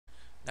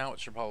Now it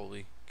should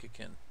probably kick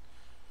in.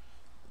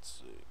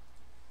 Let's see.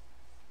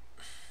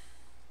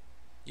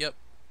 Yep,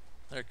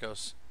 there it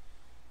goes.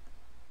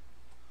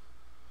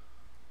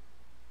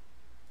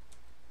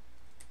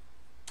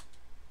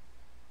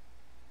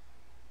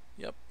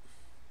 Yep.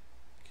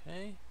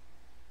 Okay.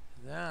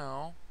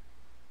 Now,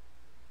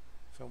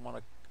 if I want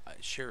to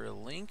share a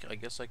link, I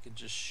guess I could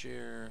just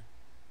share.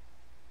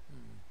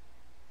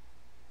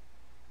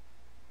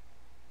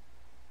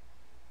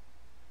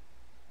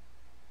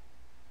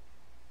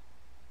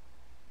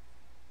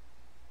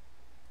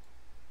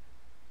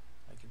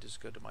 I can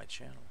just go to my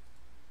channel.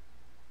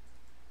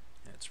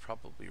 And it's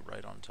probably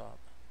right on top.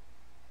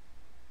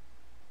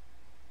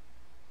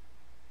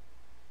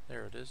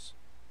 There it is.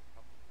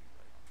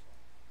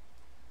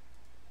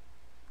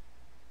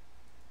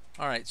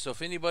 Alright, so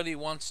if anybody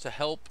wants to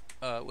help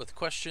with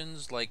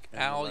questions, like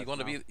Al, you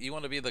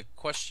want to be the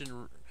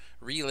question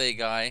relay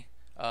guy.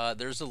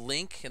 There's a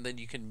link, and then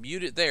you can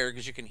mute it there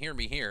because you can hear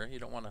me here. You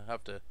don't want to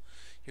have to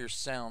hear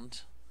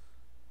sound.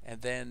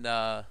 And then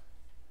I'm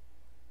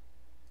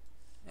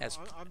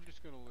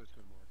just going to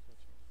listen, Mark.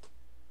 That's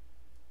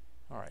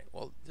all right.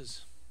 Well,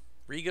 does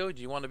Rigo,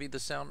 do you want to be the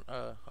sound?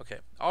 Okay,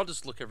 I'll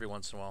just look every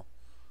once in a while.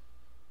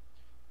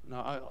 No,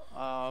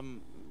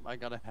 I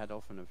gotta head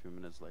off in a few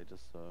minutes later,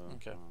 so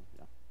okay.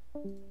 Yeah.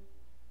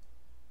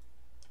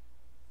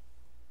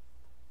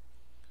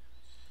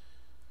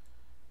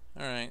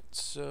 All right,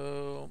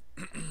 so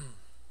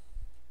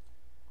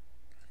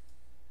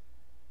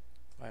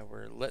while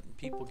we're letting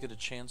people get a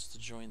chance to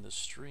join the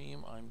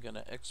stream, I'm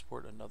gonna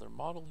export another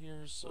model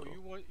here. So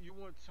you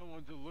want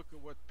someone to look at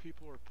what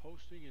people are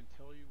posting and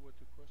tell you what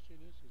the question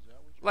is? Is that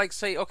what? Like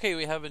say, okay,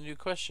 we have a new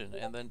question,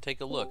 and then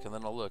take a look, and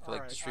then I'll look.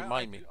 Like, just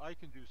remind me. I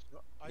can do some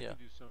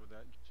of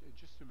that in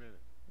just a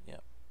minute. Yeah.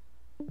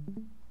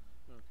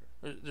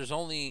 Okay. There's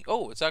only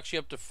it's actually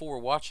up to 4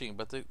 watching,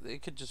 but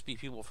it could just be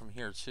people from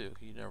here too.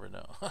 You never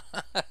know.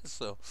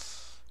 So,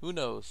 who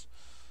knows?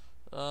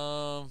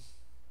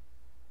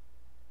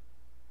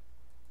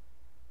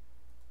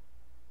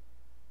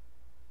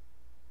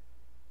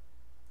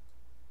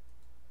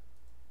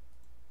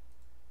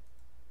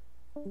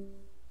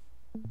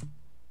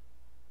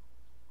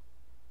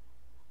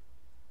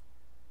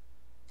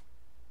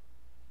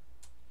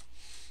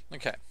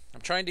 Okay,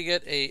 I'm trying to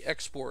get a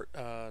export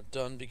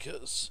done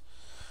because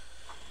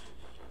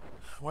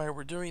while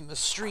we're doing the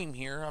stream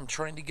here, I'm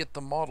trying to get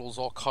the models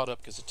all caught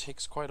up because it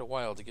takes quite a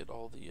while to get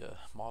all the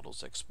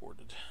models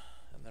exported,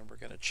 and then we're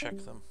going to check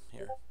them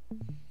here.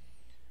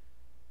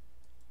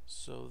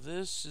 So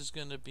this is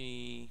going to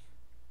be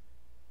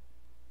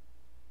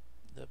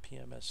the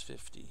PMS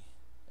 50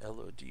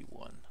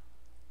 LOD1.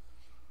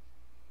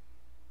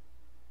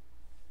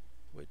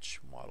 Which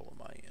model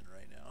am I in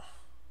right now?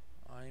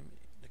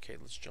 Okay,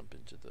 let's jump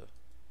into the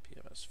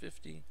PMS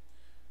 50.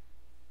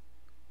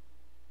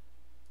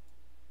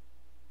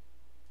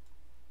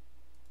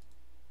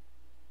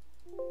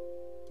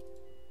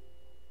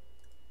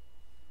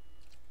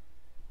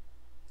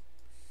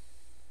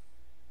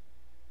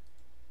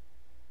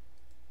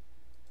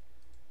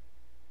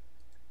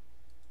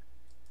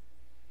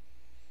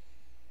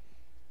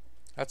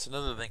 That's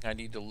another thing I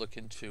need to look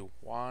into.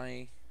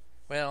 Why?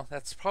 Well,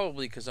 that's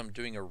probably because I'm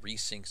doing a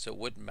resync, so it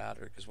wouldn't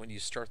matter. Because when you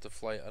start the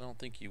flight, I don't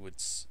think you would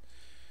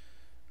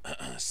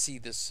see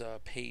this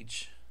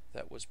page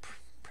that was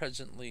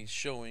presently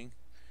showing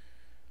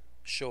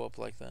show up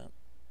like that.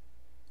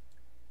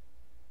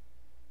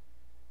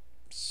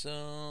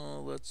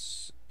 So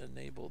let's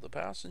enable the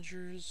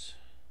passengers.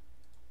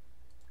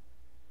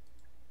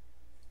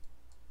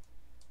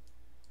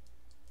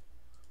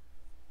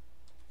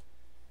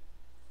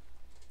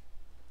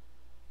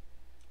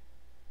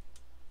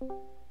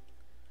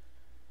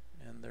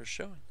 And they're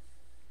showing.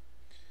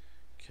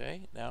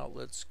 Okay, now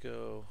let's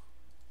go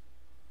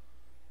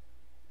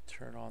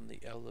turn on the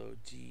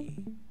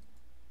LOD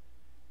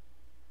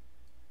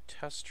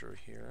tester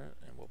here,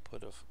 and we'll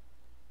put a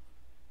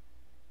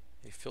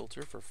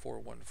filter for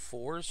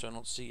 414 so I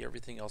don't see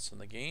everything else in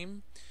the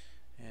game.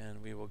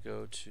 And we will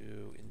go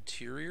to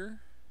interior.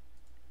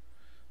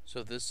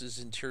 So this is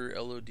interior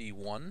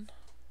LOD1,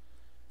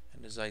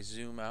 and as I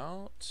zoom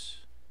out,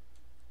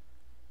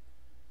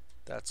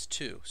 that's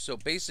 2. So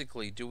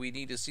basically, do we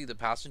need to see the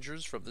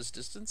passengers from this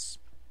distance?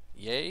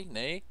 Yay,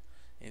 nay?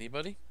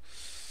 Anybody?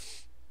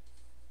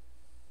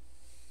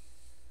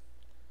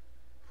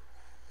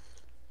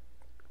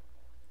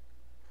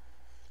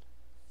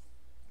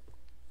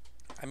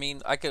 I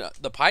mean,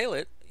 the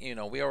pilot, you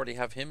know, we already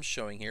have him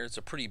showing here. It's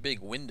a pretty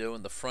big window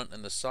in the front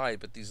and the side,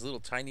 but these little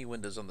tiny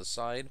windows on the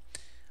side,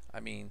 I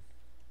mean...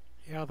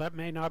 Yeah, that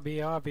may not be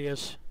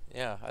obvious.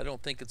 Yeah, I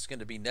don't think it's going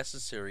to be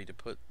necessary to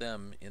put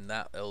them in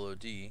that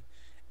LOD.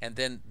 And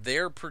then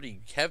they're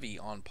pretty heavy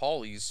on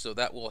polys, so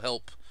that will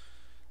help,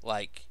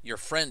 like, your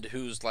friend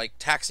who's, like,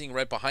 taxiing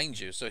right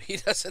behind you, so he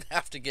doesn't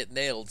have to get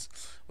nailed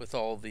with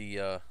all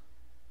the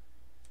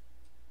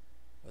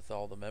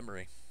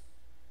memory.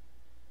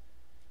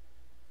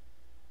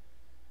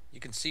 You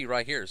can see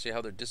right here, see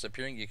how they're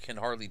disappearing? You can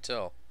hardly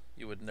tell.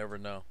 You would never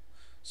know.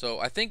 So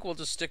I think we'll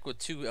just stick with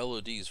 2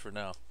 LODs for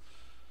now.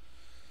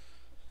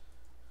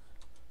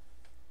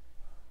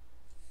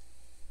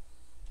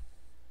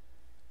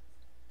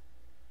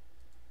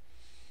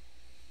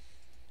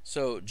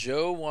 So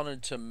Joe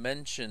wanted to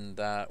mention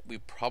that we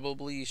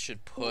probably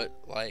should put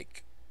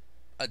like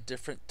a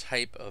different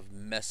type of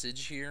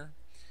message here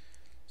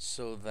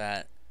so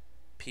that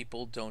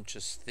people don't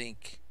just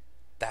think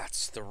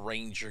that's the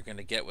range you're going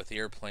to get with the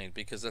airplane,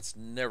 because that's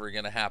never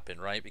going to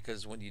happen, right?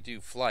 Because when you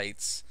do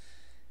flights,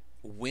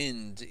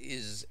 wind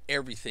is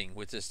everything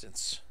with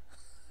distance,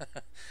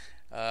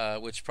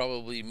 which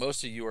probably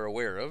most of you are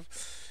aware of.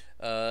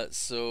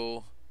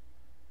 So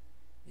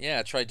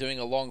yeah, try doing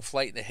a long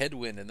flight in a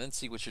headwind and then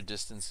see what your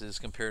distance is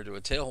compared to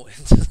a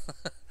tailwind.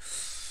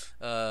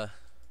 uh,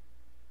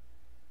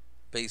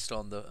 Based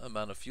on the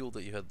amount of fuel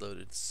that you had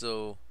loaded.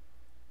 So,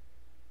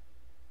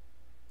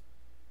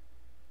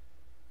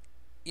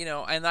 you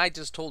know, and I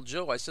just told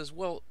Joe, I says,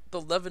 well, the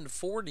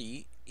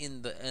 1140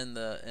 in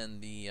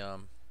the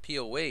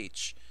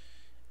POH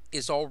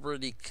is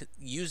already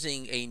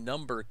using a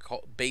number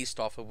based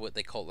off of what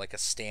they call like a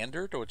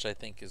standard, which I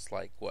think is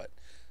like what,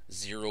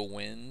 zero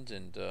wind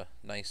and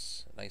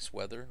nice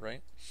weather,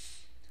 right?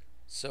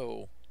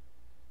 So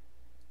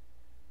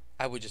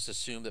I would just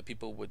assume that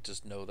people would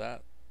just know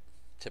that.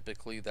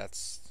 Typically,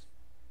 that's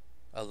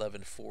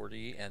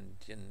 1140, and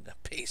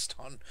based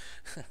on,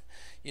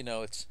 you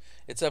know,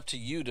 it's up to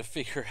you to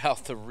figure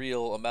out the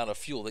real amount of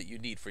fuel that you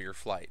need for your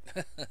flight.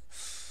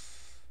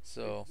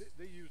 So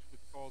they use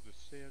what's called a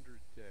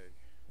standard day.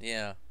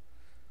 yeah,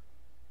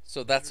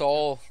 so that's Standard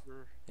all.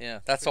 temperature, Yeah,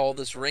 that's all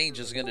standard this range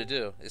is going to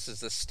temperature. do. This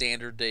is the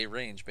standard day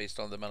range based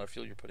on the amount of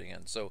fuel you're putting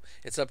in. So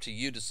it's up to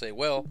you to say,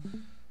 well,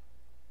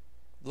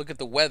 look at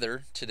the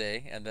weather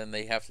today, and then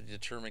they have to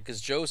determine,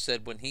 because Joe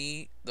said when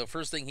the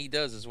first thing he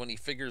does is when he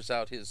figures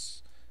out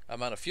his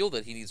amount of fuel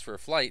that he needs for a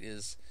flight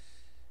is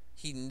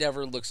he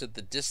never looks at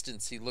the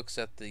distance. He looks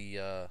at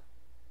the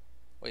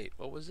wait,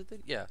 what was it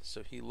that, yeah,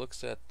 so he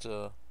looks at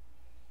Time.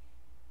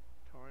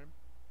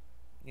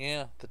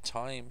 yeah, the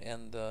time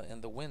and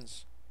the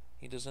winds.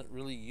 He doesn't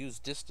really use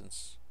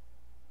distance.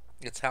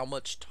 It's how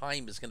much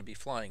time is going to be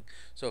flying.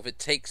 So if it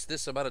takes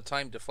this amount of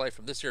time to fly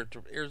from this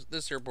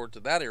this airport to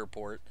that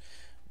airport,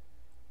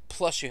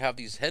 plus you have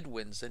these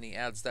headwinds, then he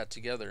adds that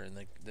together and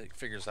they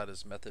figures out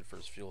his method for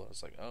his fuel. I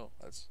was like, oh,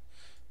 that's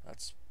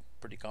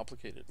pretty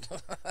complicated.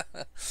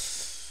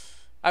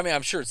 I mean,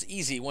 I'm sure it's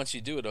easy once you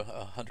do it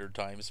 100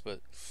 times,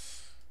 but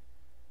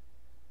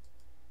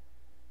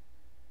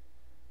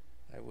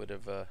I would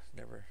have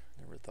never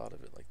thought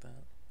of it like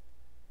that.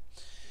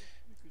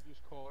 You could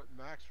just call it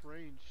max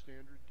range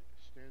standard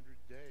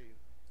day.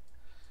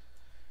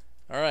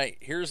 All right,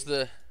 here's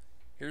the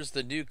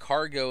new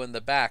cargo in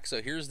the back.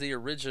 So here's the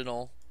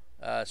original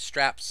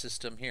strap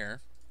system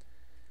here,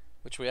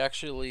 which we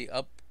actually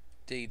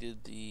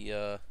updated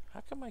the.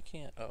 How come I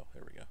can't? Oh,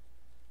 there we go.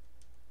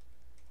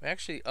 We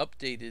actually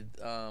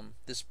updated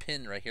this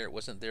pin right here. It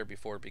wasn't there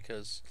before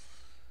because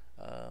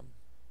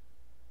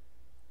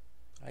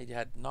I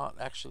had not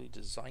actually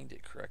designed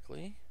it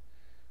correctly,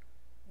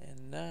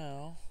 and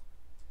now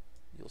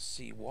you'll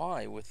see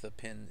why with the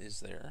pin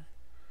is there,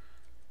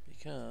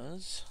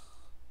 because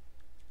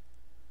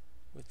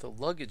with the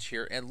luggage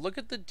here, and look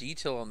at the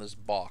detail on this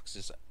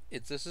box.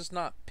 This is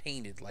not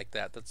painted like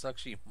that. That's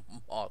actually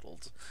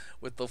modeled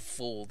with the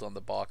fold on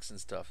the box and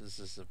stuff. This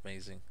is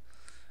amazing.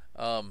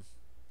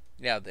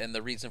 Yeah, and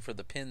the reason for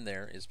the pin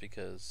there is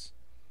because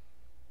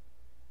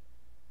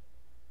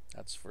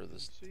that's for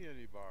this. Didn't see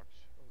any box.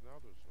 Oh, now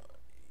there's one.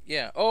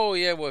 Yeah. Oh,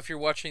 yeah. Well, if you're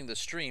watching the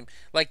stream,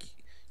 like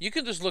you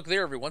can just look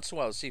there every once in a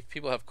while to see if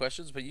people have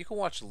questions, but you can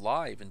watch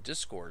live in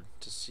Discord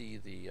to see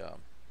the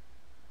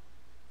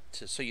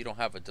so you don't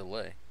have a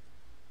delay.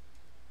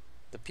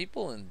 The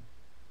people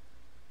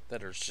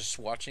that are just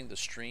watching the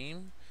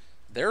stream,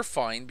 they're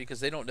fine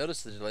because they don't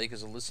notice the delay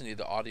because they're listening to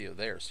the audio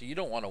there. So you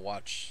don't want to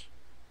watch.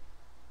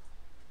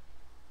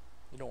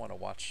 You don't want to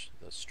watch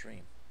the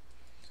stream.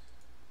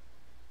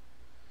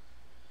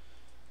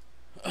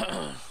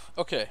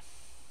 Okay.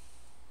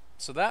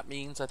 So that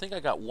means I think I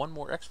got one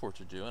more export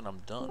to do and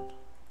I'm done.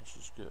 This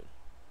is good.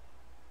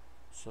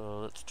 So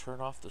let's turn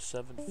off the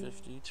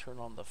 750, turn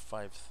on the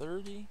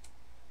 530.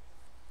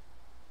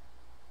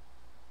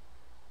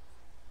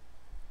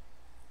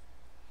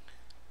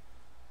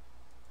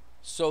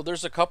 So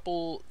there's a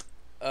couple,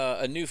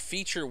 a new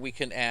feature we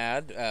can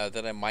add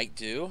that I might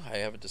do. I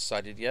haven't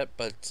decided yet,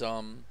 but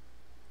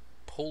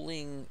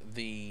pulling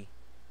the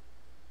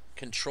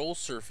control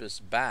surface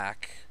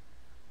back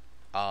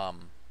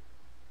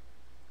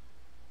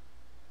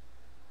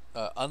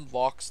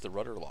unlocks the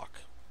rudder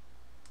lock.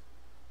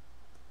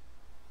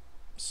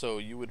 So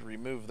you would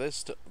remove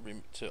this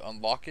to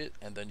unlock it,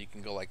 and then you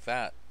can go like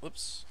that.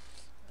 Whoops,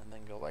 and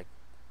then go like.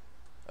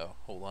 Oh,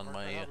 hold on,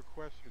 I have a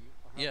question.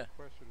 I have a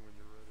question when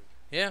you're ready.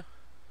 Yeah.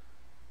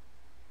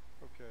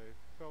 Okay,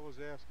 fella's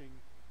asking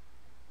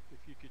if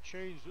you could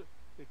change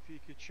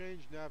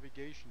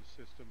navigation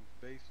systems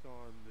based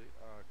on the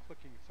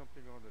clicking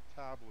something on the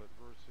tablet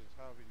versus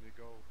having to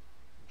go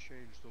and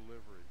change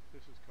delivery.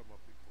 This has come up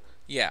before.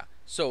 Yeah,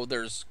 so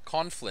there's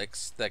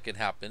conflicts that can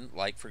happen.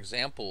 Like, for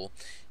example,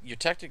 you're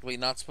technically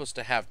not supposed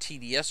to have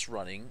TDS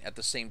running at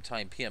the same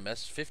time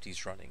PMS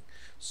 50's running.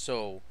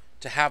 So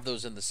to have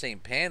those in the same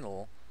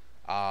panel,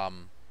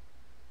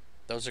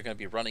 those are going to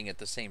be running at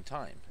the same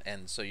time,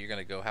 and so you're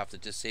going to have to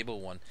disable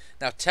one.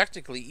 Now,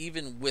 technically,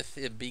 even with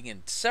it being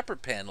in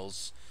separate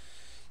panels,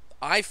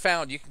 I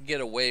found you can get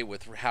away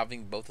with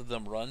having both of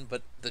them run,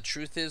 but the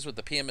truth is, with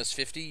the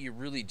PMS50, you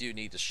really do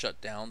need to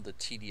shut down the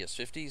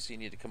TDS50, so you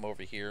need to come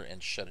over here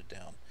and shut it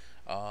down.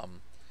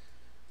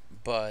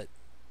 But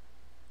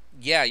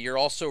yeah, you're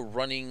also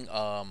running.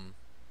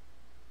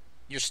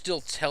 You're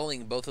still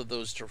telling both of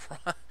those to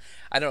run.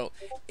 I don't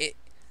know.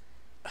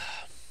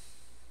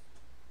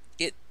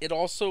 It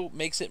also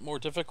makes it more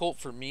difficult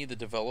for me, the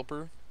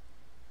developer,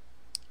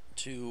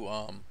 to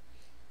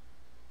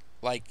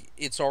like,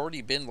 it's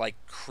already been like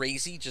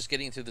crazy just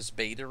getting through this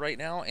beta right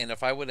now, and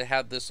if I would have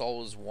had this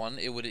all as one,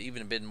 it would have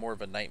even been more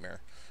of a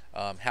nightmare.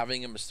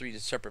 Having them as 3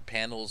 separate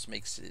panels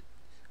makes it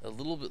a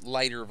little bit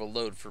lighter of a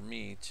load for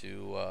me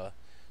to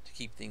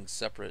keep things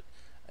separate.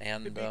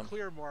 And To be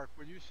clear, Mark,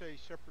 when you say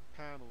separate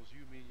panels,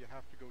 you mean you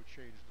have to go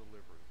change the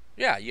livery.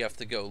 yeah, you have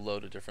to go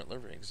load a different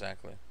livery,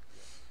 exactly.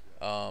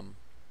 Yeah.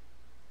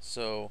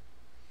 So,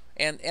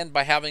 and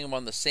by having them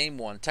on the same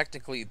one,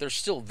 technically they're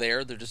still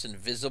there, they're just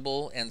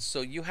invisible, and so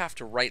you have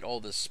to write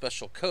all this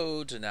special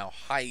code to now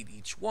hide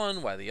each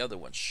one while the other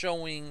one's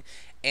showing,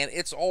 and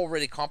it's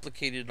already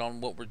complicated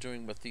on what we're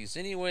doing with these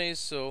anyways.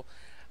 So,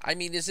 I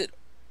mean, is it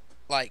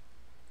like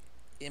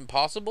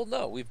impossible?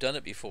 No, we've done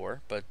it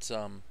before, but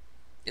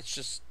it's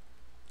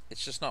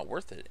just not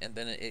worth it. And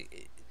then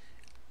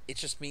it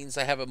just means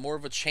I have a more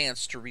of a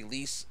chance to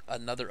release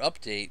another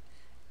update,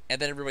 and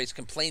then everybody's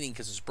complaining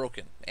because it's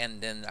broken, and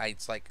then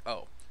it's like,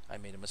 oh, I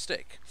made a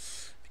mistake,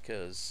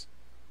 because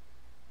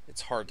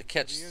it's hard to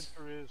catch. The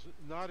answer is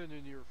not in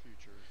the near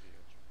future.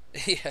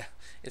 Is the answer. Yeah,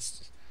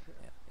 it's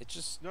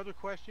just Another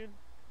question.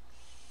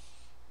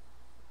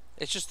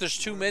 there's You too want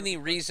another many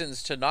question?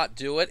 reasons to not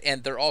do it,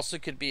 and there also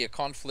could be a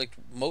conflict.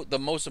 The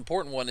most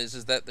important one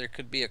is that there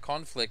could be a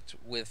conflict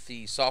with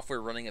the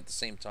software running at the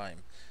same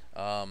time.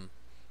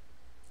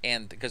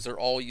 And because they're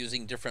all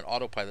using different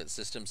autopilot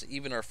systems,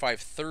 even our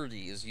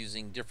 530 is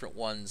using different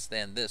ones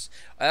than this.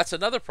 That's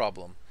another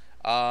problem.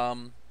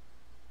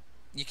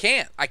 You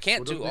can't. I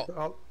can't do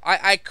all.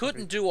 I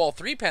couldn't do all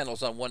 3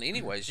 panels on one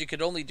anyways. You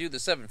could only do the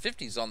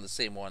 750s on the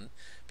same one,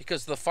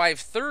 because the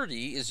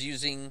 530 is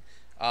using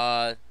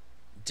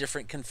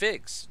different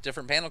configs,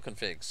 different panel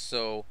configs.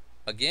 So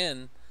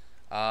again,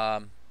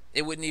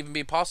 it wouldn't even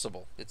be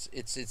possible.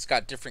 It's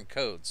got different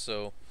codes.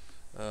 So.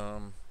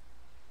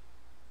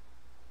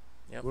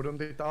 Yep.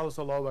 Wouldn't it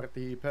also lower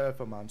the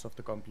performance of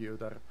the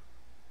computer?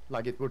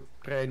 Like, it would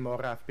drain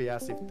more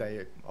FPS if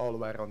they all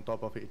were on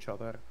top of each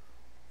other.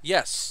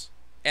 Yes,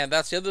 and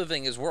that's the other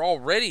thing, is we're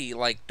already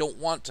like don't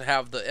want to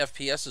have the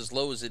FPS as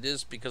low as it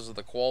is because of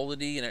the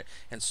quality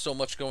and so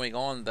much going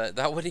on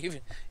that would even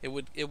it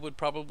would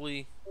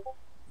probably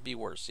be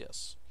worse.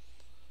 Yes,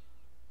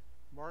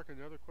 Mark,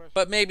 another question.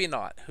 but maybe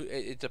not.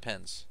 It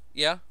depends.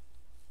 Yeah.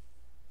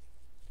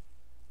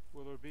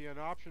 Will there be an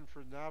option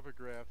for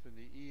Navigraph in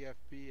the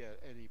EFB at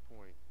any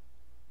point?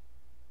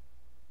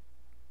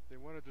 They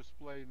want to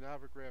display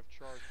Navigraph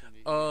charts in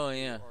the Oh EFB.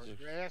 yeah.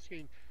 They're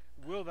asking,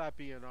 will that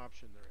be an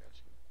option? They're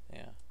asking.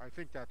 Yeah. I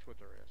think that's what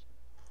they're asking.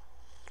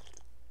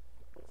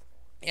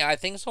 Yeah, I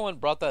think someone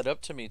brought that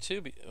up to me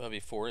too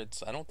before.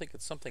 I don't think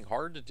it's something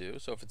hard to do.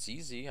 So if it's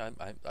easy, I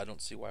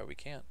don't see why we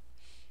can't.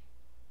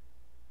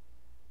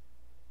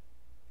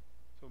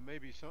 So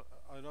maybe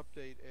an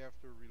update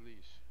after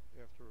release,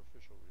 after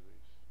official release.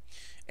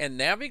 And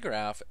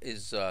Navigraph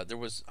is there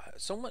was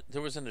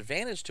an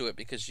advantage to it,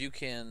 because you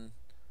can,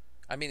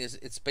 I mean,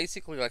 it's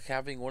basically like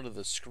having one of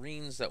the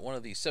screens that one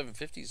of these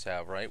 750s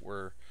have, right,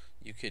 where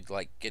you could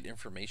like get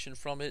information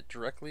from it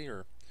directly,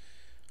 or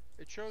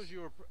It shows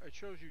you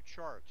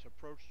charts,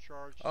 approach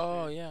charts.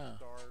 oh stages, yeah.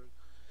 stars.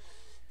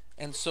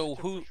 And so It's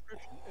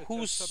a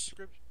who's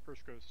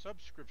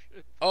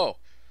subscription. oh,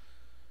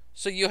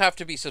 so you have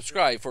to be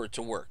subscribed for it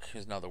to work.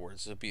 In other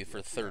words, it'd be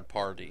for third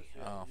party.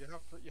 Yeah, Oh,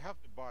 you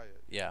have to buy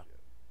it. yeah.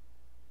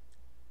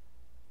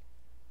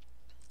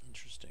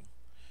 Interesting.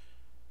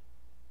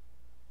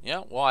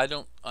 Yeah, well, I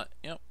don't.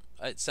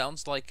 It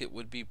sounds like it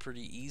would be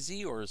pretty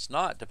easy, or it's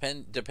not.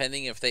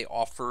 Depending if they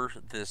offer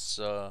this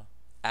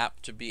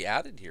app to be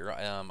added here.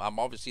 I'm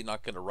obviously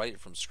not going to write it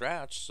from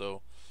scratch,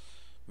 so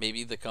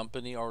maybe the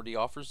company already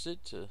offers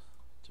it to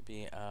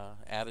be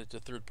added to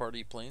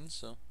third-party planes.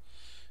 So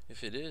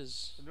if it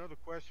is, Another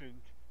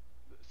question.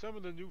 Some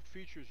of the new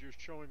features you're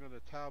showing on the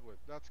tablet,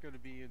 that's going to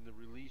be in the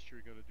release you're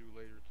going to do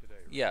later today,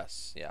 right?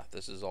 yes, yeah,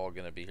 this is all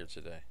going to be here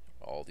today.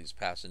 All these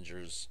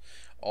passengers,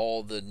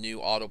 all the new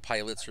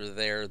autopilots are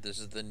there. This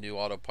is the new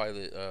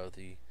autopilot,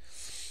 the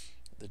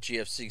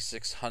GFC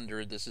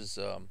 600. This is,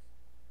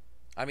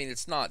 I mean,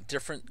 it's not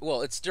different.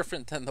 Well, it's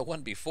different than the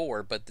one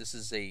before, but this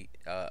is a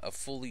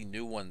fully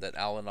new one that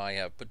Al and I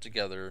have put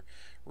together,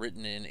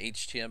 written in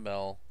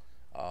HTML.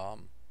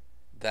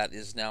 That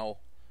is now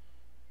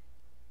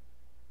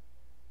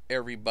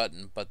every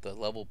button, but the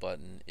level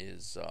button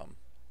is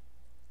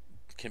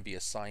can be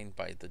assigned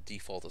by the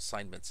default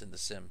assignments in the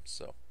sim.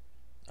 So.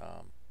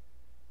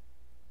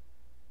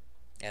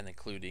 And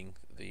including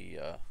the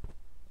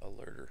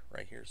alerter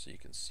right here, so you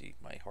can see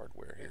my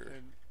hardware here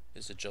And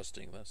is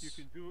adjusting this.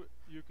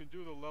 you can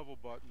do the level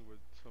button with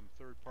some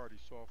third-party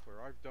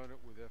software. I've done it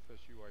with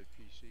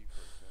FSUIPC,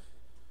 for example.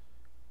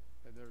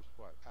 And there's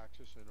what,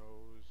 Axis and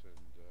O's, and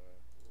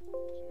what's the other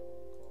one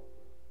called?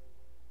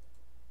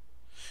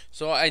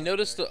 So I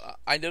noticed Next.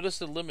 I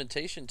noticed a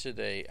limitation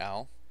today,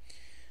 Al.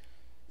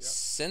 Yep.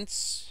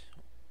 Since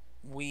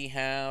we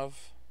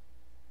have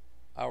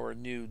our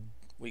new,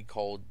 we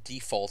call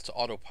default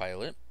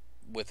autopilot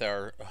with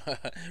our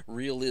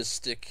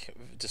realistic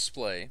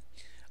display,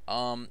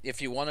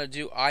 if you want to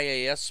do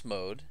IAS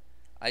mode,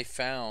 I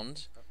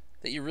found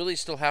that you really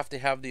still have to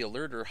have the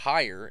alerter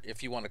higher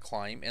if you want to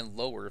climb and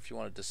lower if you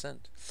want to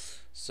descend.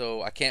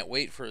 So I can't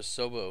wait for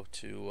Asobo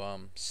to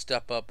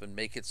step up and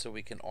make it so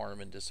we can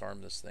arm and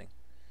disarm this thing.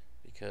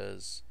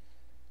 Because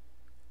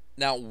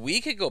now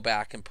we could go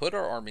back and put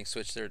our arming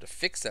switch there to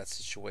fix that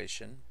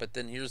situation, but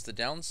then here's the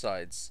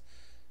downsides.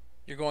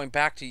 You're going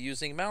back to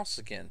using mouse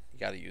again. You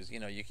got to use,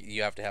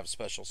 you have to have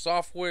special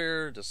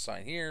software to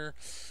sign here.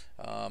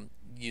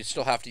 You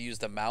still have to use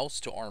the mouse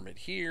to arm it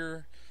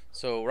here.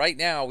 So right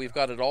now we've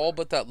got it all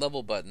but that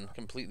level button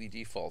completely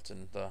default,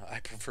 and I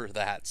prefer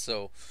that.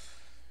 So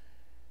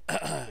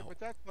Yeah, but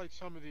that's like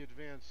some of the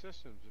advanced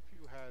systems. If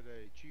you had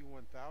a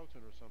G1000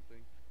 or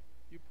something,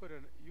 you put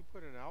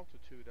an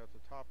altitude at the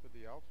top of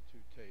the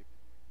altitude tape.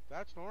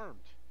 That's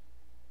armed.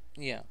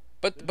 yeah,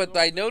 but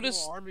I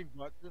noticed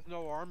There's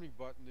no arming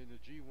button in the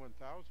G1000,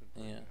 for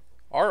example.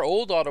 Our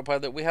old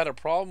autopilot, we had a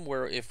problem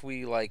where if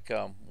we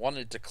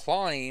wanted to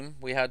climb,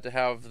 we had to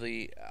have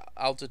the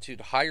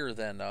altitude higher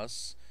than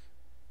us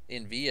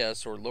in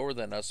VS or lower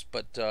than us.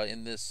 But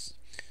in this,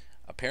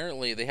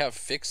 apparently they have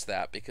fixed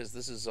that, because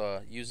this is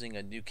using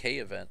a new K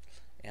event,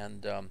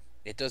 and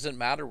it doesn't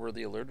matter where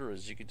the alerter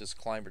is. You can just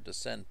climb or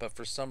descend. But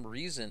for some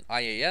reason,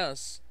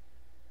 IAS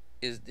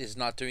is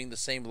not doing the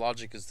same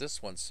logic as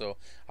this one. So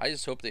I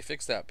just hope they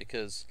fix that,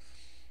 because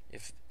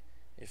if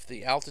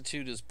the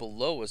altitude is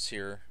below us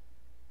here,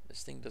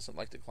 this thing doesn't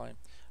like to climb.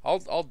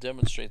 I'll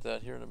demonstrate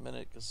that here in a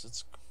minute, because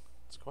it's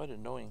quite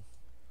annoying.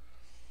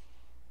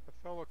 A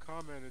fellow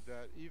commented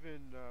that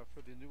even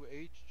for the new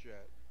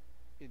H-Jet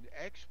in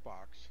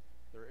Xbox,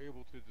 they're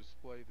able to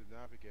display the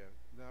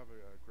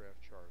Navigraph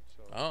chart.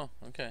 So Oh,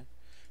 okay.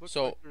 looks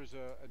So like there's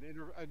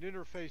an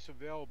interface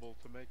available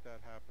to make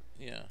that happen.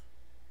 yeah.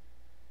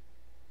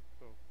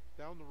 So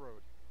down the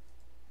road.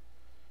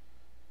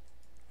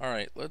 All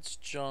right, let's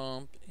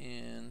jump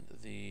in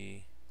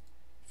the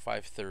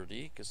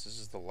 530, because this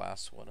is the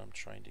last one I'm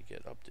trying to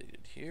get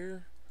updated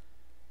here.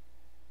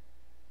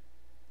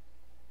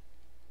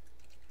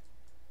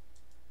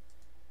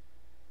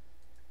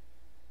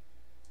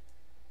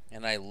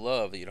 And I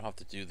love that you don't have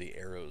to do the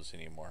arrows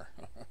anymore.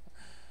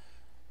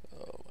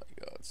 Oh my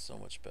god, it's so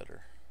much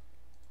better.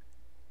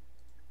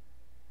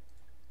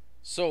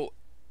 So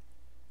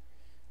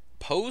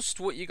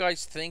post what you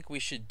guys think we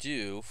should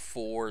do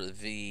for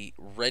the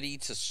ready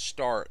to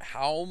start.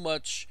 How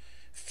much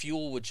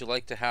fuel would you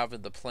like to have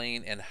in the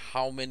plane, and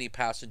how many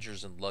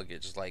passengers and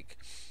luggage?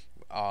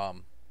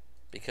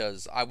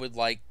 Because I would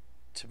like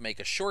to make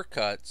a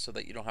shortcut so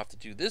that you don't have to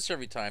do this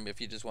every time if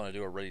you just want to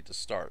do a ready to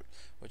start,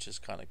 which is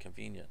kind of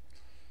convenient.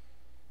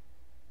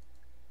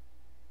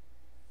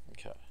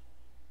 Okay.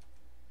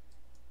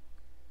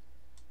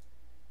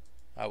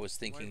 I was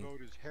thinking My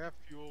vote is half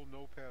fuel,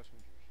 no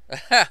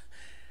passengers.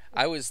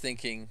 I was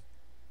thinking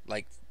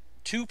like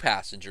 2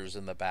 passengers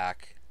in the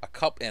back, a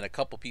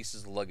couple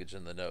pieces of luggage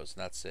in the nose,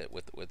 and that's it,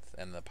 with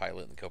and the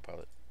pilot and the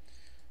co-pilot.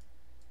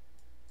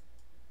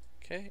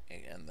 Okay,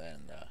 and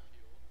then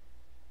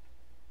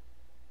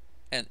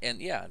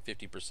and yeah,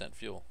 50%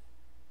 fuel.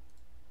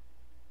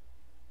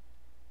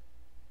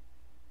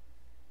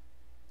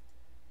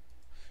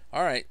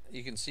 All right,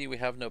 you can see we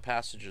have no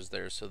passengers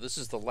there. So this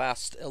is the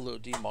last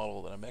LOD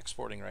model that I'm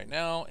exporting right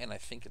now, and I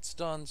think it's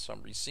done, so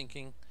I'm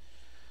resyncing.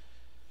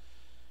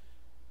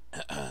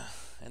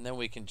 And then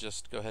we can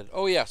just go ahead.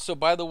 Oh yeah, so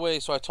by the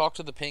way, so I talked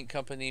to the paint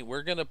company.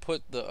 We're gonna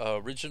put the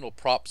original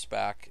props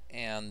back,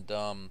 and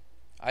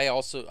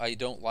I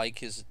don't like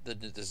the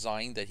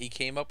design that he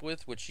came up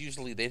with, which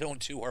usually they don't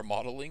do our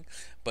modeling,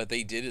 but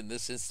they did in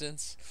this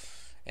instance,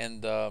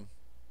 and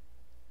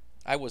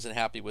I wasn't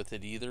happy with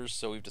it either.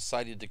 So we've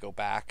decided to go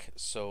back.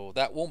 So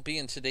that won't be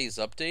in today's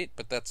update,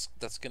 but that's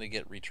gonna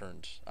get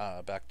returned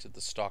back to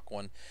the stock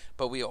one.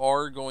 But we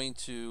are going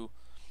to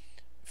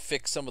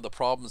fix some of the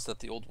problems that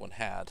the old one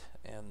had,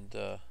 and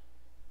I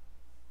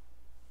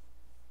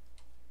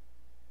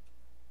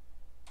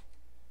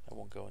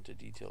won't go into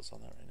details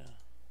on that right now.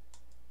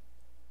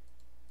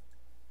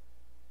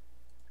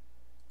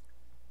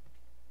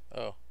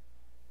 Oh,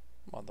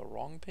 I'm on the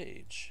wrong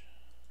page.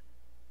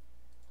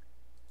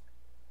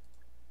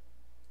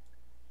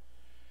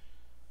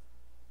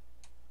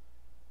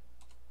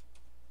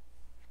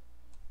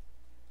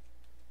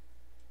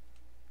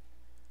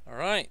 All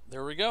right,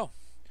 there we go.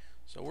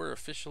 So we're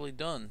officially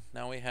done.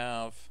 Now we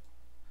have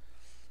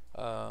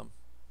oh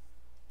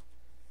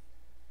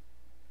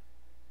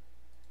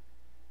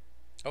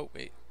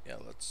wait, yeah,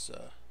 let's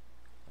let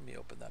me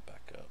open that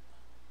back up.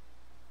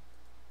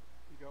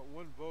 got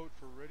one vote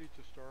for ready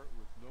to start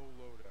with no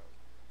loadout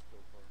so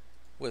far.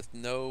 With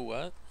no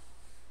what?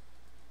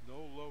 No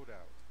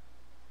loadout.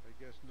 I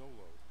guess no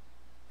load.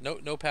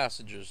 No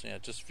passengers. Yeah,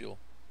 just fuel.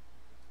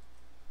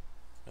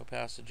 No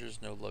passengers,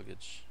 no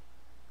luggage.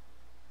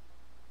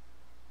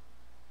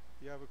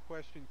 You have a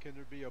question, can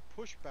there be a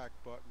pushback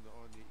button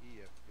on the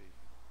EFB?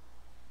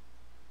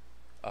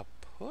 A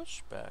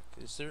pushback?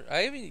 Is there?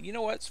 I haven't. You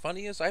know what's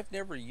funny is I've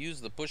never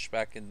used the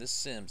pushback in this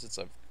sim since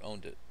I've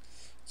owned it.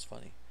 It's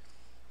funny.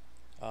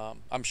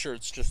 I'm sure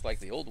it's just like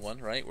the old one,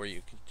 right? Where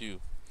you can do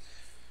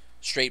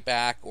straight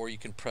back, or you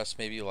can press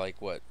maybe like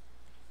what,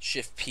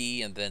 Shift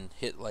P and then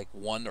hit like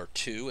 1 or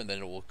 2, and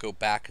then it will go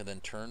back and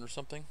then turn or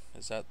something.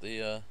 Is that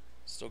the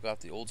still got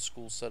the old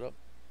school setup?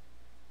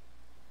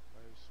 I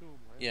assume.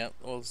 Yeah.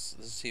 Well, let's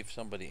see if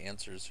somebody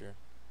answers here.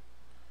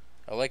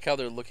 I like how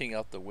they're looking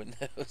out the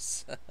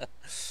windows.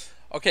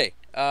 Okay,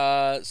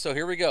 so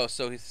here we go.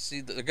 So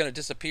see, they're going to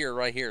disappear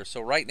right here.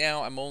 So right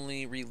now, I'm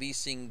only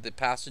releasing the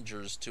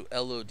passengers to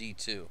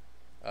LOD2.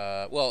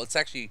 Well, it's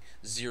actually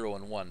 0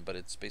 and 1, but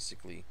it's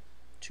basically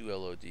 2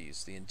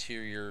 LODs. The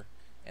interior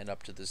and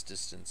up to this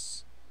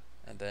distance.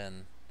 And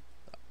then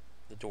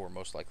the door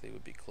most likely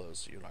would be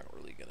closed, so you're not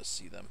really going to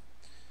see them.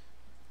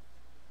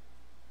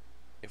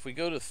 If we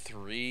go to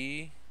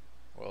 3,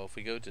 well, if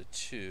we go to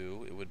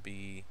 2, it would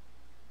be...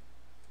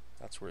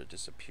 That's where it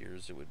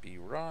disappears. It would be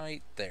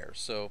right there.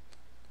 So,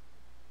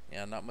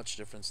 yeah, not much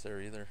difference there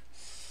either.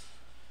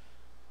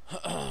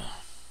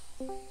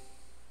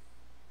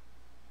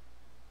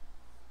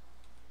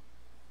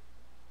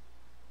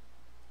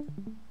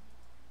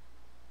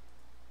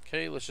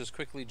 Okay, let's just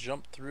quickly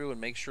jump through and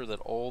make sure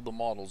that all the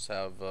models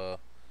have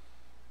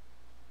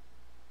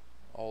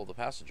all the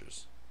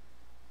passengers.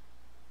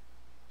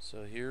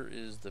 So here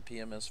is the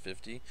PMS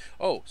 50.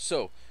 Oh,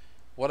 so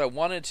what I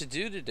wanted to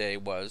do today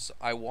was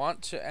I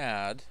want to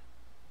add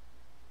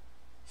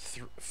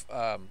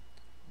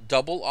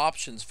double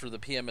options for the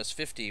PMS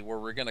 50 where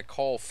we're going to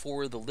call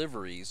for the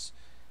liveries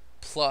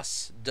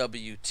plus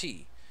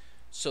WT,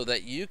 so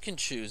that you can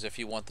choose if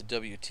you want the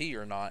WT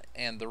or not.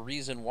 And the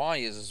reason why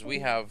is we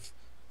have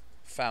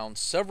found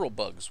several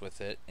bugs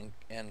with it,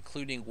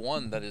 including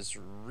one that is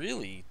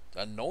really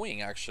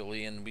annoying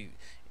actually, and we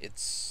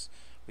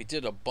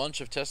did a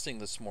bunch of testing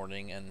this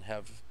morning and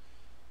have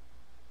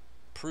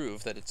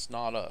prove that it's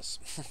not us.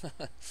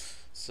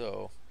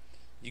 So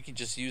you can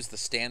just use the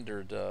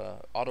standard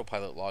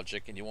autopilot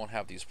logic and you won't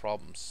have these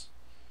problems.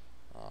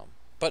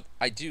 But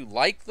I do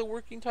like the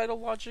working title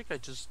logic. I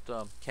just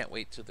can't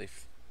wait till they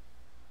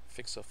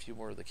fix a few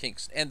more of the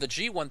kinks. And the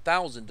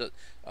G1000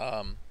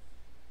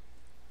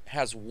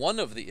 has one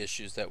of the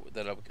issues that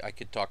I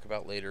could talk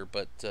about later,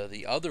 but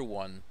the other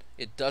one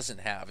it doesn't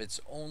have. It's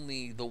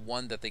only the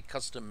one that they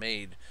custom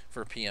made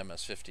for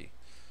PMS 50.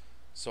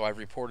 So I've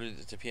reported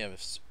it to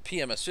PMS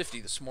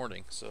 50 this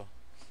morning, so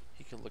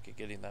he can look at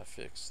getting that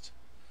fixed.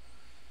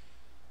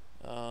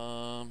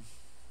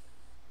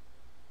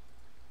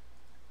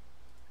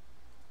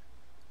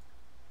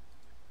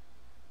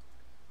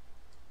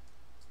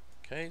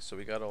 Okay, so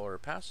we got all our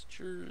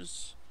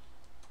passengers,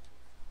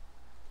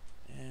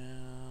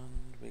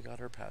 and we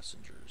got our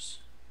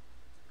passengers.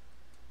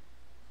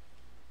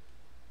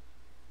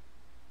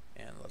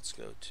 And let's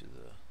go to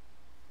the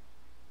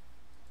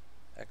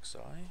XI.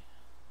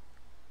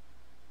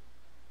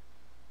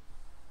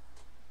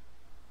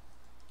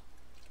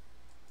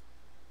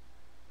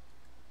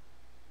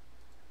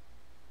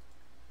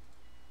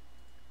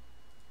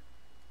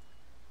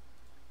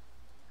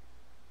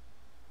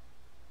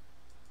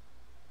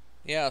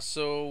 Yeah,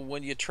 so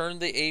when you turn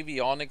the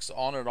avionics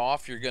on and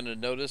off, you're going to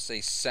notice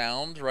a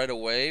sound right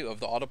away of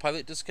the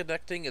autopilot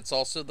disconnecting. It's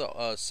also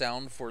the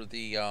sound for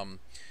the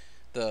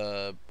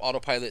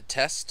autopilot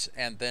test,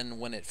 and then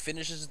when it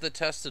finishes the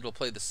test, it'll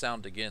play the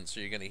sound again. So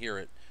you're going to hear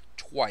it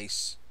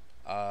twice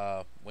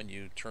when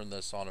you turn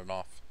this on and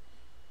off.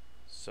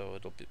 So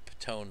it'll be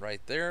tone right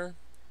there,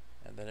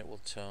 and then it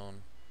will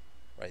tone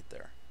right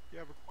there. You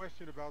have a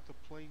question about the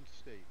plane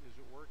state. Is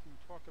it working?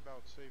 Talk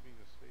about saving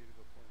the state of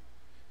the plane.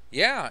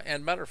 Yeah,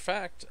 and matter of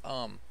fact,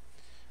 Explain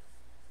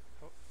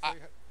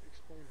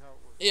how it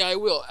works. yeah, I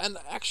will. And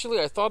actually,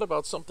 I thought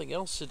about something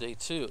else today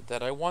too.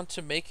 That I want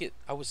to make it.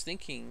 I was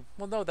thinking,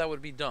 well, no, that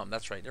would be dumb.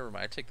 That's right. Never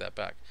mind. I take that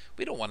back.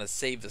 We don't want to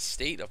save the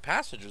state of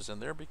passengers in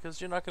there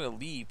because you're not going to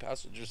leave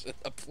passengers in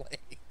the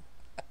plane.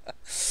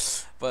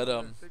 But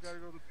they gotta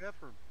go to the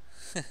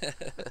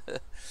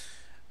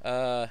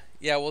bathroom.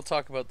 yeah, we'll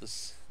talk about the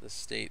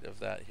state of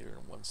that here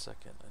in 1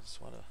 second. I just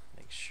want to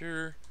make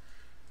sure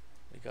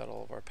we got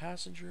all of our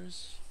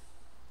passengers.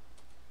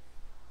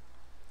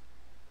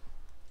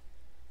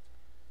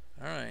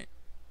 Alright.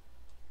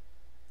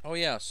 Oh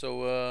yeah,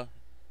 so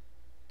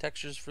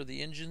textures for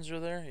the engines are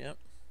there. Yep.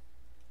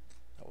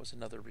 That was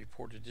another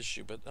reported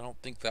issue, but I don't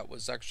think that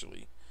was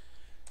actually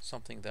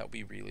something that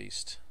we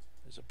released.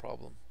 There's a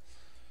problem.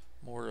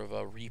 More of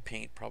a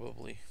repaint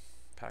probably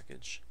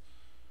package.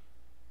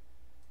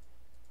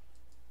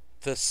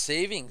 The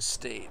saving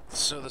state.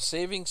 So the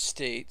saving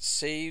state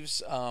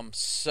saves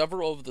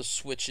several of the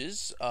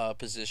switches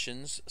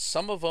positions.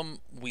 Some of them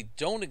we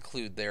don't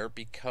include there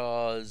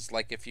because,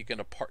 like, if you're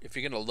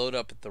gonna load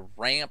up at the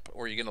ramp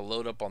or you're gonna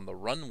load up on the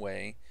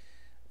runway,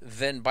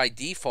 then by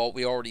default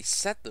we already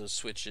set those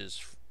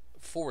switches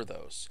for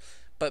those.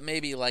 But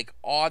maybe like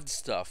odd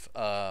stuff,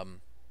 where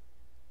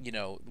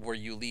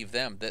you leave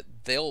them, that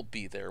they'll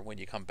be there when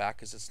you come back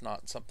because it's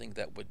not something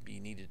that would be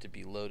needed to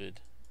be loaded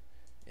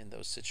in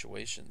those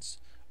situations.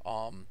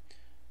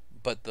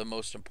 But the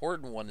most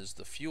important one is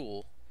the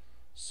fuel.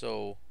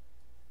 So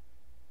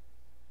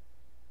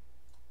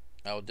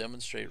I'll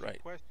demonstrate There's right.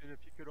 a question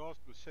if you could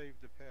also save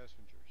the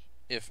passengers,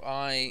 If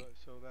I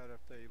so that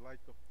if they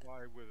like to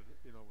fly with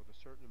with a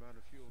certain amount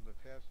of fuel in the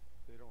past,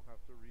 they don't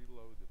have to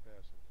reload the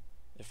passenger.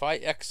 if I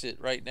exit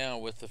right now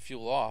with the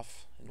fuel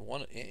off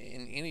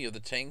in any of the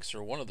tanks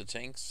or one of the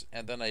tanks,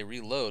 and then I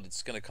reload,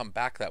 it's going to come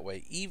back that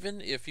way.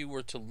 Even if you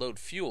were to load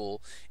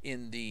fuel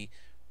in the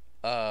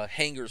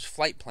hangar's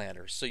flight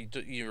planner, so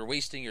you're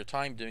wasting your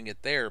time doing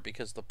it there,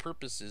 because the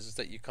purpose is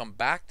that you come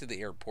back to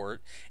the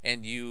airport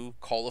and you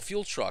call a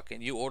fuel truck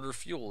and you order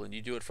fuel and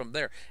you do it from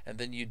there, and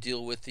then you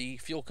deal with the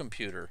fuel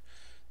computer.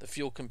 The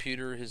fuel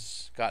computer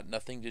has got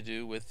nothing to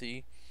do with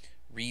the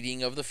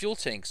reading of the fuel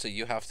tank, so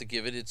you have to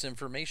give it its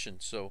information.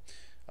 So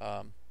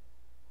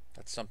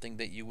that's something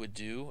that you would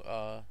do.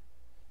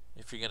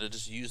 If you're going to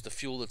just use the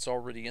fuel that's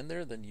already in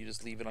there, then you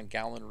just leave it on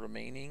gallon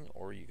remaining,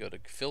 or you go to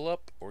fill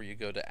up, or you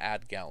go to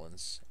add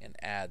gallons and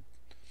add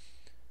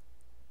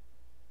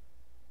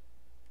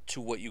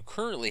to what you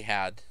currently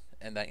had,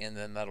 and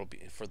then that'll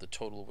be for the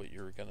total of what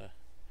you're going to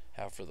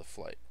have for the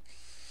flight.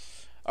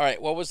 All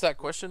right, what was that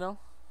question now?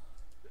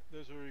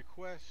 There's a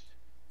request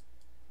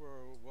for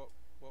what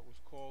was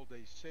called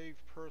a saved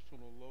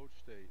personal load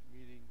state,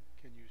 meaning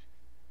can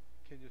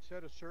you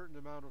set a certain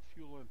amount of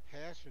fuel in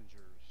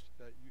passengers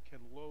that you can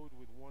load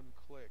with one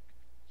click,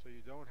 so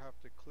you don't have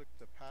to click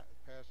the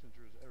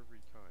passengers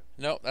every time?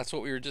 No, that's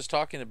what we were just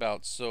talking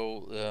about.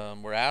 So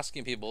we're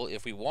asking people,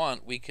 if we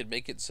want, we could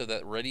make it so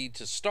that ready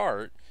to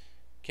start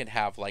can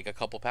have like a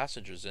couple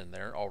passengers in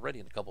there already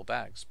in a couple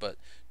bags. But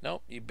no,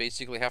 you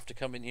basically have to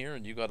come in here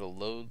and you got to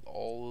load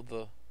all of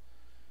the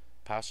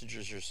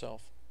passengers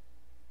yourself.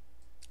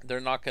 They're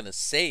not going to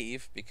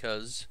save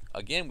because,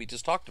 again, we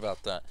just talked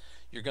about that.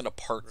 You're going to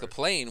park the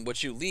plane.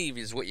 What you leave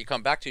is what you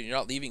come back to. You're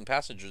not leaving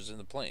passengers in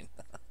the plane.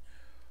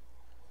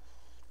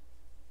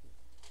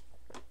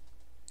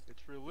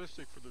 It's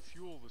realistic for the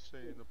fuel to stay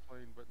in the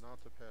plane, but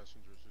not the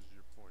passengers, is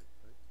your point,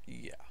 right?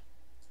 Yeah.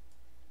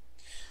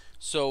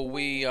 So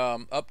we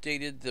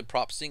updated the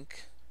prop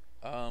sync.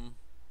 Oh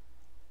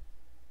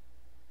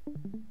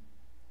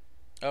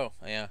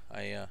yeah,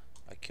 I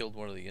killed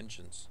one of the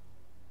engines.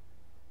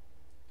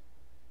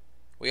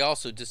 We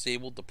also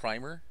disabled the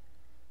primer,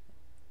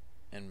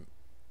 and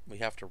we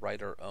have to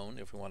write our own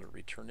if we want to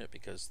return it,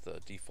 because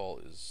the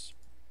default is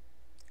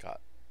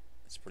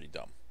it's pretty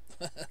dumb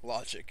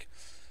logic.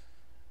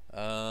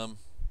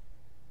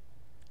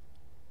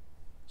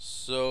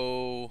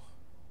 So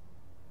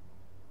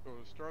to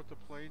start the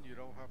plane, you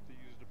don't have to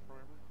use the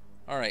primer?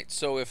 Alright,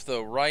 so if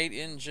the right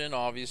engine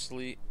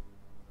obviously...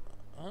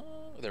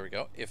 there we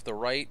go. If the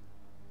right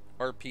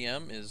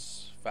RPM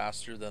is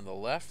faster than the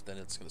left, then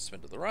it's going to spin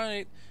to the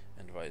right,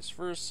 and vice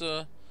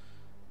versa.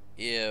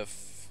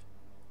 If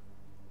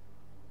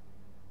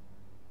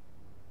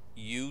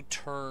you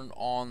turn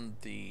on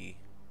the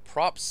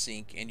prop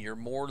sync and you're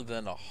more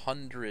than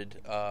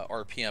 100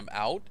 RPM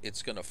out,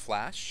 it's going to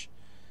flash.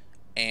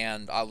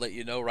 And I'll let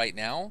you know right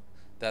now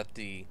that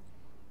the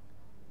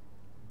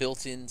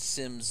built-in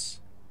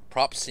Sims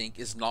prop sync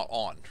is not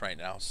on right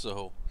now,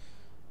 so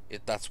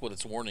that's what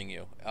it's warning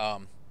you.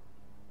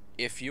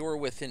 If you're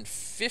within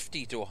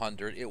 50 to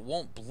 100, it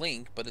won't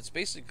blink, but it's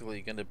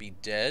basically going to be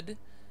dead,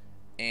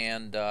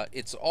 and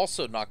it's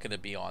also not going to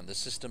be on. The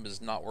system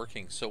is not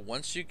working. So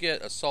once you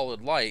get a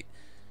solid light,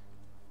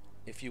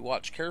 if you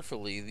watch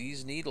carefully,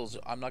 these needles,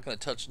 I'm not going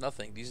to touch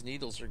nothing. These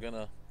needles are going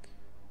to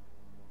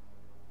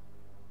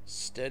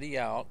steady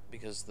out,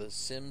 because the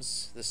sim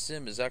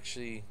is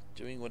actually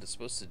doing what it's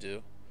supposed to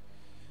do,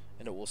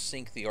 and it will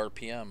sync the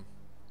RPM.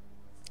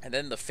 And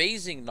then the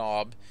phasing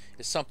knob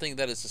is something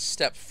that is a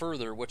step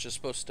further, which is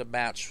supposed to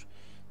match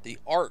the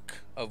arc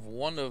of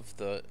one of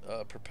the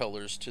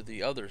propellers to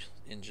the other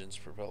engine's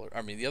propeller.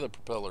 I mean, the other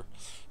propeller.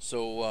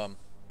 So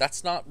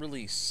that's not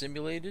really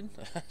simulated.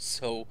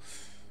 So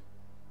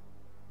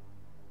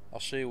I'll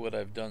show you what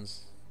I've done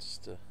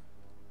just to...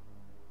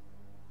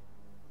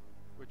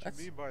 What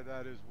you mean by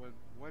that is when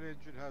one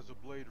engine has a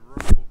blade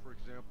vertical, for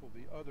example,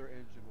 the other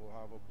engine will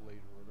have a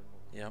blade vertical.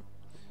 Yep.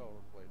 Propeller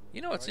blade.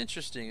 You know what's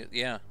interesting?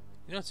 Yeah.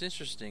 You know what's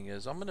interesting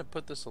is, I'm going to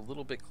put this a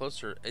little bit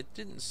closer. It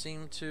didn't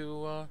seem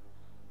to...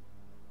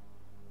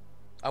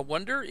 I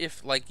wonder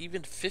if, like,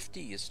 even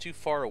 50 is too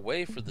far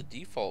away for the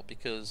default,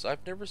 because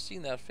I've never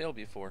seen that fail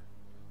before.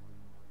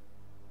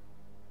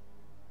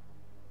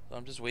 So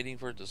I'm just waiting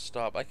for it to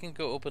stop. I can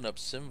go open up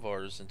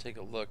Simvars and take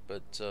a look,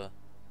 but...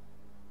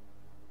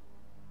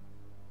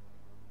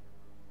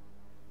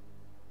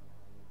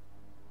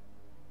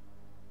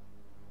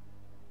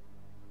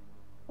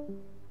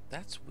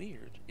 That's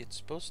weird. It's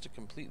supposed to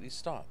completely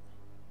stop.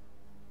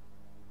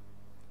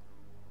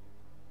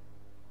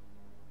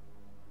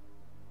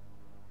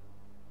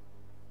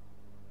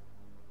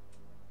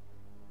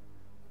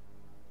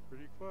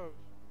 Pretty close.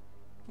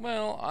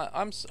 Well,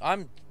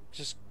 I'm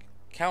just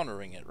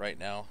countering it right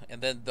now.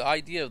 And then the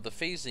idea of the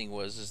phasing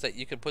is that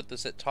you could put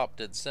this at top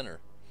dead center,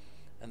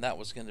 and that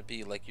was going to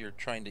be like you're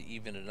trying to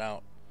even it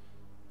out,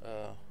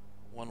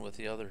 one with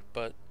the other.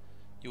 But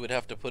you would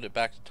have to put it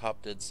back to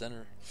top dead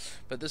center.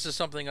 But this is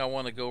something I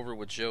want to go over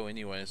with Joe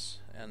anyways.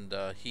 And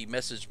he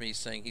messaged me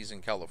saying he's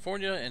in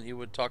California and he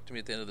would talk to me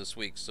at the end of this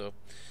week. So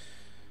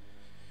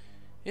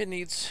it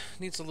needs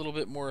a little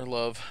bit more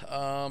love.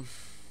 Are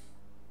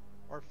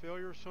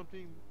failures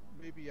something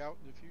maybe out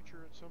in the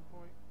future at some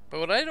point?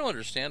 But what I don't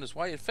understand is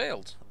why it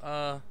failed.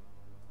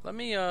 Let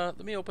me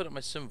open up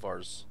my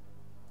Simvars.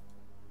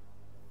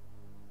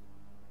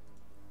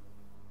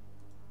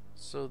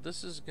 So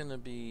this is gonna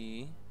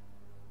be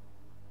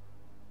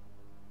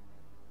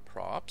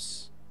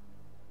props,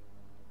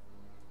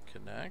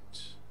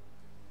 connect.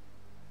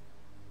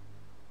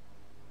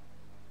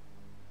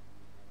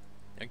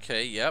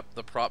 Okay, yep,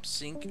 the prop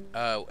sync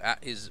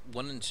is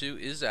 1 and 2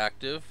 is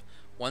active.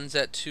 One's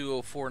at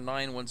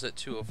 2049, one's at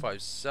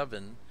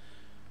 2057.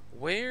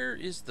 Where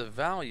is the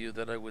value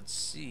that I would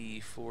see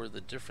for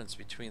the difference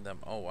between them?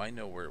 Oh, I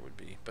know where it would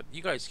be, but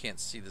you guys can't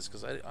see this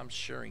because I'm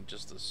sharing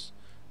just this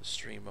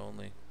stream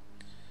only.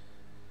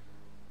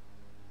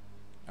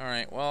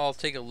 Alright, well, I'll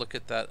take a look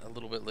at that a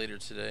little bit later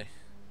today.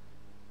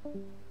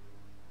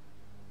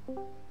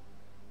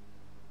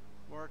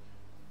 Mark?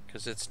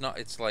 Because it's not,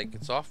 it's like,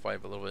 it's off by a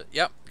little bit.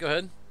 Yep, go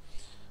ahead.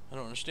 I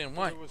don't understand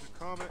why. There was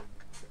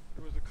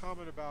a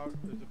comment about,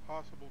 is it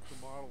possible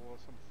to model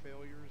some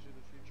failures in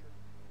the future?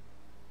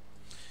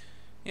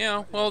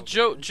 Yeah, well,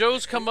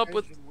 Joe's come up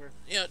with,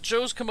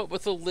 Joe's come up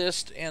with a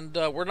list, and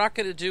we're not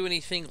going to do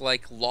anything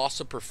like loss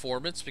of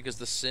performance because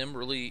the sim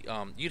really,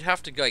 you'd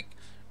have to like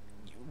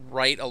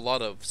write a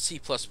lot of C++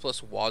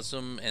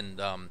 WASM,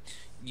 and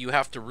you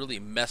have to really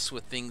mess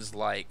with things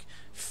like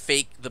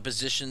fake the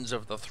positions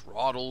of the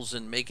throttles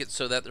and make it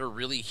so that they're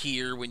really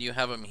here when you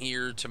have them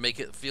here to make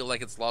it feel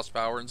like it's lost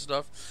power and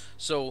stuff.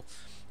 So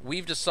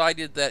we've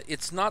decided that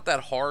it's not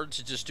that hard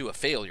to just do a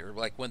failure,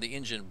 like when the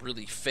engine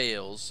really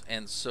fails.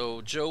 And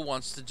so Joe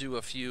wants to do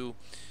a few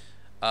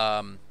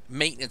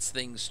maintenance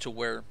things to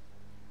where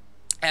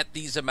at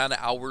these amount of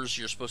hours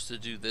you're supposed to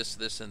do this,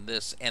 this, and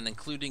this, and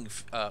including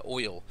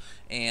oil.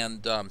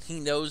 And he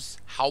knows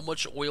how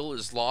much oil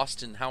is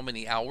lost in how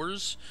many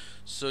hours,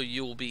 so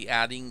you'll be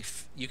adding,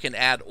 you can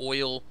add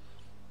oil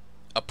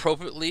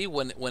appropriately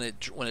when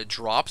it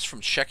drops from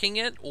checking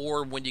it,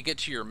 or when you get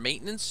to your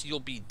maintenance you'll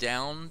be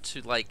down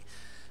to like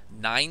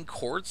 9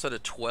 quarts out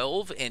of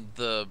 12, and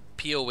the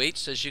POH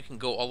says you can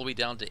go all the way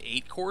down to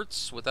 8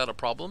 quarts without a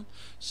problem.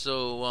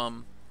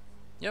 So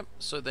yep,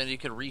 so then you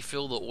can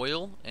refill the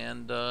oil,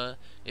 and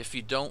if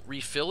you don't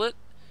refill it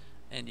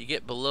and you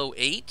get below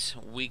 8,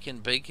 we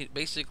can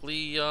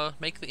basically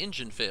make the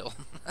engine fail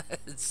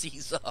and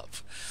seize up.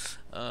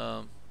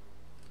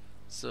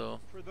 So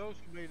for those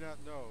who may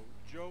not know,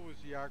 Joe is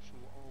the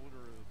actual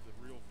owner of the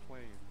real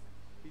plane.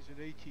 He's an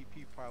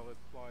ATP pilot,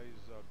 flies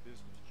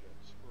business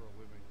jets for a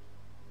living,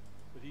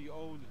 but he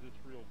owns this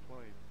real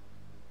plane.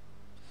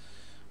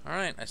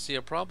 alright, I see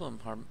a problem.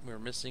 We're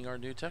missing our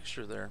new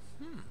texture there.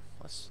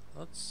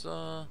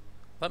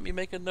 Let me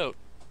make a note.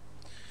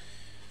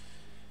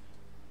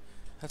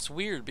 That's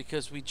weird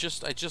because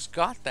I just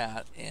got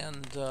that,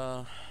 and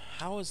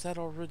how is that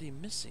already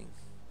missing?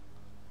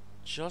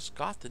 Just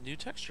got the new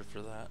texture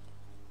for that.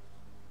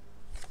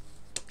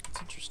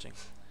 It's interesting.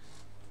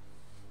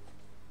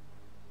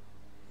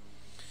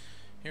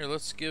 Here,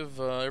 let's give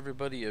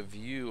everybody a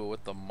view of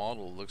what the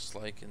model looks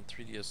like in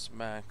 3ds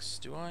Max.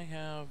 Do I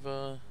have,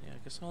 yeah,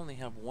 I guess I only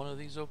have one of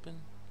these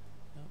open.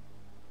 Yep.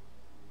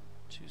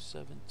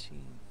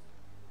 217.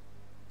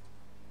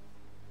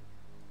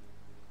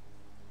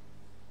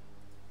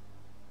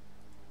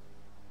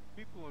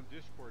 People on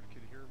Discord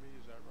can hear me,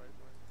 is that right,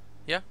 Mike?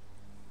 Yeah.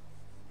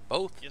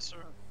 Both. Yes, sir.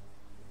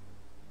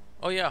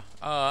 Oh yeah.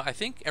 I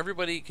think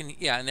everybody can.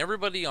 Yeah, and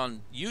everybody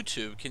on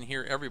YouTube can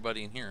hear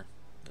everybody in here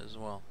as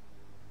well.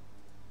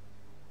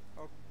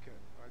 Okay,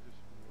 I just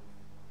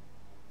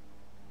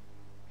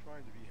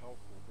trying to be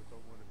helpful, but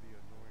don't want to be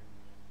annoying.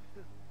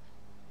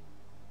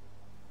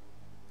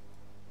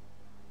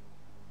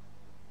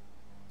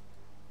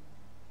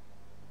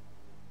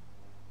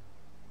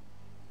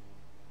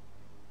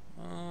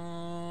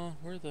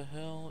 Where the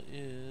hell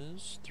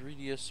is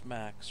 3ds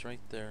Max? Right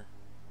there.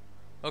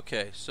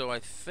 Okay, so I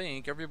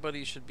think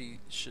everybody should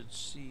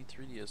see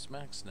 3ds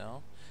Max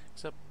now,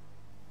 except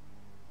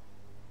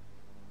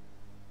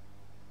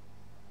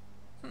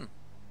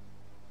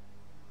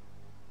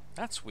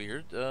that's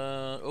weird.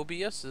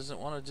 OBS doesn't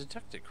want to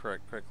detect it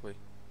correctly.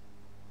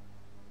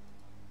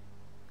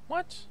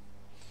 What?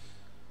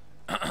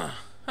 Huh.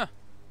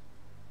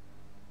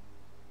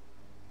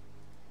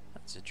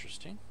 That's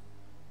interesting.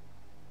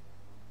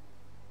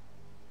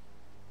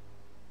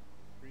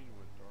 Green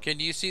went dark. Can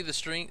you see the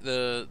string,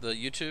 the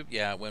YouTube?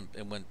 Yeah, it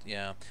went.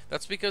 Yeah,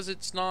 that's because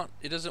it's not.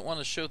 It doesn't want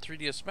to show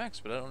 3ds Max,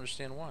 but I don't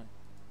understand why.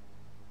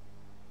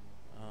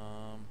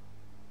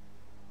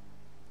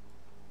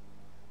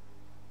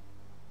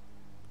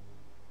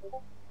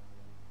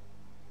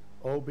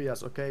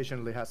 OBS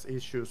occasionally has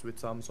issues with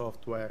some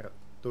software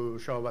to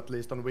show at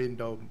least on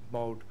window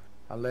mode,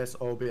 unless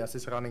OBS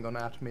is running on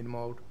admin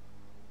mode.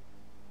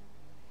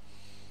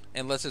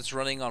 Unless it's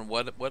running on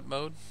what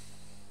mode?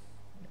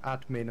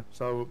 Admin,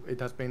 so it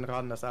has been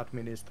run as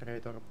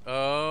administrator.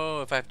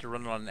 Oh, if I have to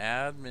run it on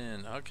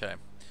admin. Okay.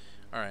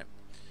 Alright.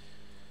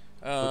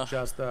 But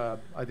just,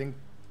 I think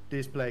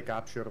display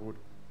capture would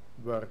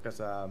work as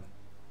a,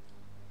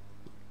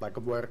 like a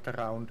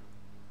workaround.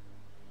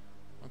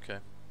 Okay.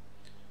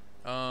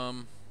 I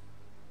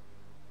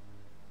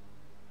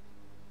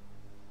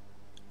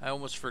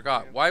almost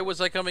forgot. Why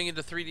was I coming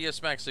into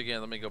 3ds Max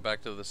again? Let me go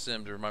back to the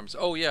sim to remind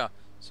myself. Oh yeah,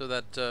 so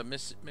that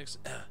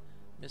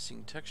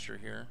missing texture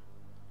here.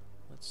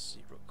 Let's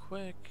see real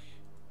quick.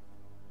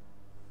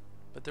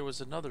 But there was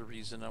another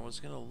reason I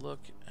was gonna look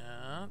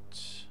at.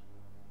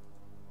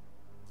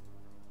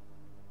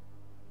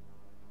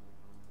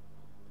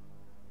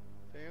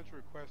 To answer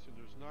a question,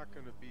 there's not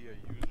going to be a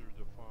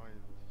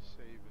user-defined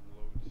save and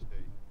load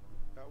state.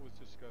 That was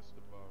discussed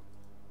above.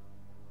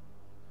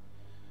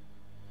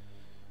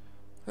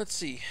 Let's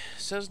see.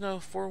 Cessna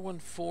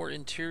 414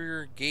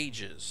 interior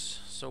gauges.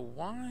 So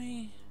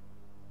why?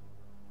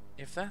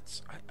 If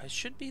that's... I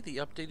should be the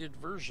updated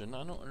version.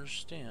 I don't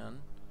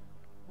understand.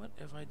 What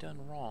have I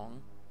done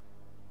wrong?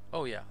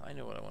 Oh yeah, I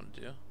know what I want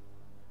to do.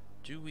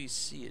 Do we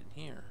see it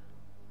here?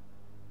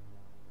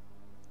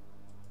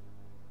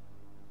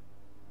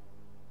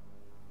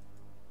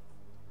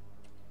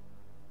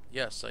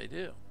 Yes, I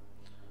do.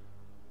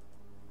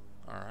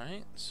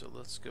 Alright, so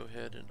let's go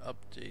ahead and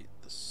update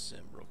the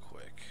sim real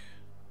quick.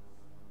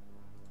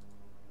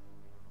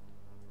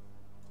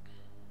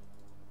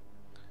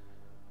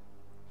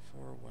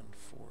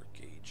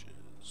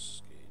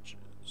 Gauges.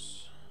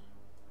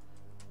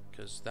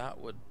 Because that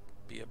would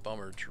be a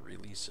bummer to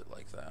release it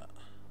like that.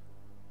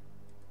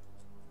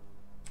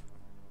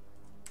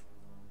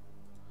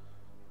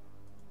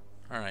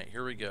 Alright,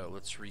 here we go.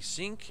 Let's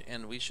resync,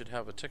 and we should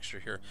have a texture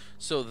here.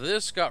 So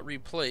this got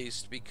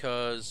replaced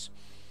because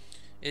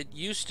it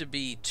used to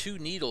be 2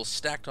 needles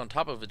stacked on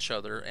top of each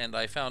other, and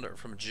I found out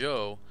from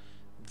Joe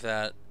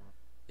that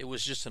it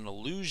was just an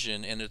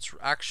illusion, and it's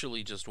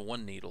actually just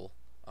 1 needle.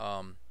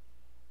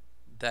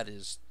 That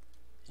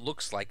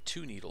looks like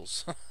 2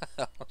 needles.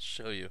 I'll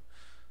show you.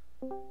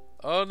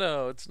 Oh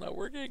no, it's not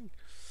working.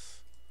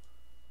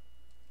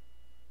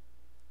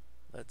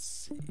 Let's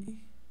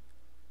see.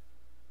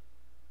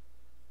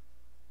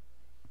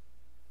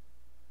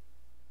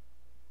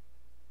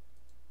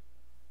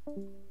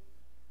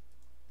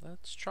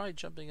 Let's try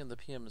jumping in the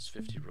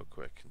PMS50 real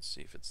quick and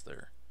see if it's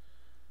there.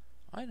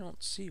 I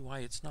don't see why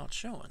it's not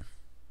showing.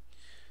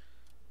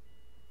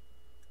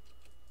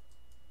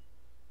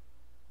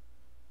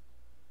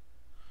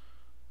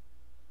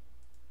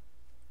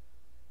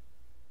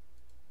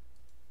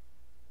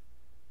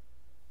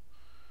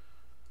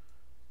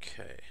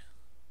 Okay.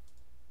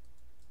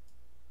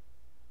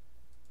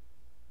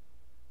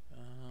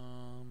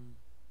 I'm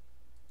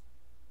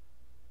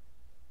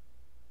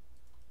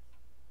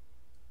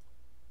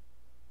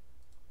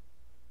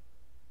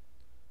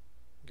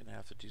gonna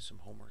have to do some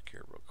homework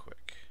here real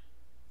quick.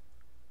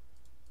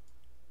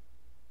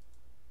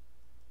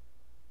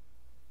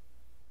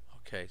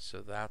 Okay,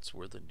 so that's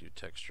where the new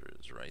texture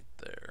is, right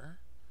there.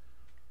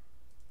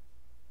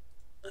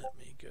 Let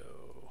me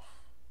go.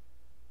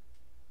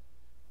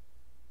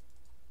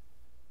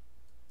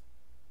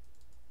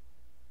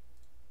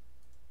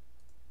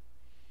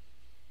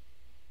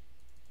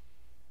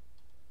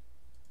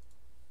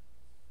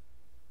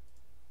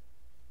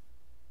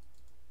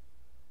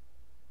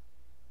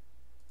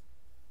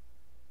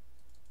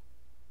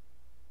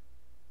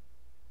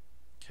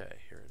 Okay,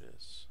 here it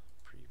is.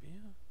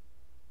 Preview.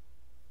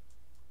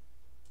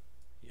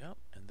 Yep,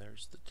 and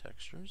there's the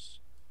textures.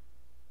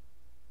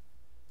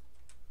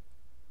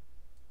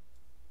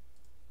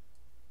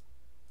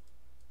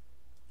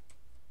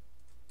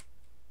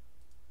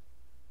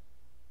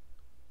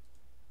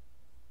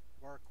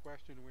 Mark,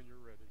 question when you're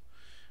ready.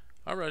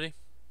 I'm ready.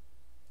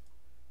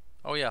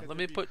 Oh yeah, let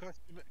me put... Can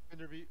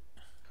there be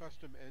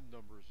custom end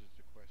numbers is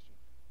the question.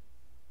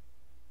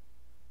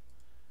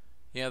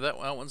 Yeah, that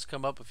one's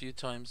come up a few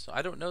times.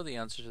 I don't know the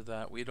answer to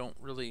that. We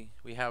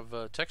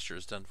have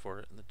textures done for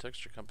it, and the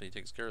texture company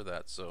takes care of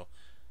that. So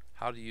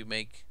how do you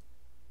make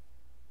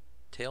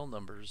tail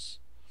numbers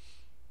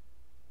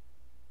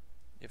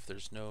if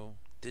there's no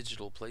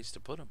digital place to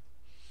put them?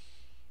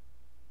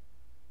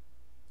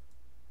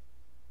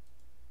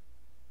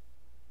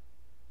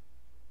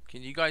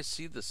 Can you guys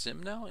see the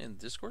sim now in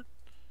Discord?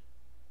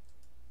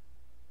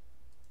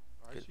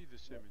 I see the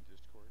sim in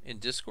Discord. In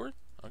Discord?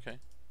 Okay.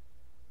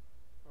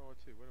 Oh,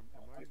 let's see. What am I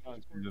in I can't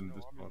Discord? see them No, I'm in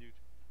Discord. YouTube.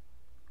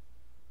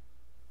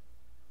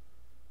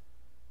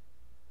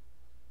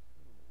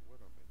 I don't know what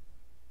I'm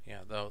in.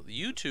 Yeah, though the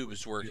YouTube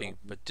is working,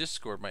 but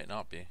Discord might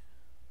not be.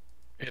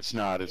 It's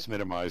not. It's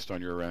minimized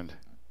on your end.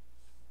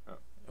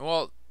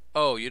 Well,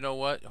 oh, you know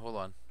what? Hold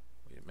on.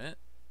 Wait a minute.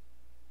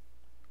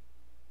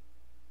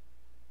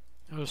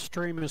 The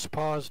stream is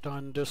paused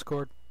on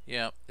Discord.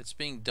 Yeah, it's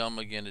being dumb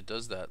again. It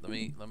does that. Let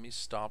me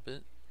stop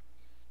it.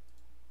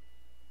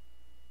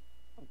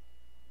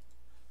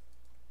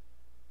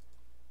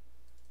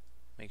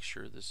 Make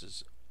sure this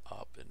is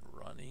up and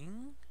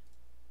running.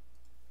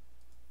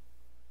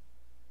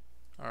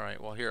 All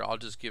right. Well, here I'll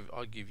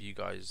give you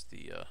guys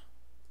the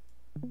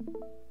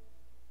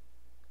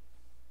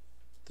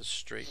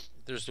straight.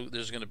 There's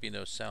going to be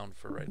no sound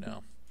for right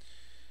now.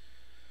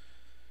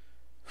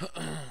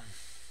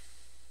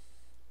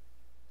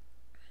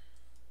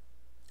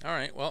 All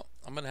right. Well,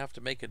 I'm going to have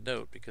to make a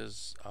note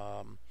because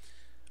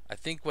I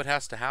think what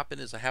has to happen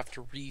is I have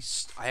to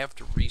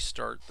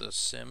restart the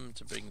sim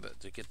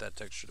to get that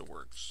texture to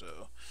work.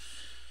 So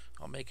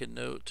I'll make a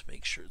note to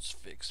make sure it's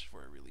fixed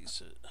before I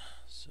release it.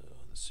 So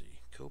let's see,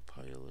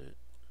 Copilot.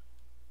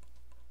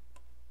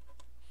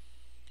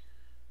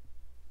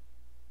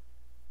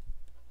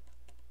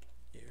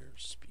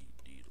 Airspeed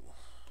needle.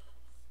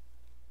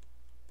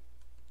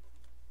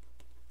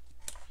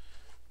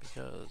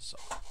 Because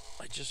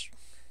I just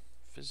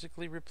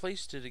physically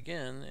replaced it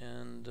again,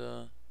 and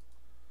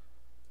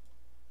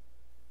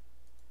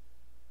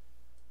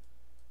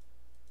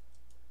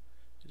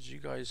as you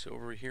guys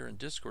over here in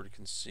Discord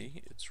can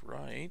see, it's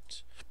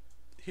right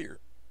here.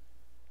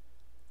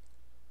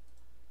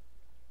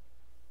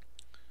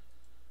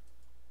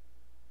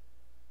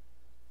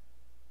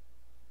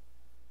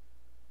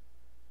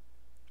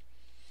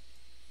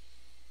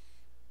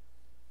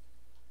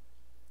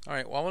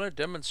 Alright, well I want to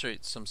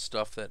demonstrate some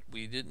stuff that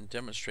we didn't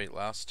demonstrate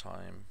last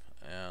time,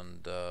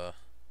 and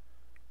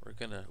we're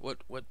gonna what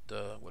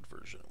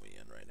version are we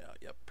in right now?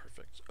 Yep,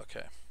 perfect.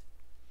 Okay.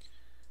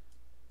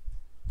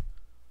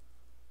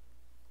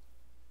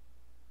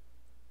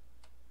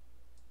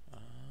 Okay,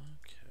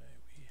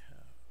 we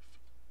have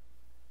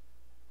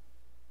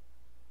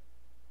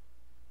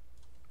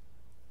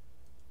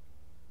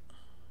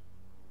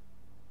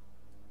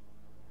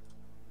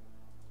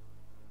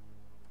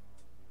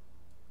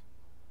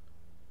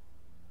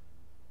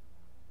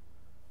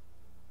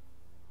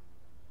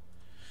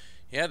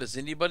yeah, does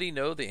anybody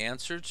know the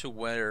answer to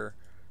where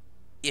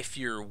if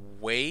you're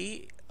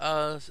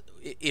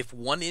if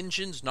one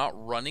engine's not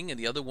running and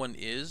the other one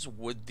is,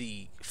 would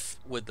the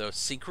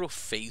synchro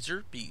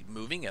phaser be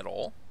moving at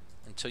all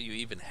until you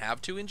even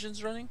have two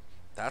engines running?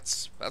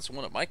 That's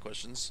one of my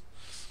questions.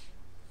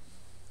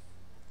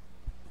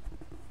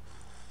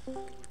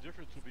 Well, the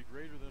difference will be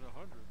greater than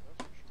 100.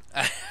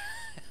 That's for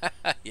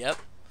sure. Yep.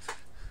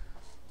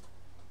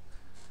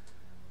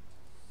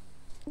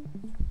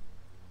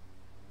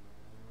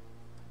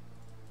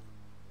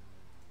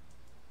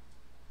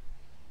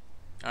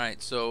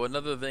 Alright, so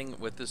another thing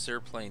with this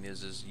airplane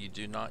is you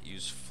do not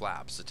use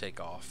flaps to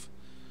take off,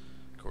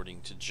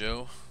 according to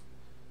Joe.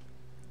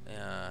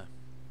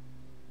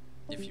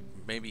 If you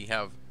maybe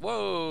have...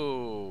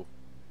 Whoa!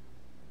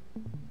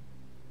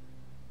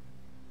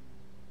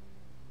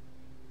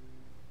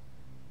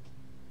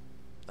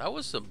 That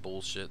was some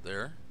bullshit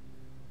there.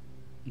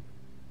 You're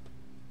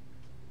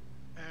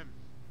gonna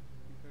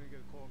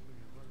get a call from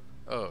your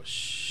mother. Oh,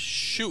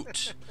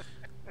 shoot!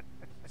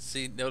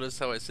 See, notice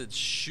how I said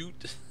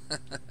shoot?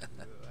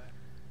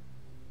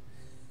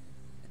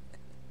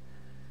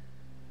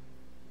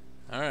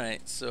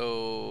 Alright,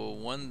 so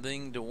one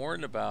thing to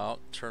warn about,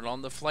 turn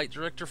on the flight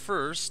director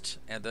first,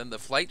 and then the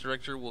flight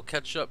director will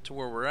catch up to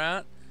where we're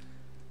at,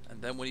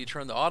 and then when you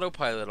turn the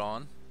autopilot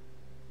on,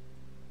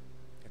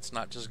 it's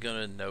not just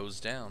gonna nose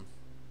down.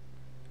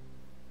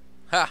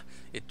 Ha!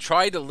 It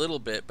tried a little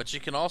bit, but you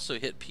can also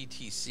hit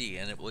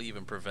PTC and it will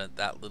even prevent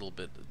that little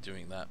bit of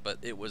doing that, but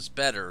it was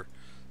better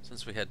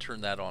since we had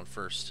turned that on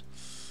first.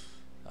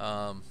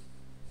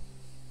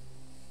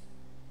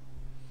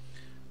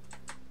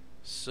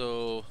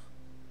 So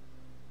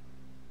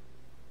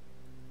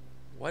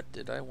what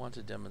did I want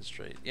to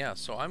demonstrate? Yeah,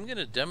 so I'm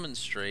gonna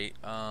demonstrate,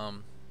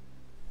 let's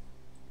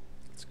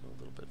go a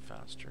little bit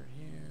faster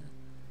here.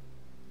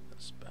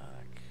 This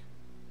back.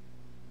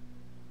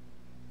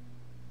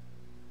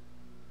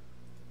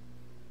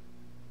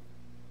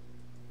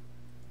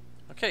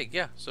 Okay,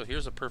 yeah, so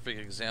here's a perfect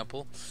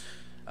example.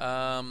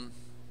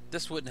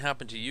 This wouldn't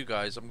happen to you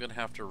guys. I'm gonna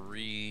have to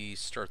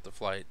restart the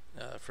flight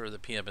for the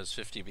PMS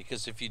 50,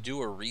 because if you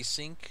do a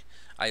resync,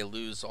 I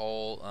lose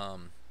all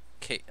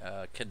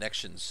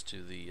connections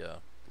to the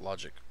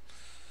logic.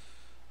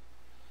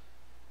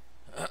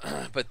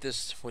 But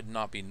this would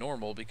not be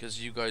normal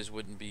because you guys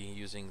wouldn't be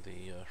using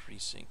the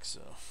resync.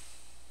 So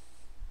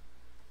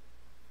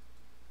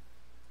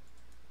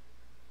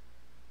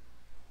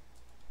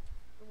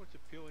You know what's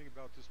appealing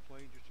about this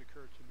plane just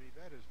occurred to me?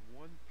 That is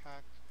one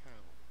packed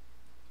panel.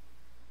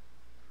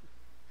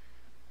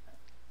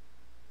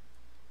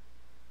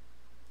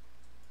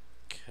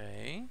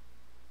 okay,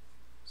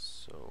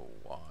 so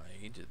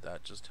why did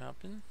that just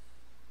happen?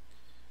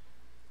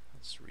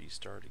 Let's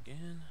restart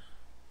again.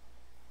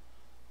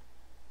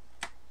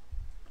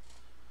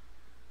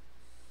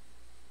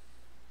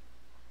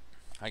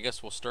 I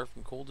guess we'll start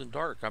from cold and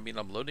dark. I mean,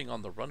 I'm loading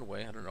on the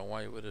runway. I don't know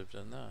why it would have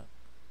done that.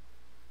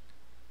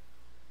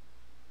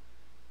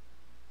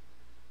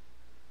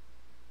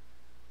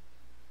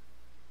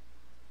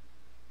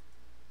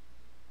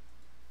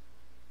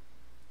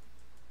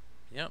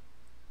 Yep,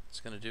 it's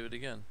going to do it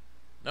again.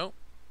 Nope.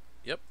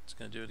 Yep, it's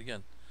going to do it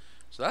again.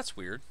 So that's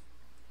weird.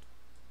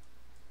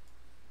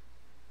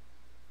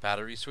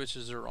 Battery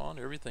switches are on,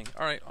 everything.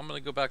 Alright, I'm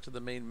going to go back to the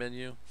main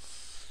menu.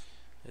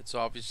 It's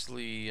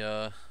obviously...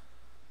 I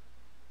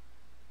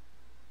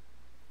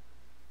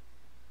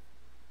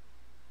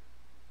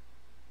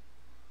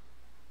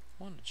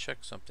want to check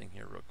something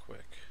here real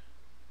quick.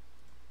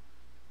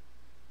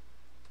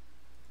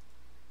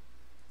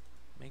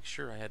 Make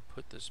sure I had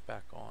put this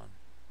back on.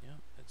 Yep,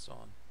 it's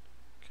on.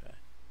 Okay.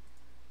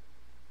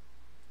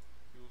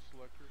 Fuel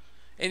selectors.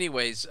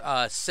 Anyways,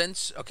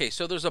 okay,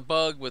 so there's a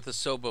bug with the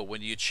Sobo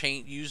when you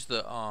use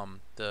the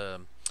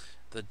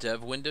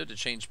dev window to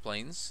change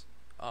planes.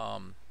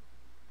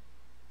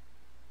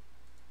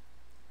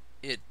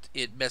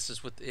 It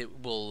messes with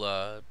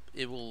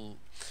it'll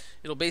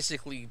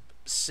basically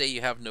say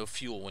you have no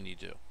fuel when you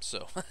do.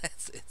 So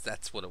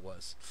that's what it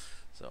was.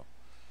 So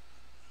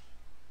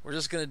we're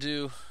just gonna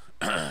do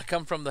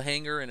come from the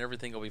hangar and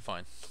everything will be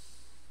fine.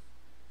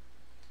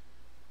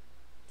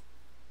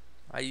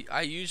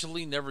 I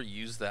usually never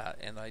use that,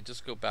 and I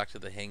just go back to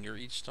the hangar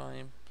each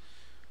time.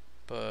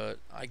 But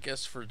I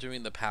guess for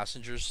doing the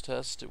passengers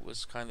test, it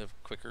was kind of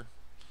quicker.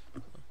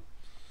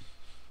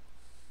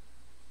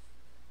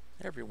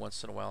 Every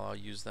once in a while I'll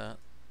use that.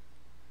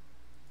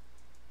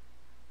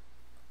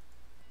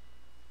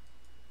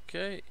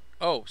 Okay.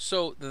 Oh,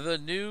 so the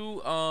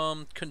new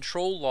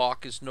control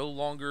lock is no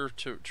longer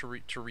to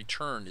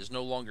return, is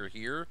no longer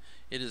here.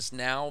 It is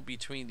now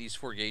between these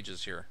 4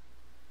 gauges here.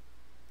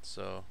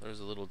 So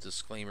there's a little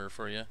disclaimer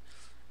for you.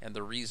 And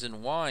the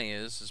reason why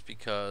is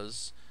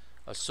because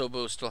a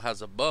Sobo still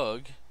has a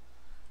bug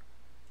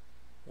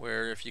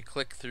where if you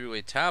click through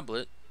a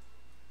tablet,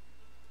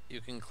 you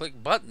can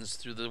click buttons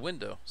through the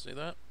window. See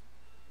that?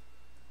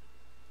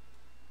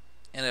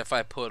 And if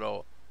I put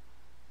a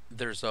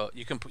they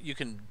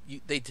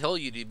tell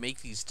you to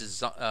make these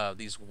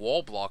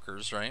wall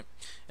blockers, right?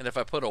 And if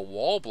I put a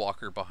wall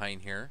blocker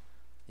behind here,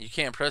 you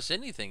can't press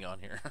anything on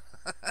here.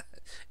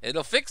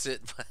 It'll fix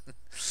it,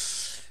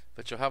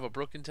 but you'll have a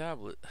broken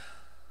tablet.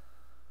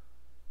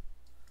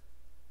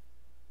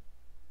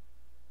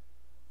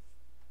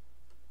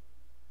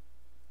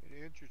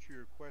 In answer to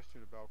your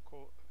question about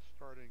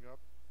starting up,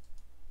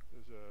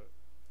 there's a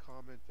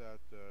comment that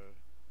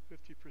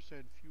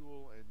 50%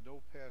 fuel and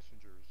no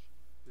passengers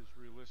is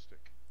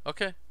realistic.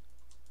 Okay.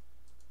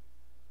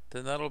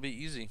 Then that'll be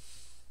easy.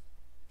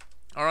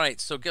 Alright,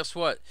 so guess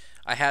what?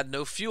 I had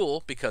no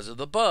fuel because of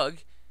the bug,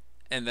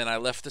 and then I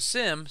left the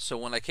sim, so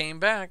when I came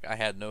back, I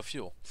had no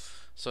fuel.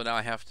 So now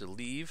I have to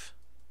leave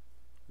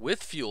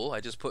with fuel.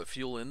 I just put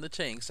fuel in the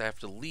tanks. I have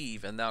to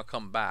leave and now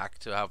come back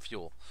to have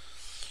fuel.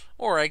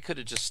 Or I could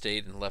have just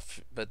stayed and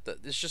left, but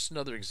it's just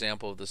another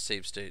example of the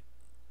save state.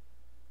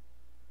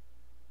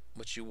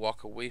 What you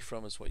walk away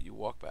from is what you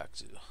walk back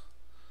to.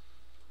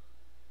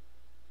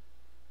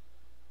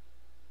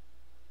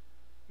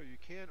 So you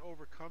can't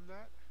overcome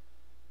that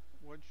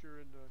once you're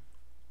in the...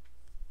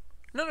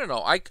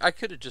 No. I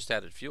could have just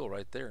added fuel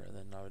right there, and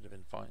then I would have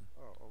been fine.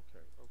 Oh,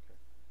 okay.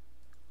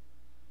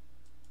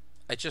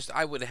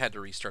 I would have had to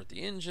restart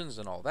the engines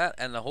and all that.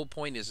 And the whole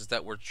point is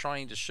that we're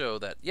trying to show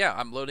that, yeah,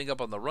 I'm loading up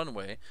on the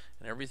runway,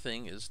 and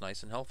everything is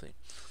nice and healthy.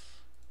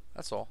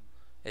 That's all.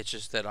 It's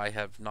just that I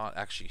have not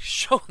actually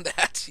shown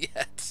that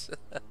yet.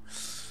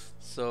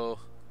 So...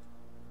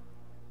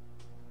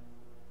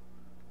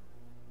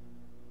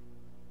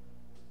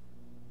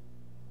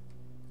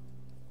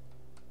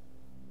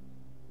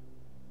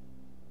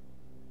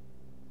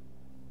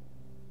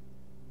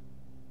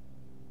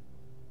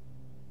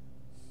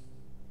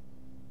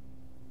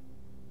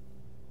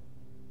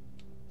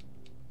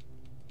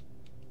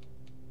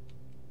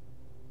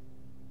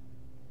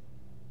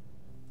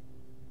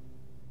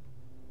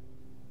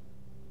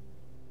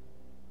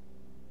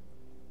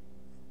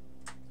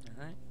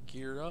 Alright,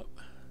 geared up.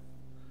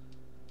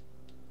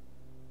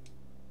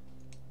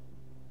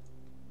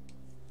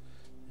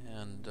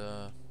 And,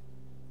 oh.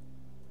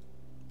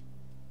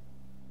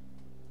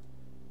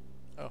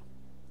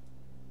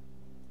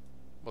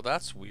 Well,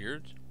 that's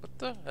weird. What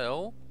the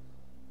hell?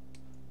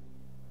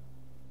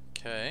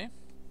 Okay.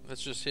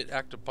 Let's just hit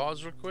active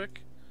pause real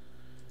quick.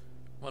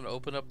 I want to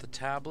open up the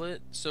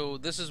tablet. So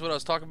this is what I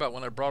was talking about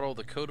when I brought all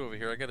the code over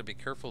here. I got to be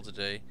careful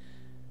today.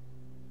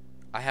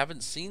 I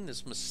haven't seen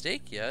this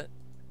mistake yet.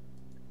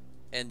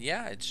 And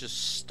yeah, it's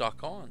just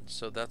stuck on.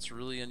 So that's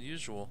really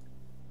unusual.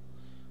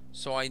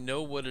 So I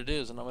know what it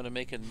is, and I'm going to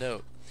make a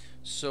note.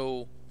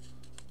 So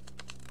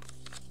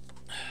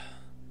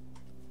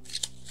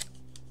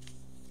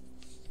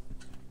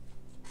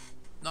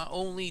not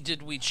only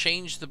did we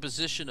change the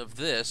position of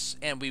this,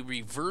 and we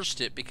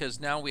reversed it because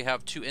now we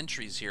have 2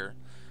 entries here.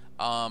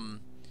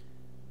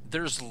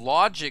 There's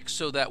logic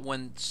so that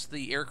when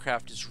the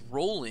aircraft is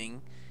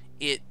rolling,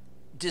 it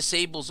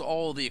disables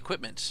all the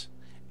equipment.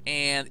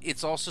 and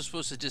it's also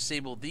supposed to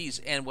disable these.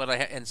 And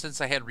and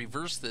since I had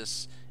reversed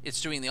this,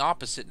 it's doing the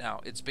opposite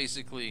now. It's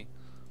basically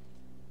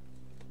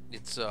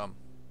it's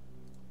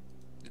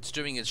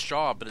doing its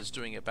job, but it's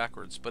doing it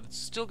backwards. But it's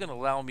still going to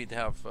allow me to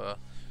have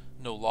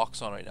no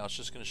locks on right now. It's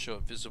just going to show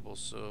it visible.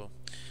 So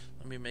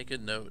let me make a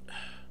note.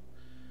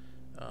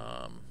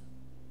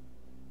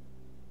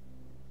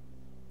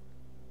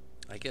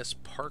 I guess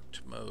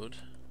parked mode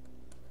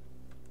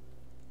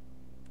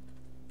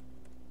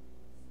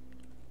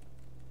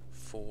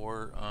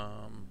for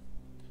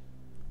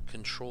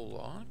control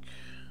lock.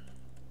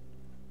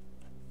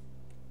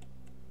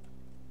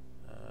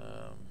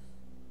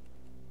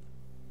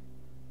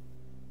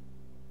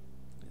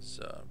 Is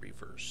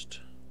reversed.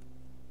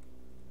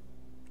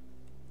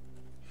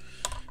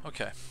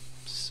 Okay,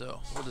 so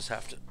we'll just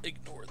have to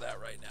ignore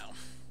that right now.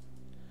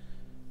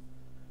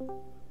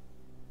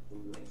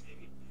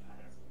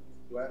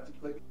 Do I have to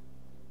click?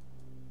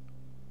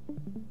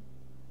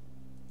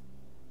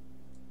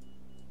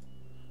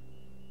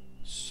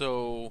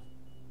 So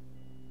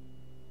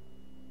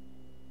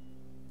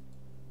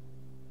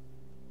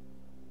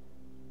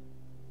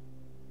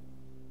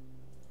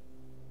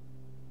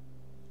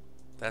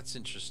that's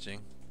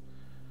interesting.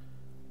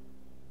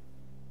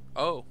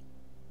 Oh,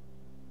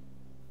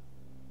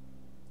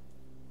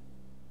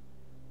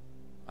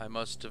 I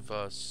must have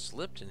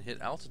slipped and hit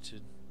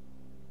altitude.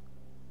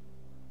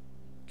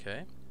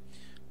 Okay,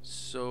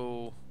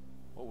 so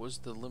what was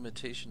the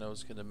limitation I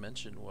was going to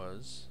mention?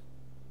 Was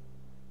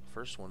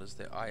first one is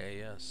the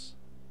IAS.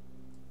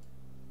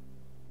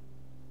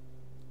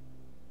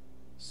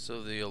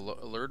 So the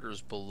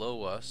alerter's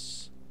below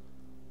us,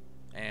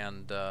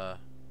 and oh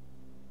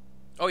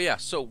yeah,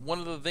 so one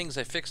of the things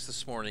I fixed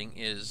this morning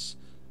is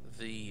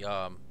the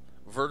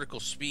vertical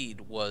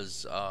speed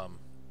was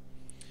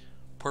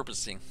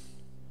porpoising,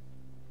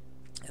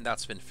 and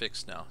that's been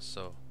fixed now,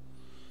 so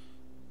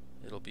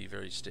it'll be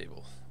very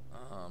stable.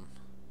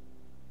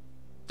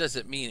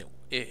 Doesn't mean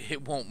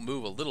it won't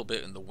move a little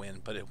bit in the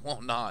wind, but it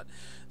won't not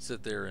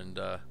sit there and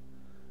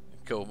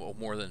go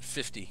more than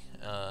 50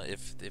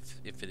 if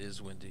it is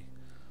windy.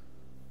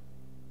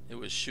 It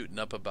was shooting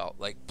up about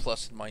like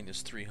plus and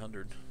minus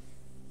 300.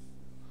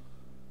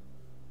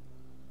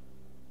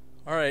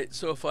 Alright,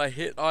 so if I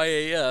hit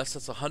IAS,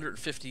 that's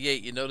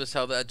 158. You notice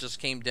how that just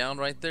came down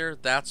right there?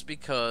 That's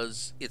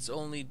because it's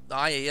only,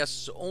 IAS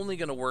is only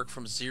going to work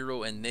from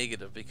 0 and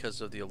negative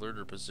because of the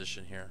alerter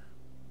position here.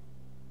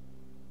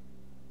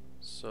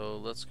 So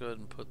let's go ahead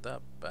and put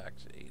that back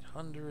to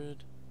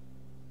 800.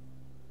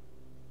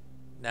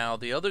 Now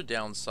the other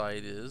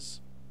downside is,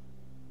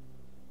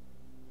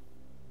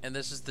 and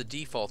this is the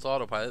default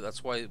autopilot,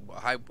 that's why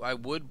I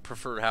would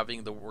prefer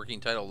having the working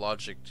title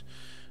logic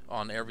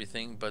on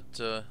everything,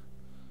 but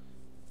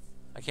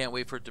I can't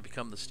wait for it to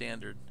become the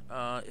standard.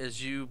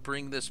 As you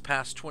bring this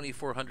past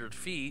 2,400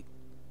 feet,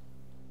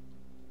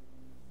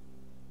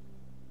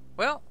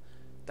 well,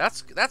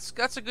 that's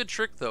a good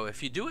trick though.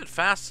 If you do it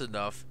fast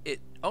enough,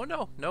 oh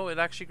no, it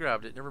actually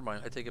grabbed it. Never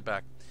mind, I take it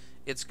back.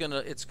 It's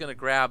gonna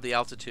grab the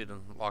altitude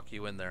and lock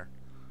you in there.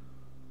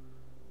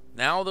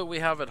 Now that we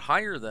have it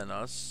higher than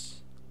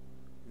us,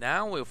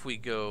 now if we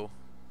go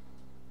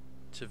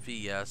to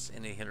VS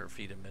in 800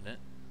 feet a minute,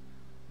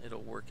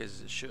 it'll work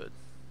as it should.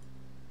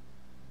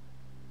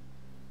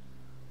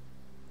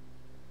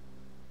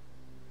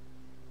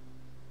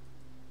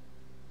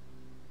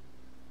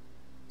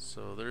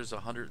 So there's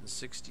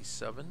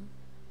 167,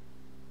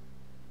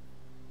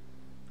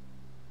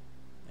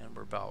 and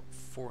we're about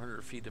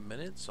 400 feet a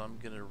minute, so I'm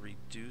going to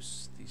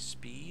reduce the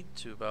speed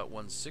to about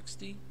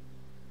 160,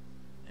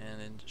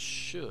 and it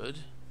should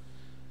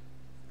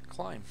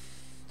climb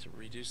to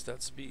reduce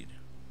that speed.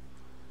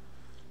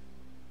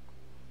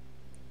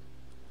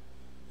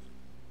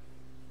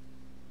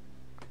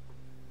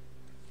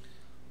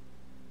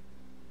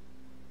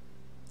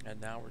 And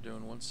now we're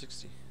doing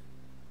 160.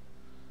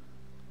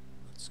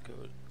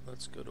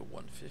 Let's go to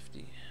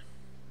 150.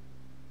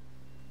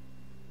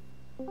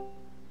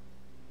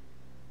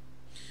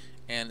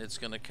 And it's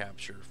going to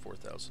capture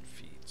 4,000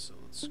 feet. So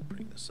let's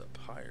bring this up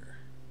higher.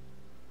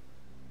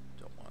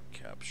 Don't want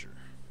capture.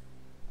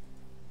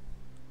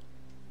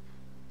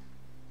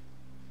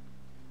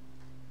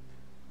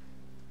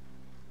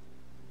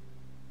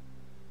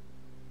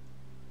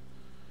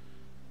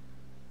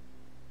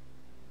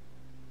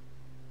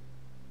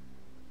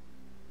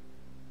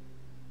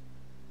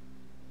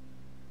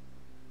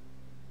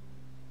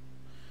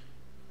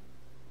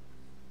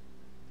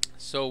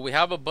 So we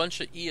have a bunch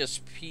of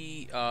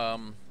ESP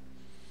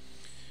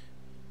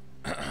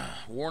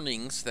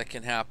warnings that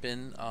can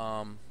happen.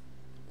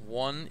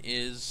 One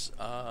is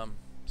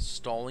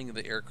stalling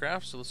the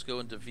aircraft. So let's go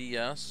into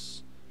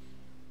VS,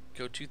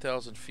 go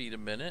 2,000 feet a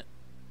minute.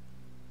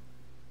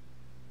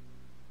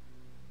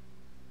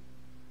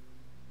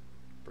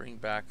 Bring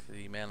back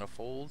the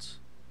manifolds.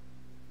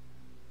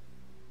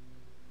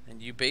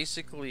 And you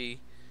basically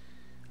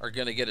are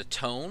going to get a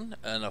tone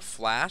and a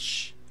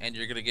flash, and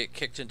you're going to get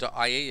kicked into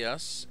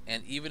IAS,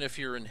 and even if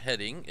you're in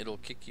heading, it'll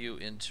kick you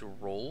into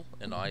roll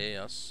in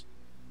IAS.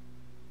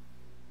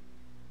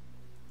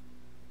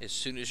 as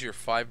soon as you're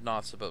 5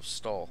 knots above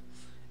stall.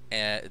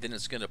 And then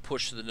it's going to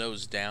push the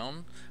nose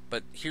down.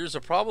 But here's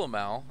a problem,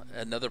 Al.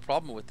 Another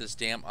problem with this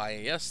damn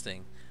IAS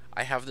thing.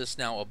 I have this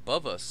now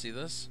above us. See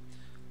this?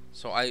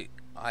 So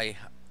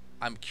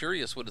I'm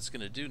curious what it's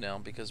going to do now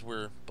because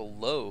we're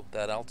below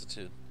that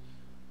altitude.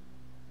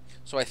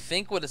 So I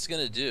think what it's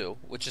going to do,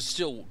 which is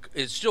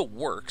it still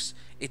works,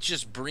 it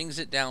just brings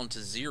it down to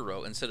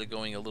 0 instead of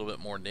going a little bit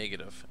more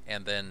negative.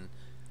 And then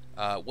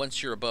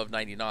once you're above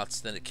 90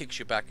 knots, then it kicks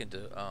you back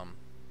into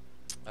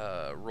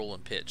roll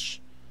and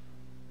pitch.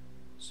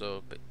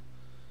 So,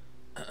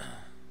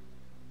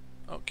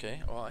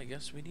 okay, well, I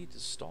guess we need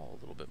to stall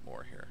a little bit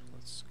more here.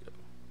 Let's go.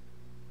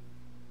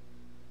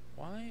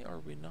 Why are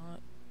we not?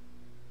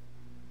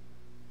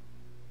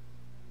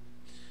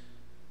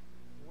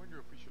 I wonder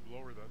if we should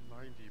lower that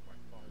 90 by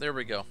 5. There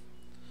we go.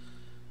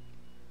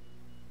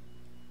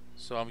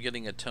 So I'm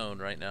getting a tone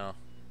right now.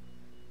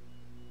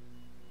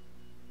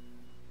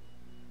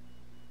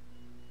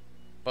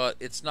 But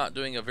it's not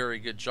doing a very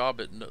good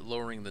job at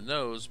lowering the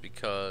nose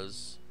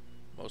because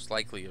most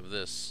likely of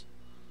this.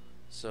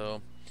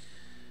 So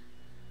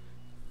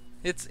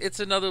it's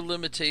another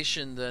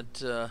limitation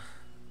that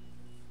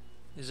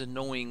is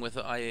annoying with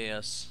the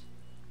IAS,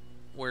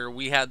 where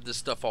we had this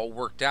stuff all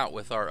worked out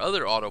with our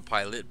other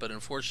autopilot, but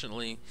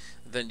unfortunately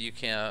then you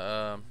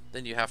can't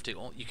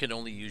you can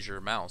only use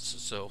your mouse.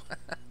 So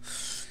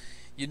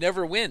you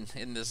never win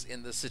in this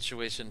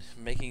situation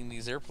making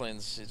these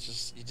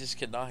airplanes. You just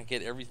cannot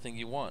get everything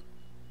you want.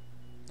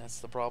 That's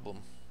the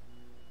problem.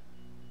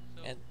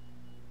 And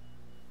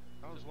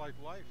Sounds like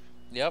life.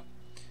 yep,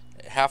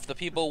 half the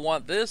people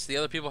want this, the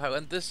other people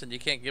want this, and you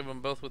can't give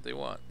them both what they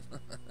want.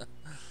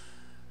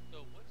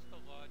 So what's the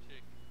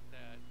logic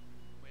that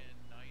when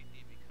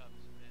 90 becomes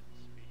min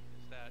speed?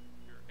 Is that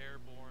you're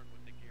airborne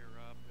with the gear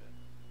up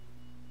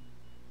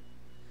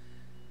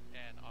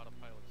and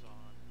autopilot's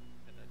on,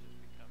 and that just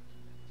becomes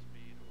min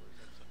speed, or is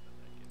that something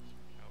that gets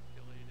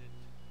calculated?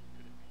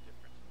 Could it be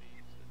different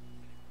speeds?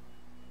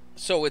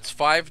 So it's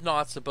 5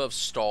 knots above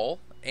stall,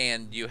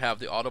 and you have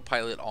the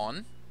autopilot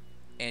on,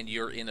 and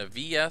you're in a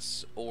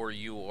VS or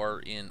you are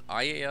in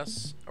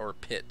IAS or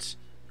PIT.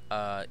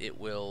 It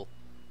will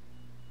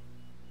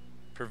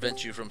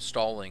prevent you from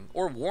stalling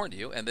or warn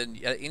you, and then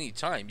at any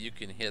time you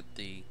can hit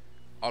the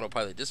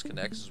autopilot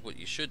disconnects, is what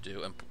you should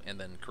do, and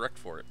then correct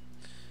for it.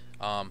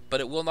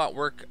 But it will not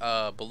work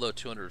below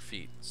 200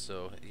 feet,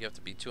 so you have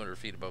to be 200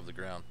 feet above the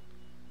ground.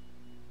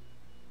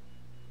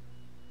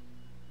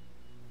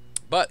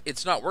 But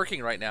it's not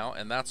working right now,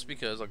 and that's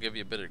because, I'll give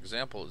you a better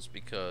example, is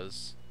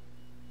because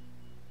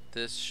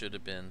this should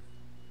have been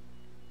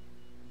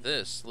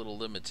this little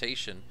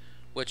limitation,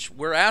 which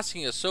we're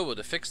asking Asobo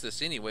to fix this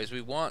anyways.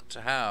 We want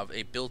to have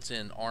a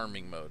built-in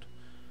arming mode.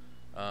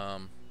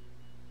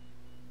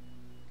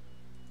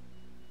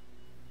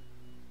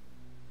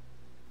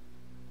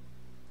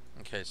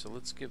 Okay, so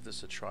let's give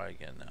this a try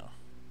again now.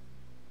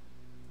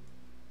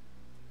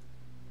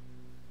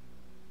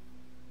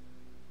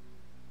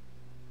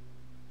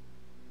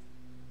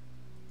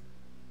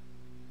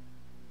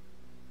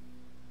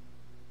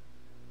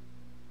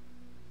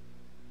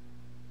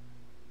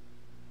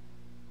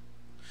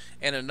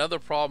 And another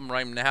problem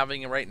I'm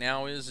having right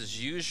now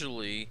is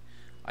usually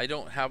I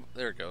don't have,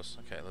 there it goes.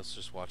 Okay, let's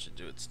just watch it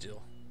do its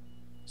deal.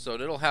 So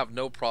it'll have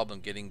no problem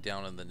getting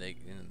down in the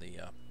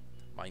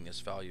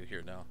minus value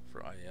here now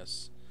for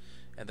IS.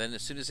 And then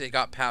as soon as it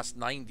got past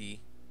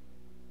 90,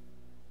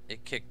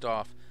 it kicked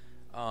off.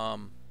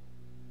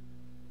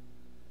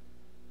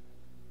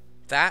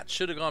 That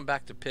should have gone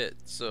back to pit,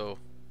 so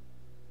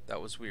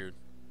that was weird.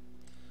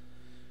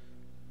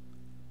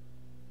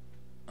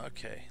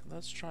 Okay,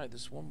 let's try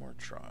this one more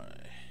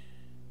try.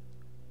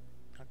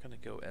 Not gonna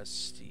go as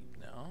steep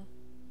now.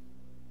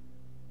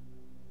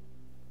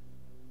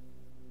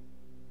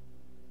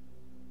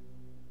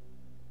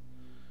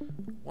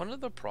 One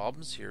of the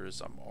problems here is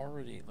I'm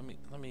already, let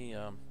me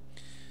I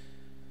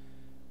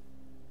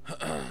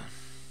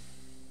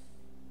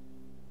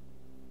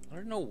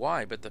don't know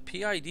why, but the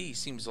PID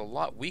seems a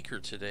lot weaker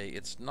today.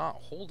 It's not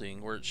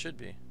holding where it should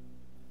be.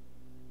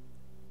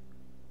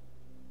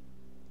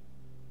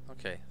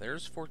 Okay,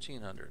 there's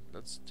 1400.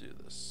 Let's do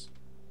this.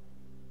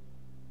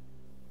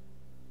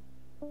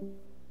 What?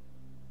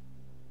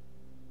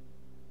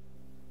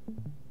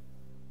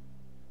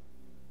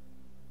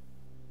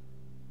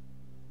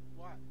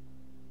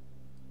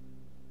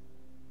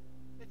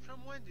 It's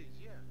from Wendy's,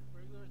 yeah.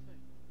 Regular thing.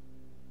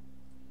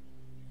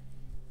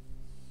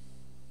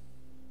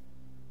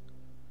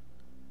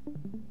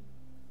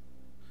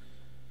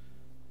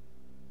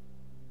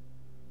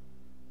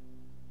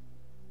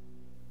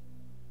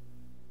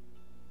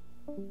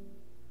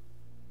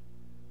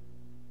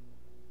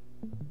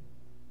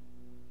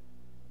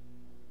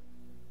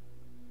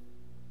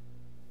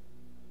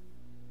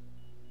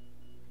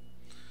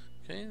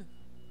 Okay.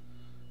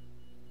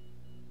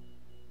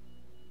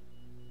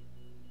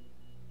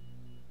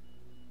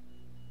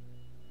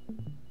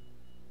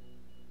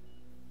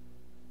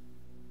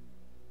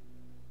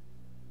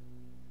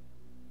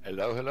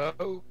 Hello,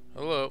 hello.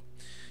 Hello.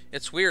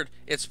 It's weird.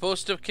 It's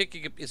supposed to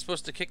kick. It's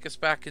supposed to kick us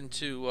back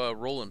into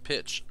roll and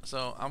pitch.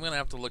 So I'm gonna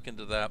have to look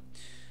into that.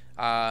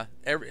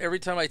 Every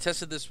time I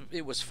tested this,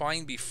 it was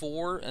fine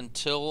before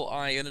until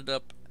I ended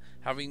up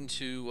having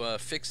to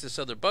fix this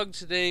other bug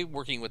today,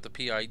 working with the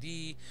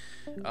PID.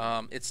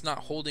 It's not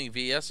holding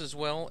VS as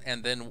well,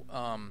 and then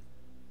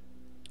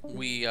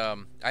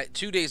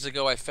 2 days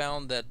ago I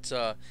found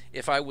that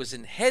if I was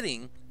in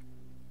heading,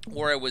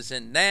 or I was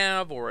in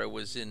nav, or I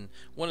was in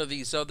one of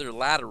these other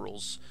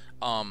laterals,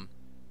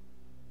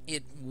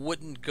 it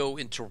wouldn't go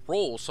into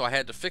roll, so I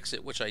had to fix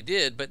it, which I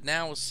did. But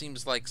now it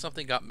seems like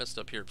something got messed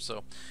up here.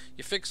 So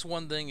you fix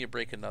one thing, you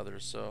break another.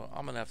 So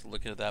I'm gonna have to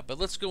look into that. But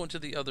let's go into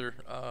the other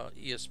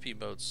ESP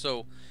modes.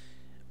 So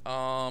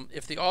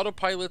if the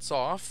autopilot's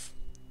off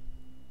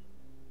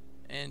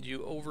and you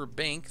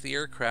overbank the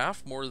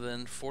aircraft more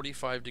than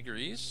 45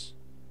 degrees,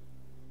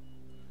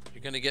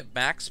 you're gonna get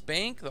max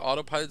bank. The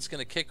autopilot's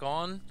gonna kick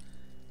on.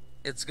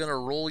 It's going to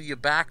roll you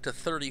back to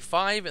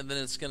 35, and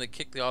then it's going to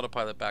kick the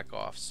autopilot back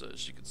off, so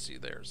as you can see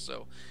there.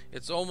 So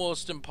it's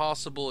almost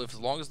impossible, if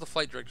as long as the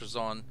flight director's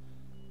on,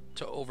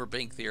 to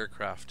overbank the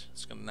aircraft.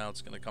 Now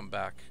it's going to come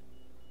back.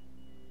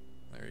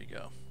 There you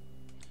go.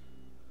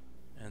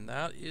 And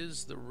that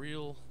is the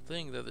real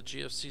thing that the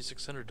GFC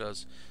 600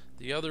 does.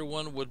 The other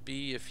one would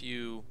be if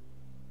you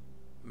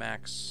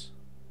max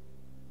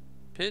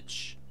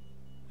pitch,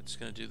 it's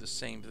going to do the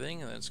same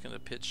thing, and then it's going to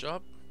pitch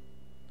up.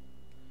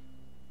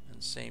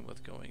 Same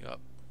with going up.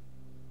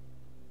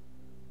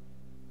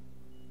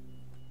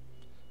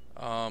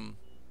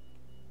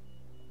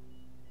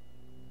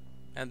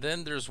 And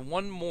then there's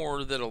one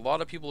more that a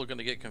lot of people are going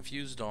to get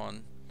confused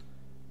on,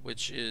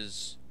 which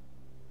is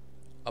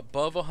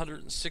above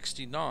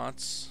 160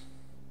 knots.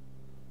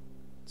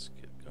 Let's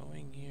get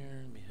going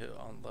here. Let me hit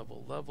on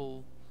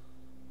level.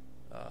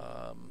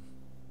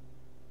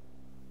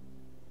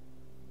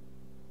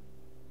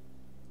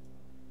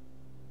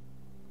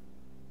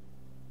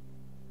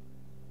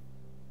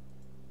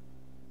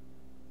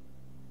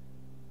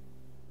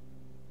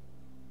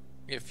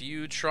 If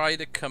you try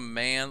to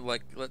command,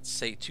 like, let's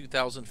say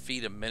 2,000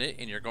 feet a minute,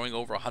 and you're going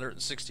over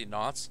 160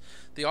 knots,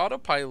 the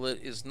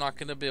autopilot is not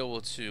going to be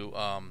able to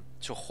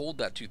hold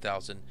that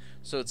 2,000.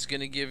 So it's going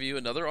to give you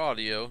another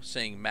audio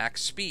saying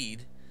max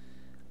speed,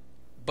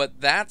 but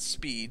that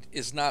speed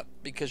is not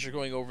because you're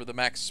going over the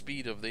max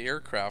speed of the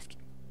aircraft.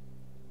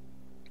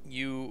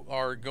 You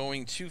are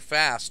going too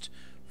fast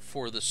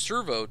for the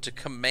servo to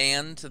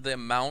command the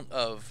amount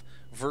of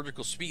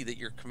vertical speed that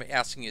you're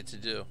asking it to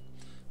do.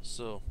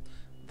 So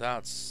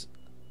that's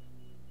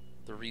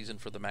the reason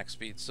for the max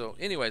speed. So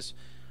anyways,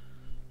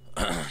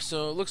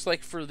 so it looks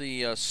like for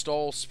the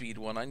stall speed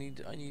one, I need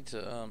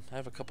to I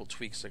have a couple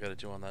tweaks I got to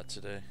do on that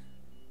today.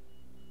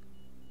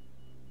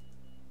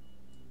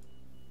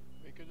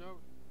 Make a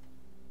note.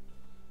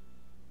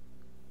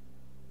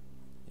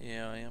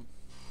 Yeah, I am.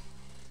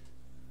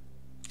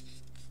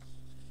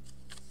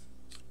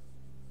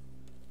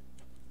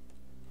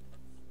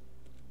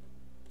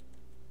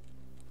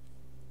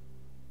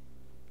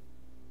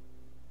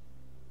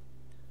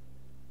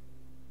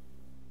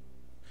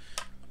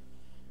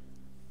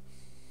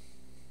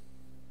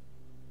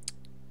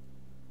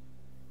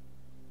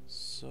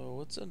 So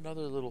what's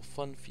another little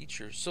fun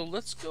feature? So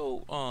let's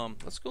go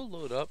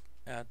load up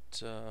at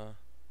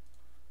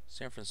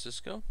San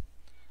Francisco.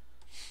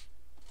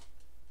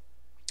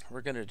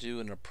 We're gonna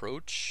do an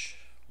approach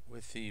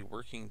with the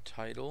working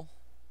title.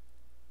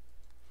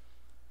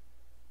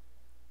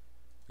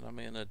 And I'm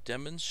gonna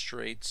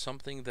demonstrate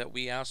something that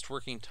we asked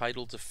working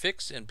title to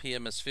fix, and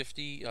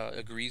PMS50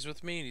 agrees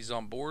with me, and he's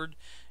on board,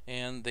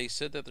 and they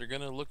said that they're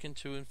gonna look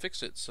into and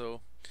fix it.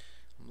 So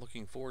I'm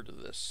looking forward to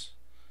this.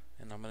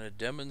 And I'm going to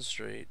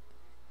demonstrate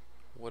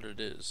what it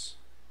is.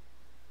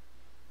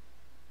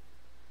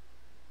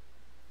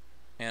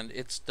 And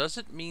it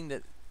doesn't mean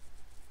that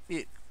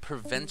it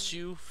prevents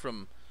you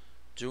from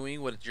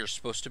doing what you're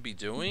supposed to be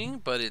doing,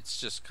 but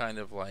it's just kind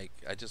of like,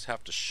 I just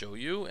have to show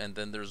you, and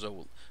then there's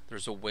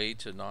a way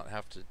to not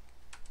have to.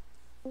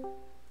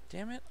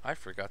 Damn it, I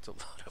forgot to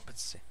load up at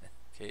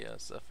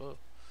KSFO.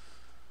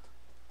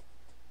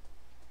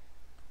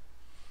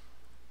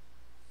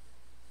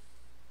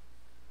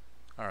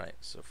 Alright,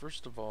 so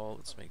first of all,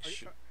 let's make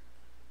sure.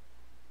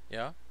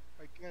 Yeah?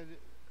 Again,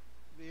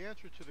 the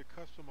answer to the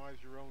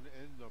customize your own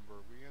end number,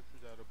 we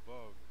answered that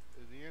above.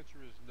 The answer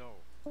is no.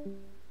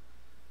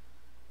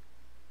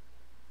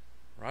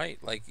 Right,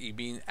 like you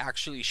mean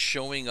actually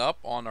showing up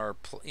on our,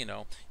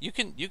 you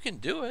can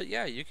do it.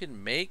 Yeah, you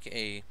can make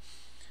a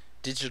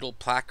digital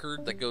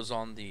placard that goes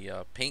on the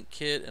paint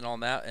kit and all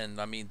that. And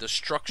I mean, the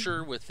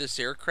structure with this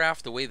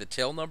aircraft, the way the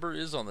tail number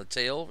is on the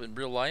tail in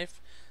real life,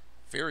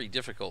 very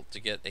difficult to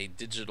get a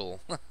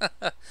digital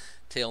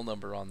tail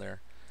number on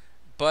there.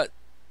 But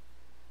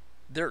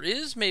there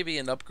is maybe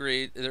an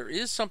upgrade. There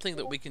is something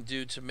that we can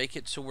do to make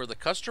it to where the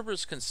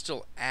customers can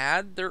still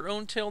add their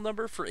own tail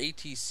number for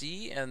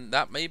ATC, and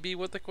that may be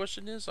what the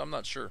question is. I'm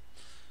not sure.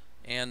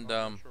 And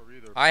I'm not sure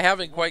either, I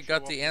haven't quite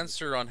got the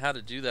answer on how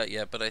to do that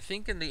yet, but I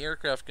think in the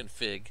aircraft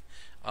config,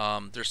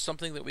 there's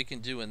something that we can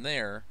do in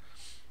there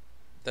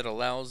that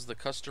allows the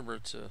customer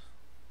to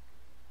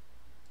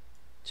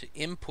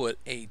input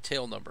a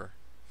tail number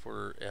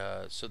for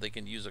so they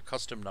can use a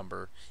custom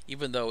number,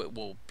 even though it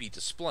will be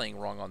displaying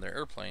wrong on their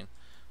airplane.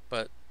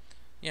 But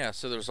yeah,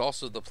 so there's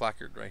also the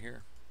placard right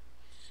here.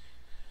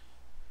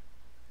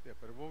 Yeah,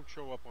 but it won't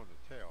show up on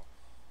the tail.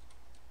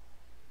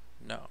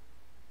 No.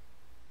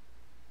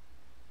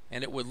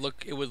 And it would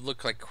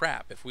look like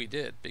crap if we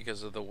did,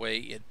 because of the way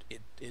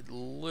it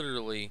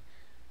literally,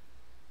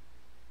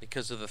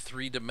 because of the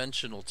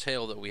three-dimensional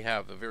tail that we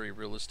have, a very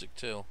realistic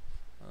tail.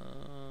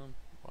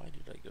 Why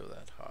did I go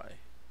that high?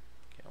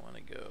 Okay, I want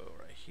to go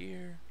right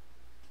here.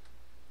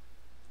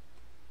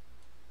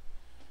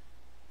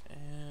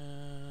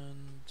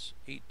 And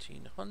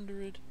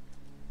 1800.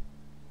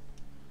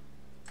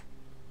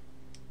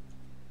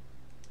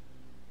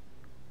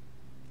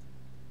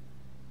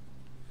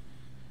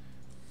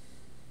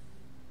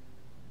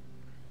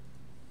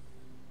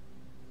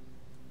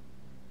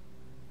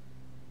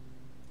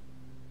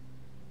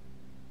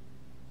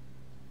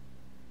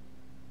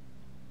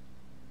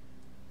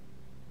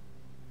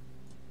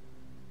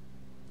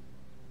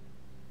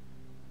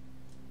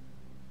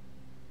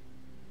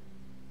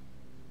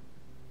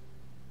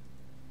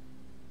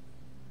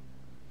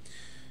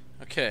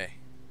 Okay,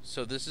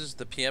 so this is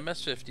the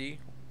PMS-50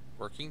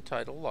 working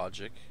title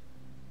logic.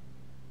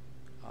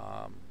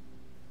 We're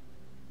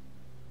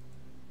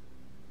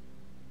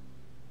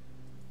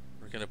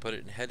going to put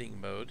it in heading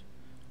mode.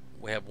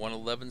 We have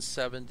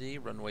 11170,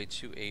 runway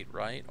 28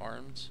 right,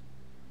 armed.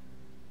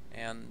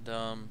 And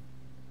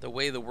the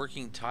way the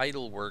working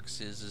title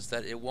works is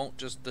that it won't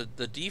just, the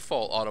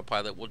default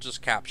autopilot will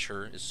just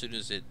capture as soon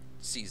as it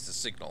sees the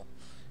signal.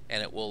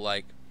 And it will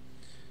like,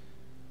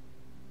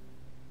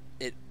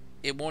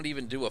 it won't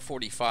even do a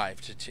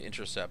 45 to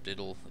intercept.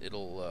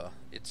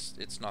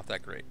 It's not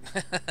that great.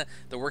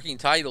 The working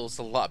title is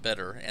a lot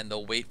better, and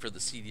they'll wait for the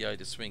CDI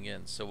to swing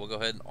in. So we'll go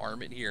ahead and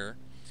arm it here,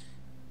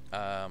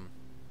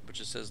 which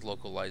it says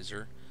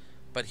localizer.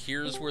 But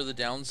here's where the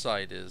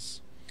downside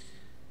is.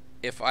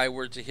 If I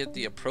were to hit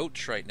the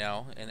approach right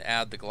now and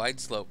add the glide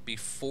slope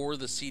before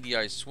the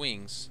CDI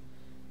swings,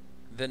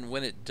 then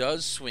when it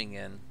does swing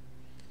in,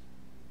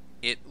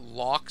 it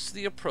locks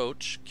the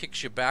approach,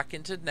 kicks you back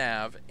into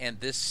nav,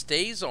 and this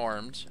stays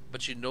armed,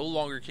 but you no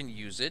longer can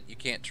use it. You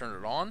can't turn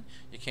it on,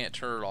 you can't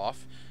turn it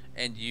off,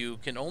 and you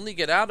can only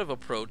get out of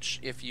approach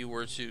if you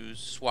were to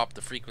swap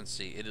the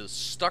frequency. It is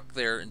stuck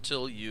there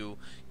until you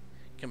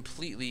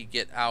completely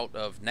get out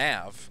of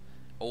nav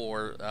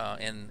or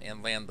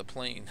and land the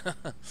plane.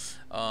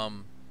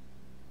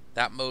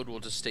 That mode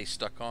will just stay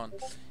stuck on.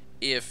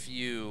 If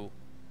you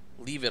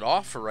leave it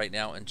off for right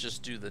now and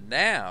just do the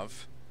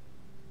nav,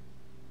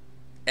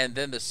 and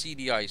then the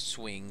CDI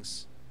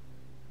swings,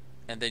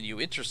 and then you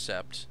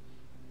intercept,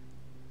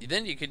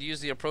 then you could use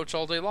the approach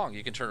all day long.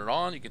 You can turn it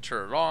on, you can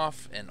turn it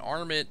off, and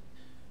arm it,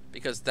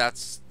 because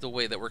that's the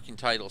way that working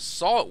title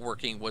saw it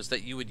working, was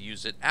that you would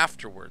use it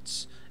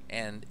afterwards,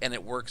 and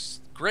it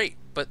works great.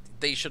 But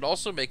they should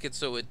also make it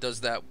so it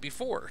does that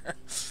before,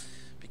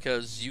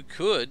 because you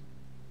could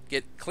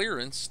get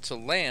clearance to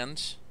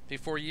land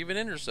before you even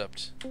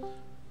intercept.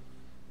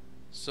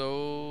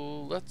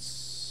 So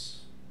let's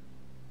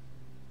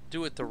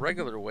do it the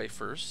regular way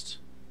first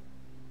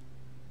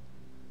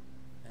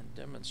and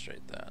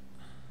demonstrate that.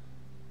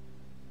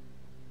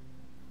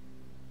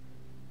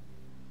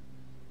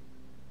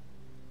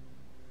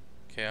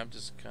 Okay, I'm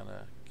just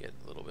gonna get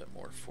a little bit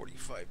more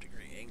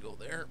 45-degree angle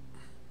there.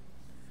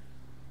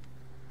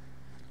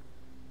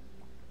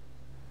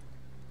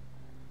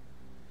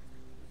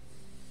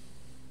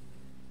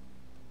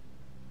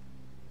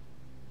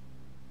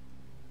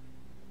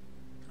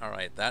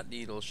 Alright, that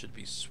needle should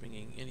be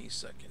swinging any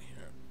second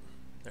here.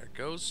 There it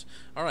goes.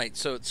 Alright,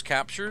 so it's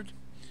captured.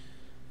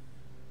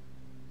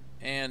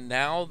 And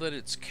now that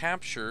it's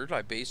captured,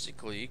 I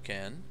basically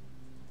can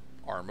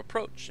arm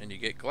approach, and you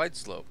get glide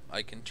slope.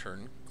 I can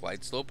turn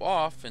glide slope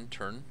off and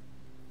turn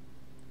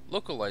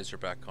localizer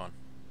back on.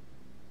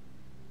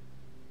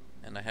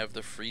 And I have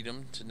the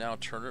freedom to now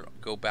turn it,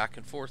 go back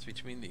and forth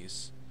between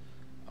these.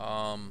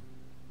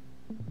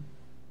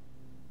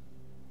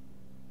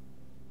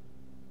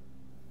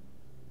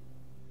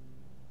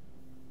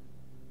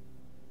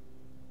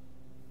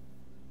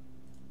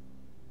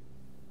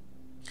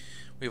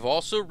 We've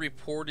also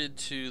reported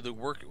to the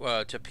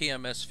to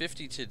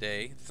PMS-50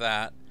 today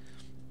that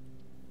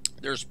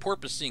there's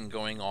porpoising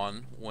going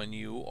on when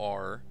you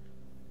are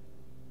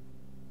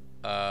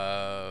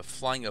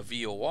flying a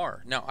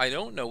VOR. Now, I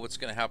don't know what's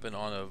going to happen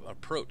on an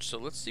approach, so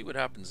let's see what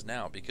happens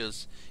now,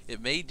 because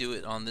it may do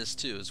it on this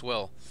too as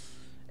well.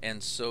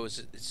 And so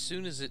as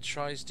soon as it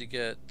tries to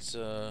get, let's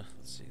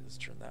see, let's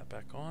turn that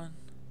back on.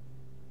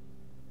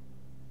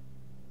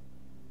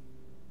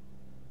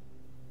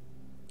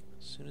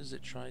 As soon as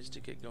it tries to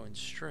get going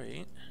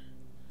straight,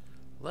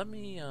 let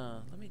me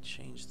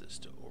change this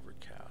to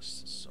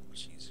overcast. It's so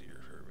much easier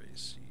for everybody to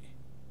see.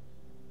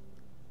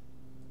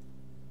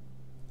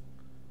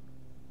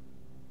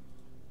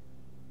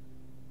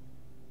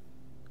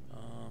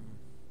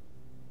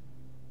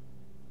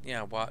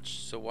 Yeah, watch.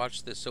 So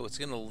watch this. So it's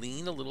going to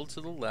lean a little to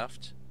the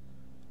left.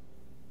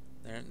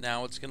 There,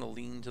 now it's going to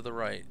lean to the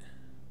right.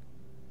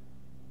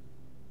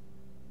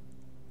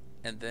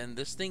 And then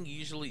this thing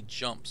usually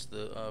jumps.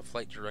 The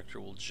flight director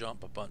will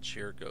jump a bunch.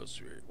 Here it goes.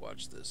 Here,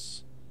 watch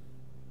this.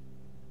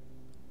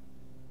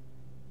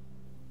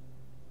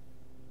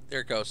 There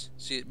it goes.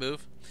 See it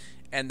move?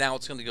 And now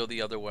it's going to go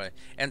the other way.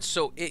 And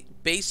so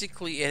it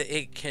basically,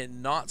 it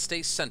cannot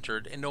stay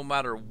centered, and no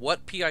matter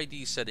what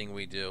PID setting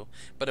we do.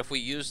 But if we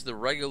use the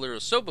regular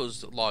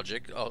Asobo's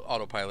logic,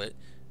 autopilot,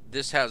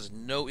 this has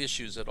no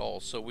issues at all.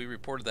 So we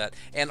reported that.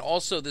 And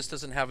also this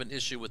doesn't have an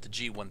issue with the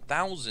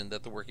G1000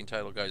 that the working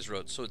title guys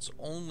wrote. So it's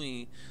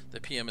only the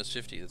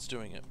PMS-50 that's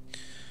doing it.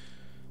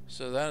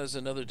 So that is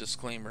another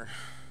disclaimer.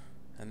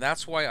 And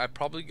that's why I'm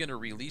probably going to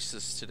release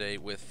this today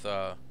with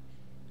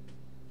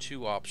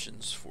 2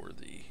 options for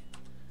the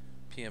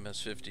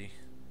PMS-50.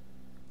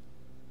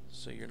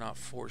 So you're not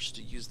forced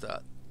to use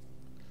that.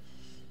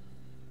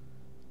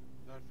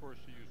 Not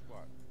forced to use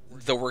what?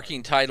 The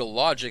working title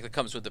logic that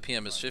comes with the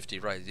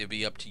PMS-50, right? It'll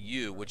be up to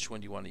you which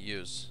one you want to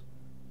use.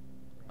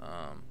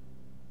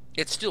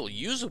 It's still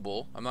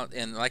usable. I'm not,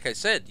 and like I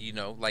said, you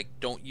know, like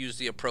don't use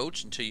the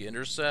approach until you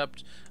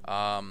intercept.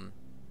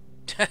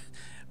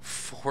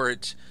 For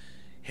it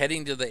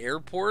heading to the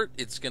airport,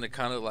 it's gonna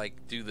kind of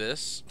like do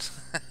this.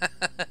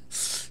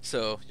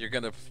 So you're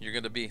gonna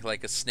be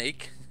like a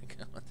snake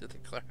going to the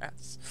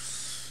grass.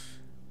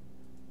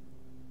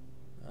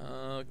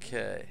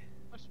 Okay.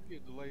 Must be a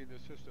delay in the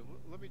system.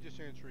 Let me just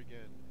answer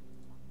again.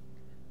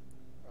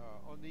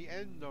 On the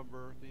N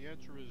number, the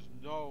answer is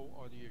no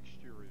on the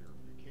exterior.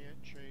 You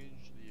can't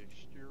change the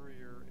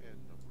exterior N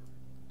number.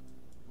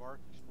 Mark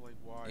explained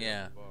why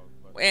Yeah. above.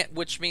 But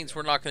Which means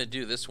we're not going to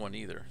do this one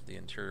either, the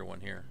interior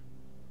one here.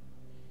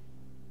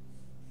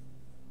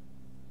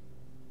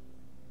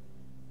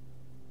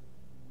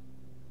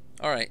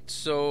 Alright,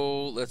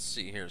 so let's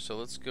see here. So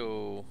let's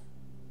go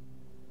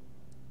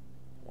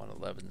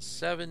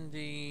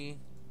 11170.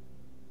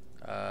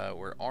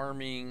 We're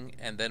arming,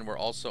 and then we're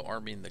also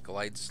arming the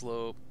glide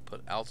slope.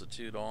 Put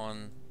altitude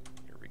on.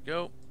 Here we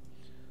go.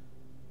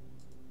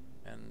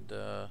 And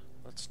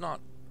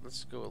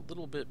let's go a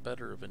little bit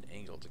better of an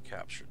angle to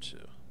capture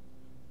too.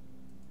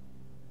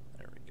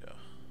 There we go.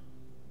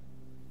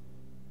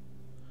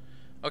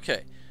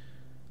 Okay,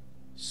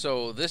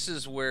 so this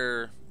is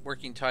where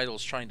working title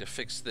is trying to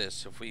fix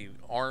this. If we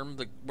arm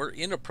we're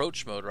in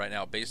approach mode right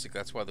now, basically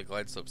that's why the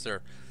glide slope's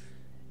there.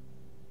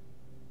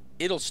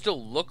 It'll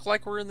still look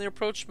like we're in the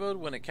approach mode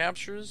when it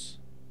captures,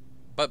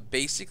 but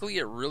basically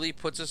it really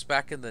puts us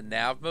back in the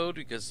nav mode,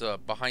 because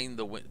behind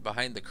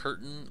the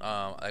curtain,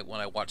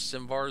 when I watch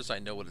SimVars, I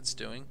know what it's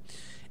doing.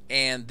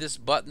 And this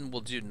button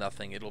will do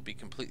nothing. It'll be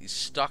completely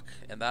stuck,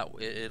 and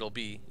it'll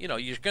be, you know,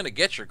 you're going to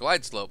get your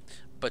glide slope,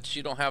 but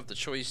you don't have the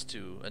choice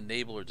to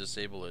enable or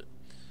disable it.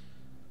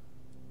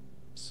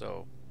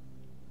 So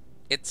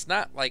it's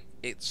not like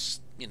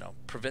it's, you know,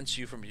 prevents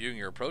you from doing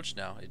your approach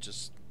now.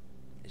 It's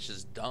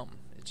just dumb.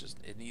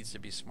 It needs to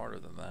be smarter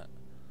than that.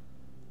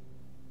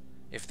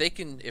 If they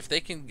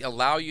can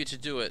allow you to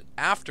do it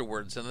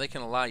afterwards, then they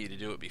can allow you to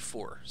do it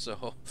before.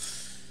 So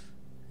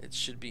it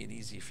should be an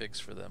easy fix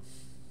for them.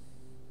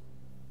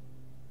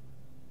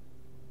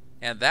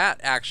 And that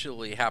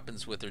actually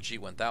happens with their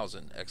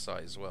G1000 XI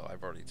as well.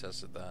 I've already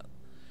tested that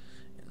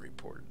and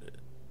reported it.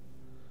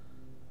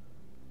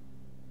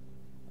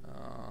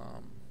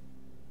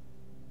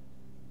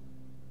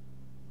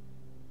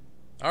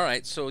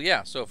 Alright, so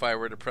yeah, so if I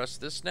were to press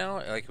this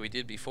now, like we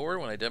did before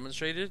when I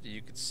demonstrated,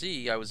 you could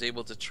see I was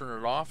able to turn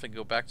it off and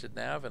go back to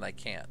nav, and I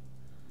can't.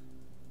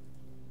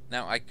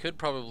 Now, I could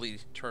probably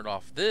turn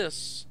off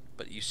this,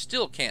 but you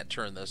still can't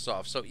turn this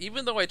off. So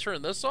even though I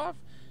turn this off,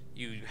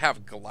 you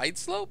have glide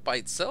slope by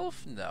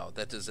itself? No,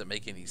 that doesn't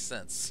make any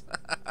sense.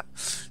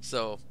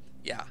 So,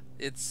 yeah,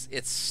 it's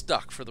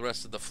stuck for the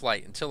rest of the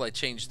flight until I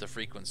change the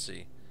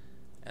frequency.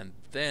 And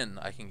then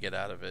I can get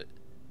out of it.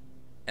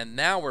 And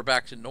now we're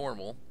back to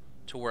normal,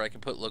 to where I can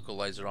put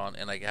localizer on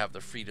and I have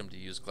the freedom to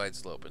use glide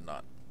slope and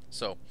not.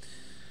 So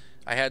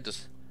I had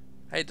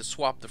to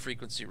swap the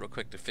frequency real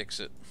quick to fix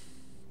it.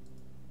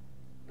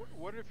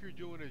 what if you're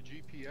doing a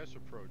GPS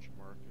approach,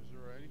 Mark? Is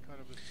there any kind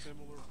of a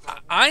similar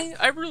problem?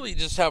 I really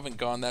just haven't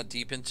gone that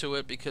deep into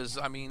it, because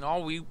I mean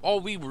all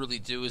we really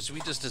do is we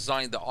just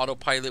design the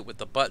autopilot with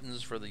the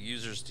buttons for the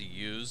users to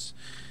use,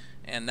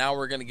 and now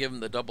we're going to give them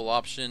the double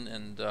option,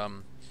 and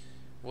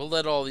we'll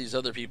let all these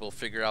other people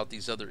figure out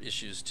these other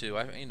issues too.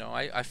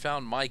 I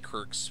found my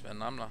quirks,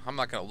 and I'm not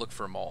going to look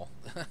for them all.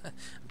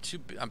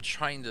 I'm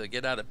trying to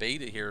get out of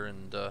beta here,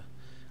 and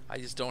I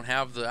just don't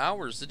have the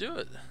hours to do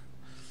it.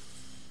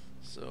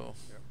 So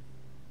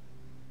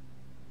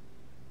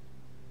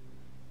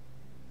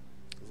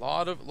a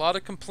lot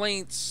of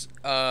complaints,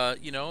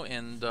 you know,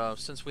 and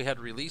since we had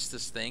released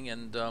this thing,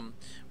 and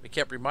we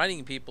kept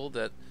reminding people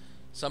that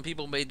some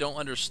people don't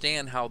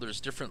understand how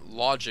there's different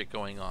logic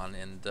going on,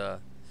 and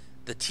the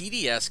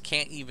TDS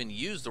can't even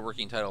use the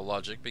working title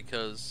logic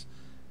because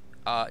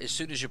as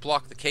soon as you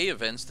block the K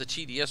events, the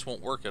TDS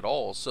won't work at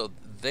all. So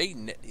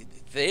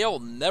they'll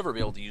never be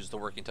able to use the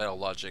working title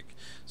logic.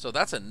 So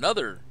that's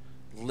another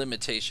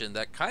limitation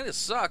that kind of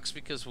sucks,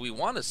 because we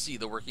want to see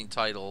the working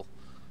title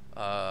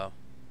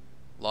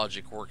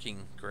logic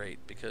working great,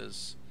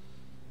 because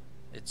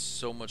it's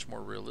so much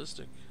more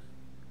realistic.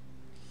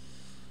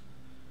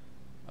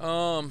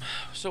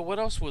 So what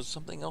else was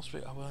something else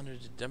I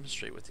wanted to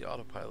demonstrate with the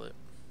autopilot?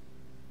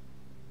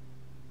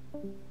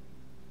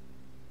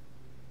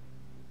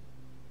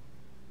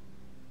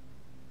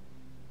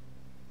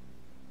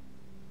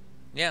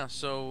 Yeah,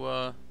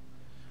 so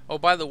oh,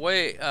 by the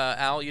way,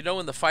 Al, you know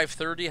in the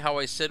 530 how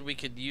I said we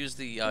could use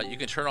the you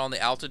can turn on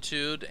the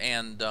altitude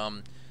and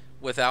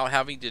without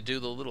having to do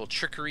the little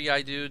trickery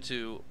I do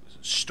to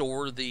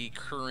store the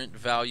current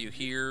value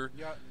here.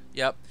 Yeah.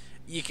 Yep.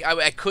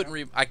 I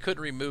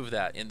couldn't remove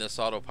that in this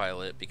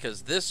autopilot,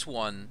 because this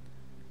one,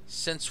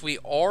 since we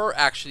are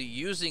actually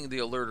using the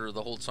alerter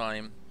the whole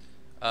time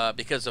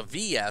because of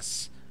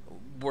VS,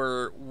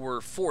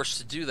 we're forced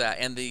to do that,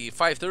 and the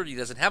 530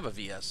 doesn't have a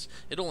VS.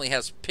 It only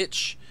has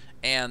pitch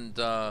and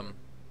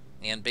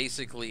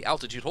basically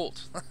altitude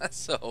hold.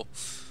 So,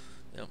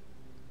 you know.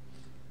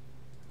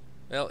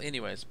 Well,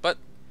 anyways, but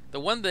the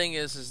one thing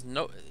is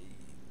no,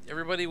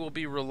 everybody will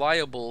be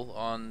reliable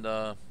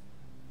on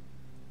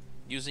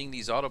using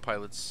these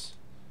autopilots.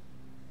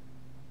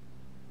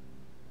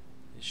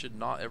 You should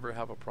not ever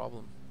have a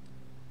problem.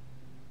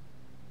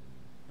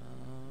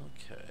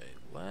 Okay,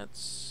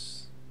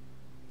 let's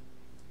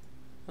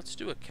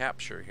do a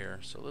capture here.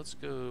 So let's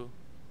go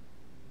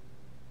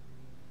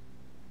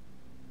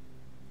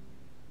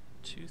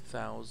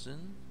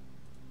 2000.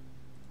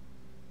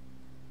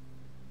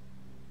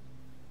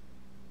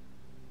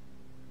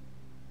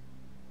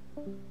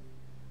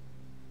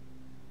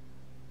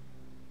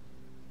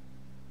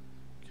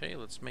 Okay,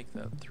 let's make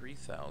that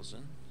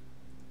 3000.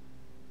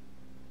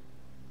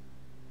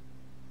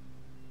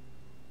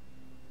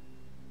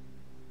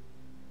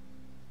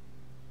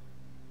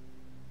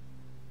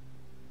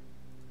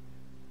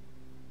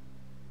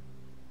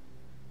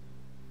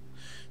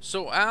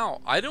 So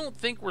Al, I don't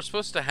think we're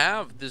supposed to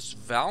have this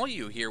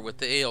value here with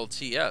the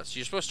ALTS.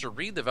 You're supposed to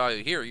read the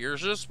value here. You're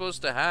just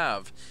supposed to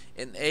have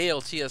an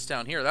ALTS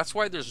down here. That's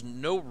why there's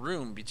no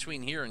room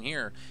between here and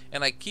here.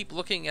 And I keep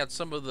looking at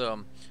some of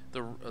the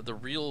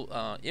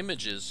real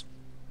images.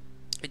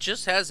 It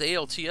just has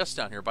ALTS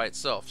down here by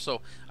itself.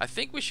 So I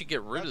think we should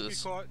get rid of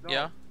this. Because, no,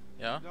 yeah,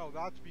 yeah. No,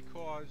 that's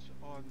because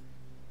on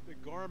the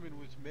Garmin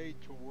was made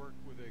to work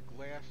with a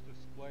glass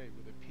display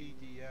with a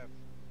PDF.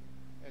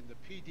 And the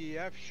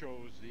PDF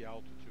shows the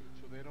altitude,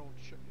 so they don't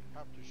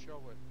have to show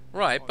it.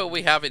 Right, but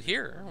we have it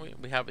here.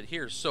 We have it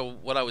here. So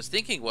what I was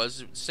thinking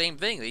was same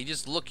thing. You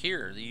just look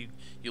here.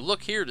 You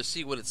look here to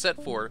see what it's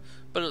set for,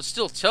 but it'll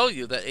still tell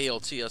you that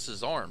ALTS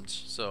is armed.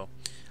 So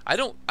I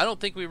don't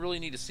think we really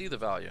need to see the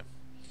value,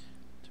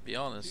 to be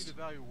honest. See the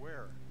value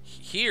where?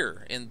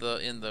 Here in the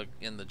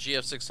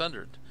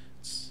GF600.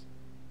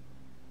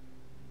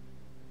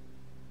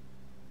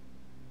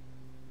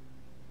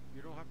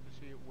 You don't have to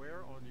see it where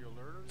on your alert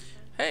or something?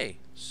 Hey,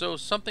 so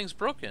something's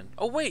broken.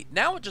 Oh wait,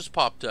 now it just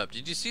popped up.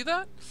 Did you see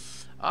that?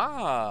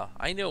 Ah,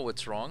 I know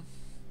what's wrong.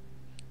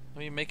 Let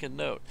me make a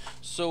note.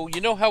 So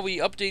you know how we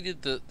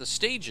updated the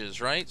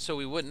stages, right? So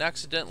we wouldn't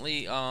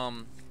accidentally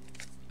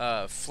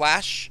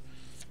flash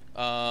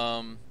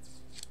when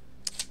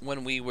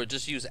we would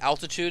just use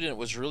altitude and it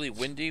was really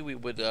windy. We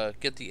would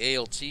get the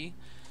ALT.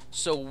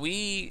 So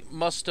we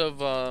must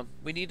have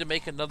we need to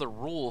make another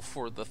rule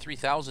for the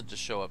 3000 to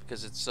show up,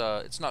 because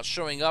it's not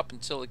showing up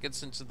until it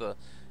gets into the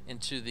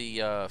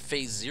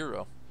phase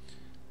 0.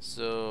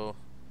 So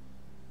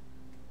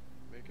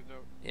Make a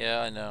note.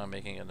 yeah, I know, I'm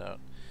making a note.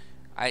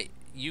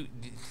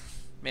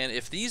 Man,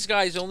 if these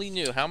guys only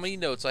knew how many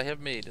notes I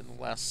have made in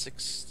the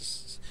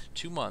last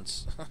 2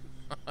 months.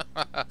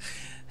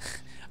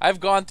 I've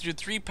gone through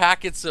 3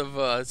 packets of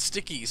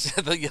stickies,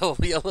 the yellow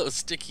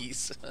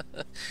stickies,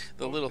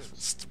 the little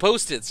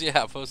post-its.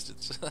 Yeah,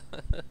 post-its.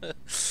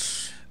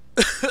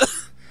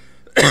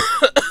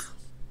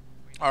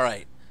 All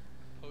right.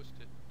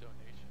 Post-it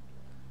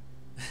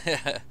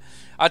donation drive.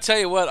 I'll tell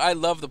you what, I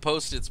love the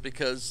post-its,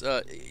 because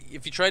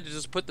if you tried to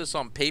just put this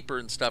on paper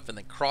and stuff and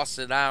then cross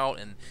it out,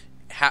 and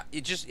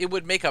it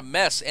would make a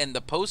mess. And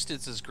the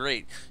post-its is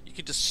great. You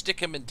could just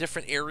stick them in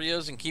different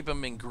areas and keep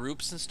them in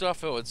groups and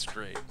stuff. Oh, it's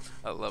great.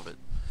 I love it.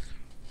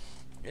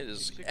 It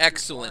is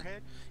excellent.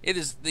 It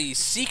is the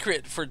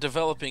secret for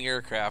developing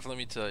aircraft, let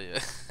me tell you.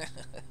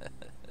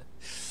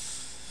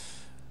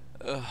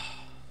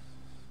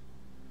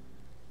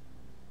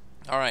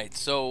 All right,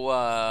 so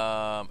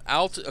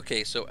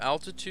so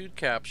altitude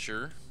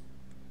capture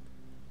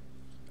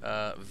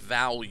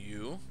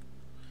value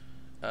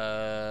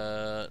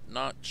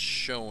not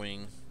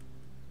showing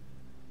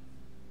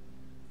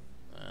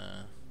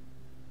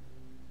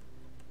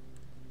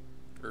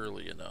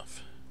early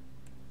enough.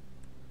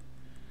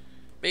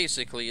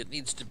 Basically, it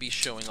needs to be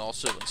showing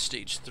also in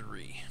stage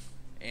 3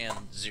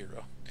 and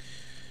 0.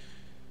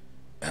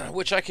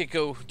 Which I could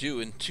go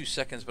do in 2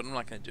 seconds, but I'm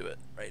not going to do it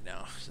right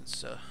now,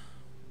 since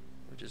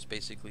We're just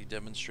basically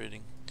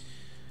demonstrating.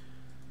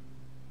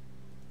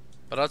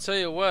 But I'll tell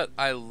you what,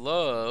 I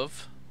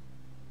love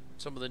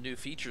some of the new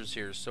features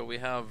here. So we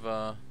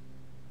have,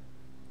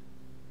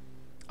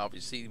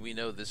 obviously we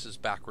know this is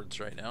backwards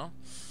right now.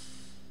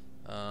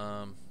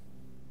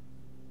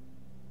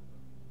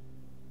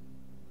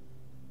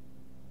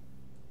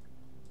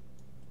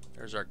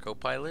 There's our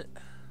co-pilot.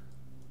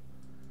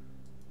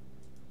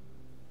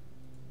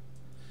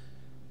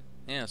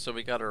 Yeah, so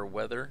we got our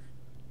weather.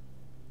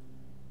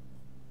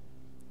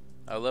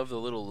 I love the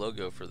little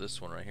logo for this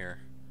one right here.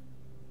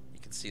 You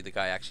can see the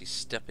guy actually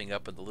stepping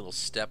up in the little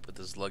step with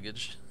his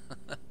luggage.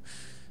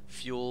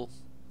 Fuel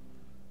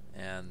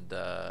and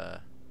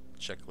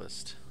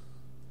checklist.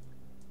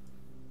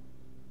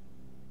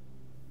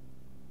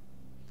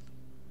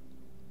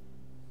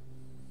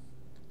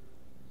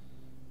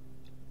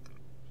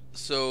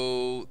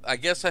 So I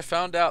guess I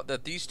found out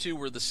that these two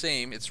were the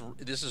same.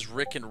 This is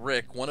Rick and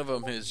Rick. One of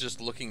them is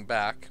just looking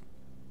back.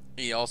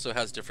 He also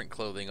has different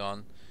clothing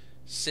on.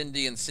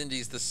 Cindy and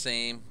Cindy's the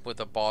same with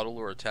a bottle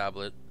or a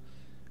tablet.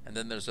 And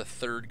then there's a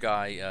third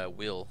guy,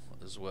 Will,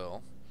 as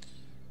well.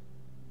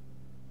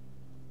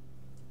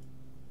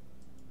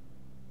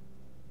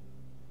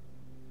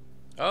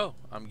 Oh,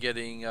 I'm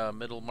getting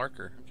middle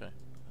marker. Okay.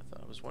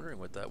 I was wondering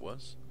what that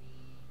was.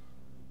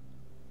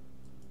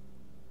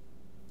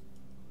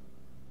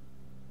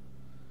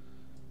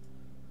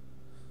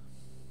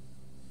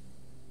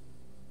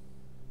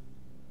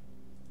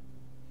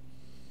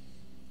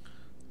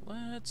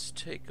 Let's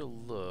take a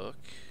look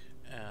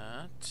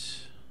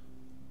at...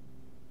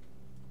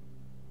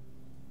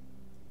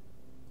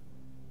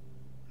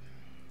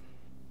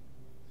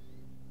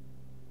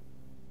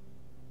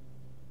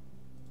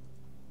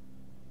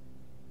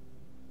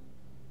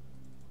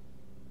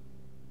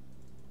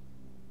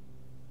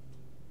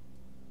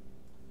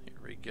 Here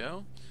we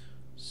go.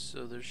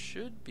 So there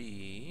should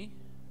be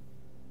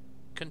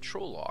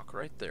control lock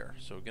right there.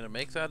 So we're going to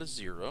make that a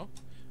 0.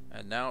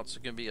 And now it's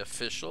going to be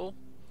official.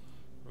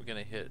 We're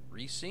going to hit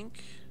resync.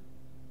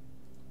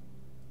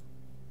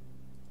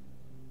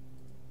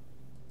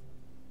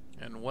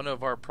 And one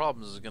of our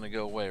problems is going to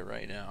go away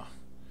right now.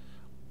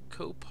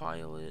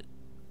 Copilot.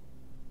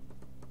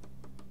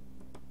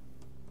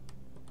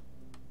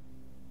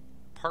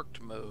 Parked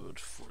mode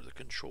for the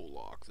control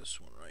lock. This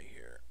one right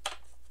here.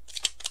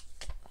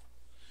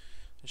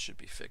 It should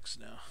be fixed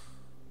now.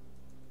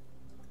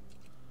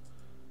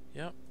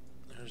 Yep.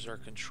 There's our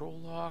control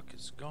lock.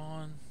 It's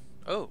gone.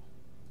 Oh.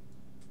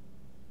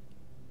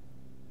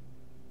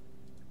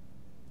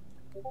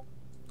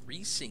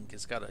 Resync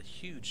has got a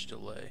huge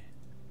delay.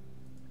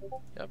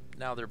 Yep,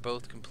 now they're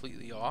both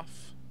completely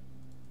off.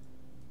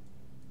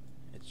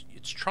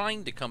 It's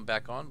trying to come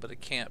back on, but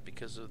it can't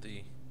because of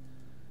the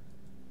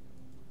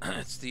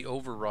it's the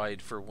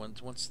override for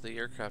once the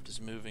aircraft is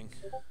moving.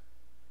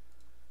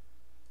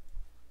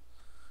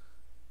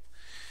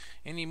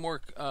 Any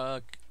more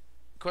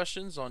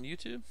questions on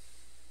YouTube?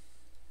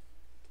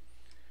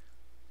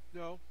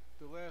 No,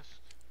 the last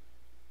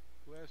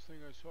thing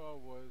I saw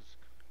was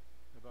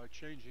about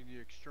changing the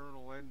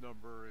external end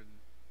number, and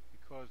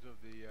because of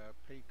the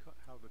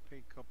how the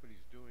paint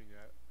company's doing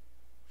that.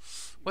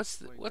 What's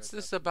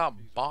this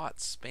about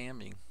bots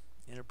spamming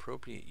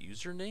inappropriate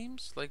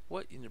usernames? Like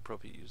what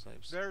inappropriate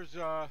usernames? There's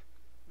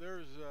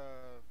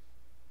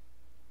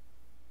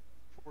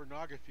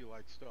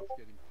pornography-like stuff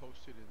getting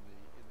posted in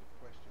the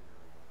question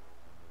area.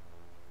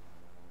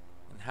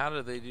 And how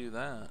do they do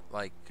that?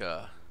 Like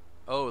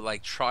oh,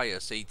 like try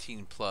us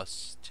 18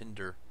 plus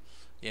Tinder.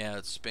 Yeah,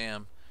 it's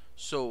spam.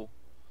 So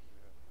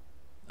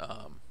I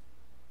don't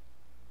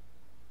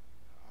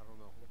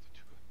know what to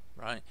do.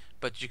 right,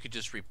 but you could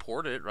just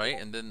report it, right?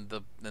 And then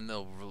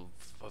they'll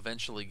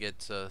eventually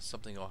get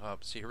something will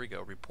happen. See, here we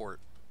go. Report.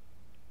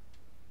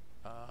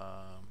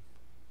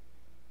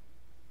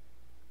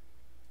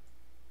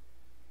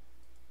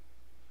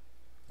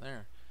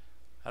 There.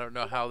 I don't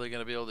know how they're going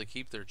to be able to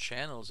keep their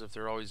channels if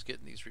they're always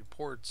getting these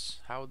reports.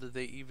 How did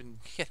they even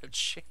get a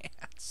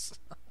chance?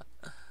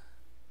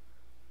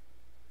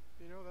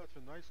 You know, that's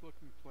a nice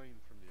looking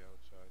plane from the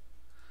outside.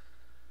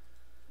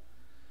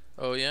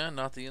 Oh yeah,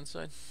 not the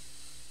inside.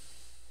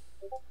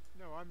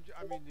 No, I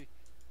mean the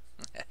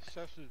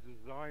Cessna's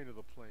design of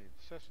the plane.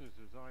 Cessna's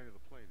design of the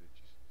plane. It's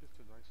just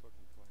a nice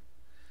looking plane.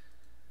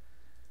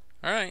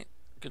 All right,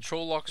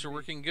 control locks are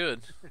working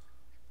good.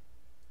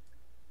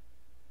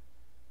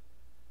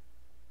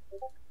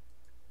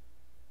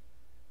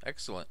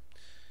 Excellent.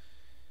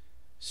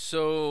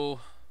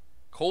 So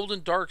cold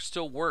and dark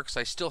still works.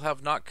 I still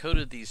have not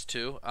coded these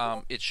two.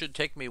 It should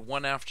take me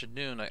one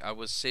afternoon. I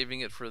was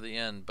saving it for the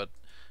end, but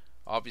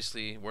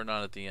obviously we're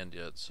not at the end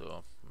yet,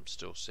 so I'm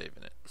still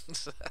saving it.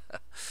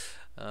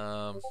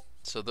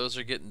 So those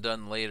are getting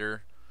done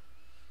later.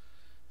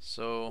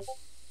 So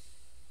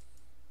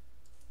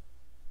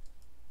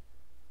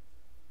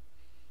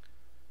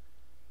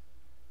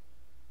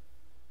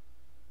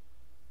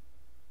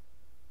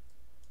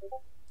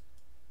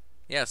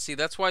yeah, see,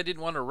 that's why I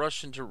didn't want to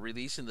rush into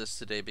releasing this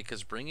today,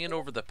 because bringing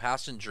over the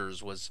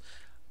passengers was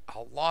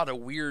a lot of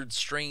weird,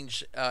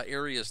 strange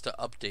areas to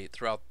update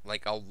throughout,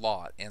 like a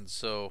lot, and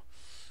so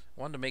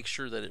I wanted to make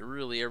sure that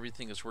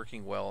everything is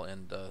working well,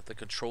 and the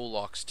control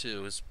locks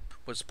too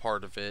was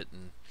part of it,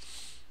 and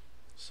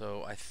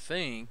so I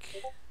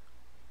think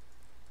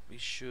I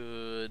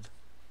should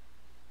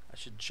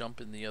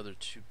jump in the other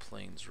two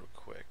planes real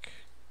quick.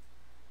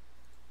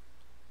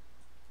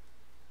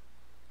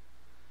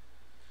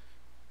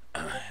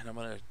 And I'm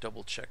gonna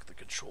double check the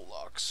control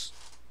locks.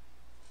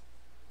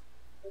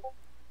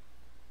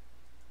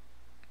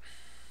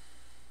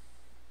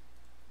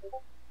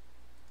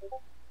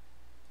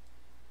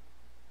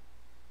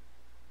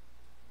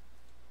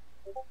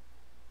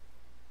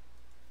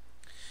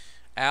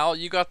 Al,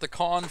 you got the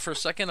con for a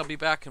second. I'll be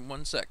back in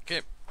 1 sec.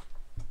 Okay.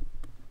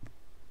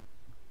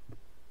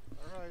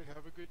 All right,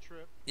 have a good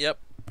trip. Yep.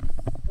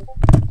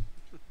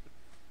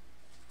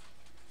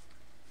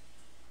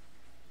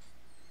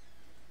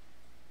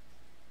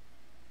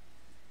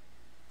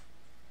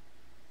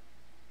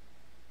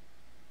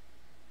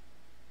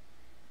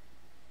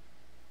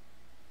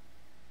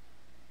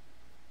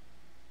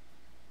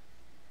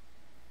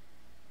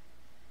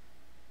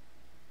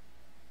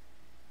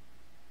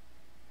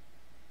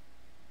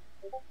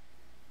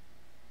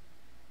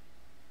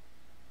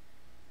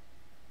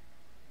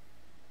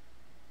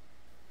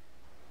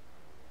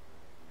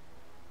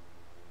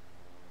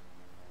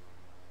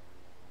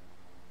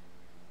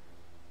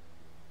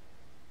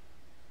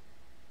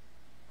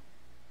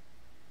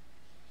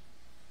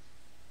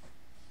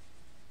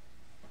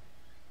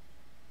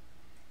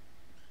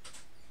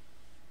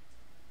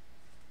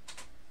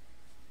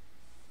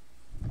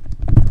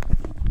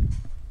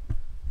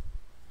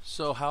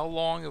 So how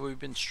long have we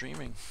been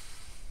streaming?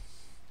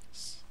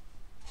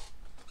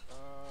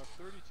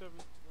 37.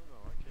 No,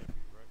 I can't be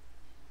right.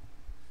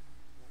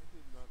 Why did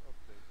it not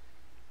update?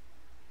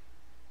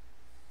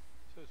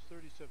 It says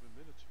 37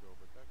 minutes ago,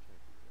 but that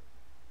can't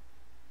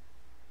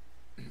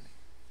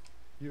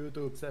be right.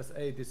 YouTube says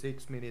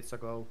 86 minutes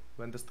ago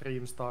when the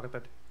stream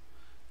started.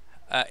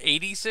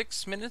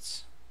 86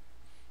 minutes?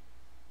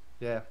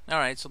 Yeah.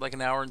 Alright, so like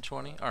an hour and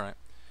 20? Alright.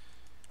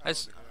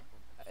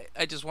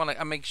 I just want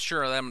to make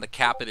sure that I'm going to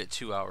cap it at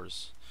 2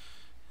 hours.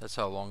 That's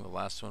how long the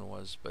last one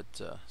was,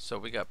 but so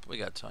we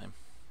got time.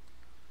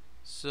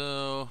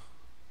 So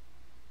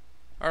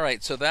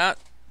alright, so that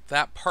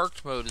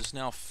parked mode is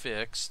now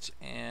fixed,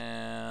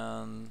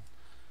 and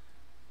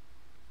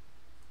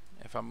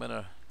if I'm going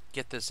to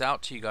get this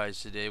out to you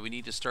guys today, we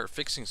need to start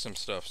fixing some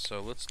stuff.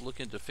 So let's look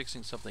into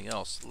fixing something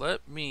else.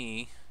 Let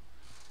me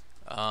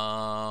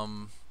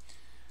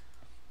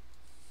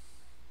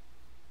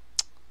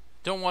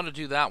don't want to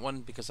do that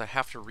one because I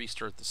have to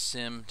restart the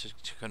sim to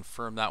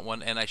confirm that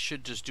one, and I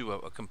should just do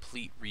a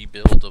complete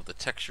rebuild of the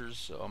textures,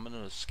 so I'm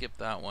going to skip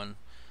that one.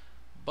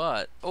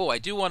 But oh, I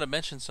do want to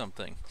mention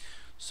something.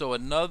 So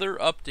another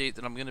update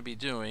that I'm going to be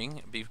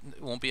doing, it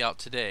won't be out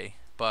today,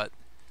 but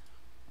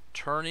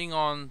turning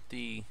on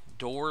the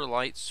door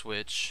light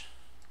switch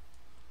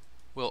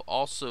will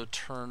also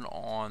turn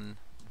on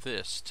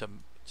this to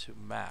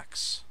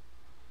max.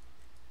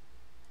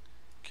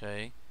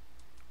 Okay,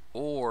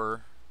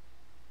 or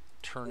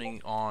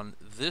turning on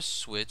this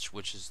switch,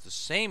 which is the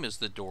same as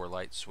the door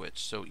light switch.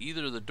 So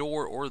either the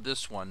door or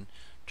this one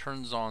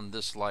turns on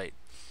this light,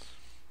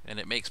 and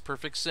it makes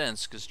perfect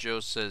sense because Joe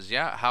says,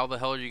 yeah, how the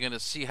hell are you going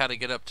to see how to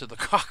get up to the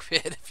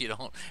cockpit if you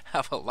don't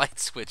have a light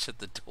switch at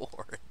the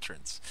door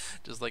entrance,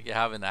 just like you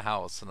have in a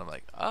house? And I'm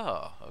like,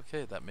 oh,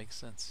 okay, that makes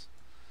sense.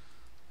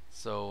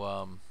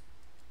 So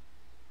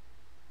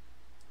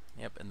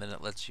yep, and then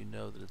it lets you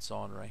know that it's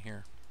on right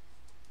here.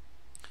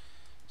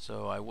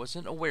 So I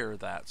wasn't aware of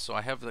that, so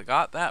I have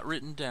got that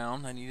written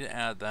down. I need to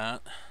add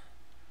that.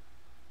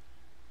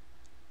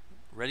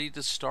 Ready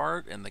to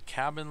start, and the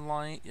cabin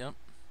light, yep.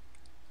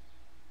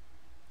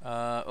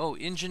 Oh,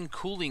 engine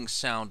cooling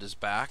sound is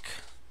back.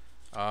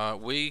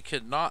 We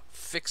could not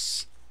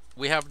fix,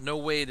 we have no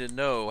way to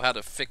know how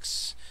to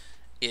fix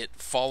it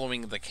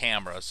following the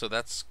camera, so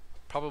that's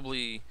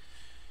probably,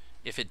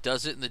 if it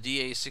does it in the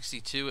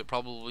DA62, it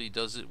probably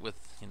does it with,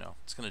 you know,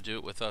 it's going to do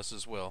it with us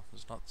as well.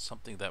 It's not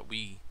something that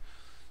we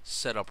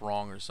set up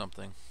wrong or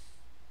something.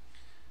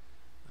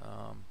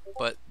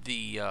 But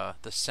the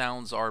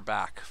sounds are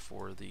back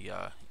for the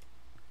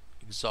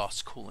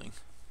exhaust cooling.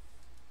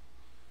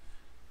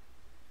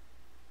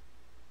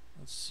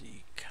 Let's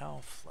see,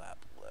 cow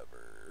flap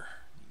lever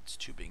needs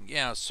tubing.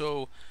 Yeah,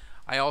 so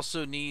I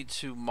also need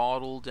to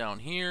model down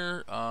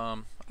here.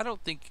 I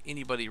don't think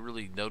anybody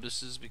really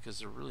notices because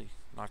they're really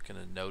not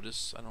going to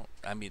notice.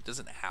 I mean, it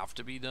doesn't have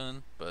to be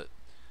done, but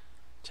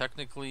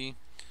technically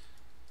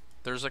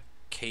there's a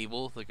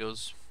cable that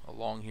goes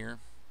along here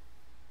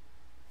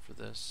for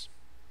this.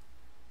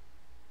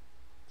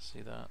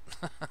 See that?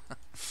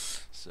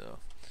 So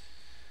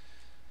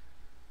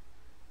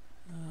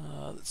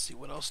let's see,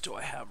 what else do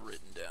I have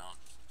written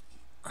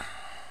down?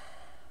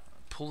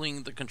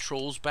 Pulling the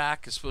controls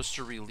back is supposed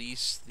to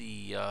release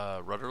the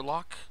rudder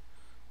lock,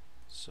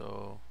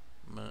 so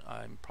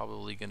I'm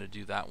probably going to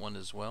do that one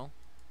as well.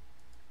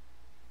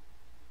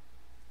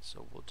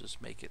 So we'll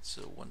just make it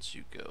so once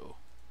you go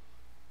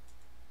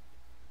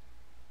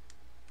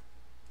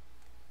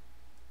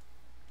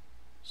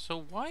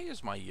So why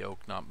is my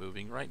yoke not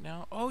moving right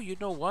now? Oh, you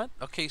know what?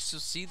 Okay, so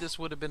see, this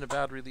would have been a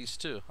bad release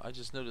too. I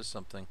just noticed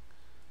something.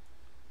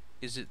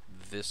 Is it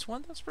this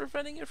one that's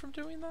preventing it from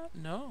doing that?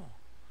 No.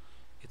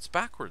 It's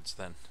backwards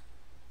then.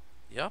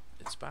 Yep,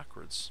 it's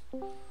backwards.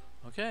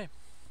 Okay.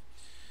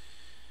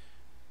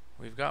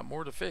 We've got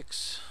more to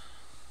fix.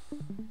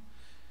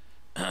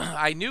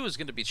 I knew it was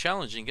going to be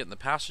challenging getting the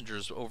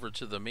passengers over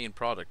to the main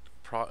project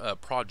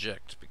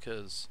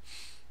because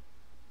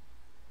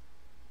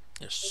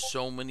there's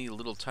so many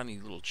little tiny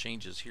little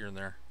changes here and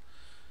there.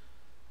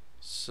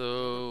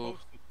 So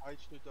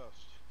Bites the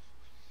dust.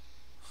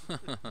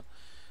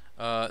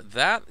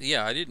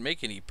 yeah, I didn't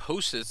make any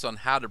post-its on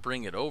how to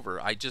bring it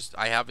over. I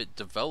have it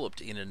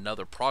developed in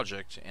another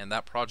project, and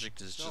that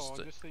project is No, just I'm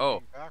just oh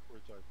thinking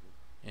backwards, I think.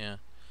 yeah.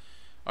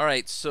 All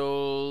right,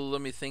 so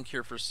let me think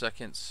here for a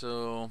second.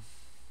 So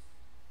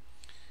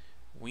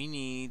we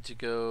need to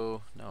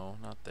go, no,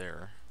 not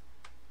there.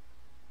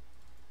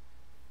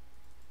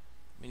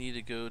 We need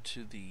to go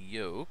to the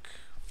yoke,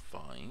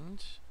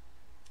 find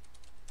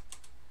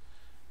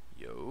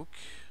yoke,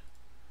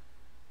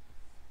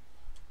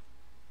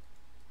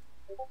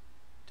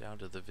 down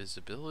to the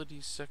visibility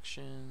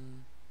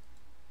section.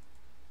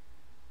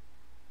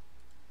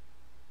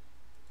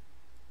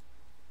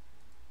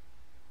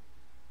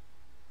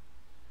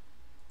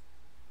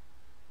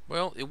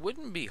 Well, it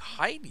wouldn't be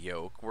hide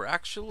yoke. Where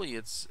actually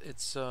it's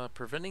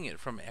preventing it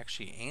from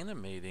actually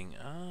animating.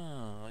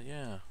 Oh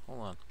yeah,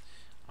 hold on.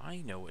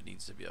 I know what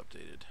needs to be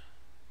updated.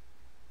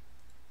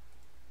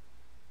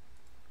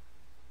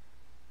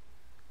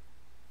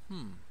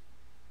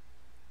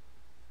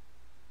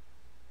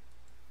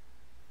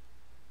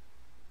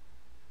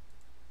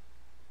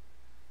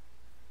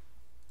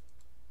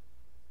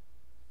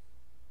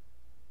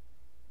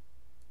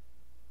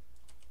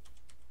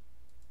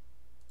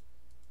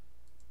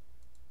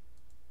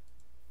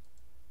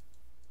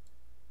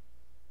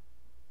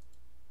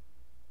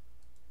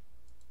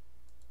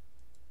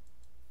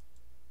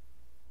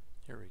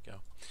 Here we go.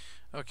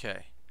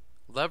 Okay,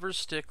 lever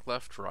stick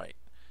left right.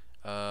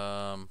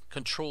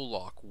 Control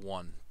lock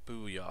 1.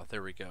 Booyah.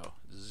 There we go.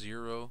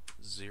 0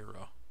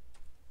 0.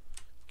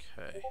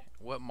 Okay,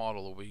 what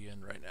model are we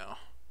in right now?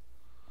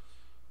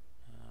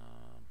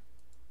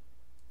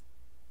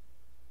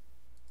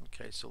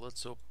 Okay, so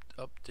let's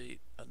update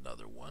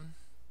another one.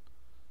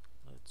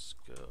 Let's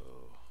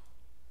go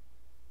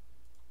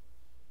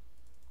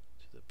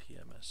to the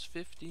PMS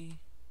 50.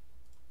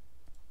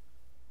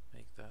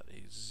 Make that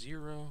a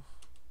 0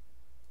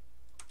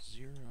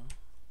 0.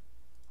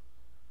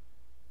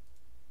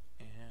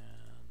 And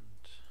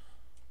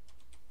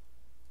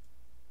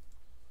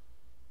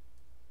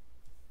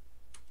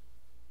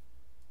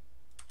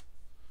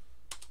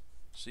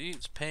see,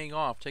 it's paying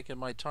off, taking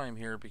my time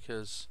here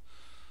because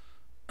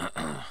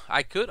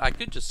I could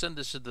just send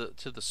this to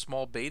the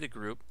small beta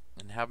group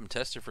and have them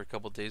test it for a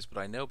couple of days, but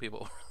I know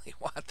people really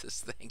want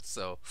this thing,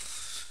 so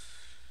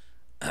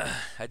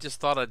I just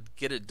thought I'd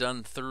get it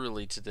done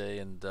thoroughly today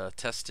and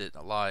test it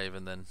live,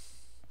 and then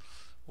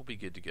we'll be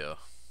good to go.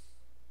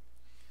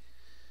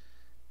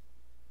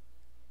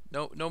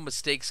 No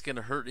mistake's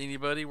gonna hurt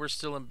anybody. We're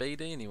still in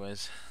beta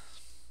anyways.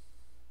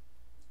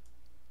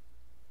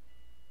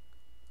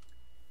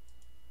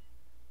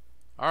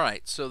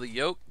 Alright, so the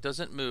yoke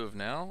doesn't move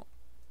now.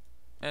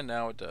 And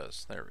now it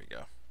does. There we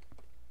go.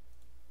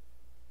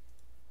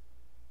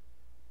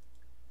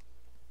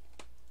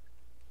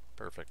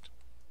 Perfect.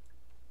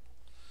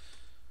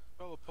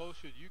 Fellow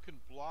posted, you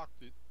can block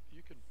this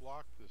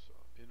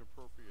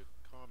inappropriate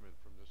comment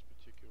from this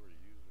particular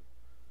user.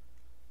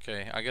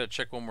 Okay, I gotta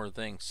check one more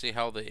thing. See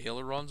how the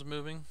aileron's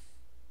moving?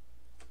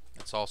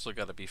 It's also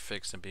got to be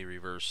fixed and be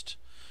reversed.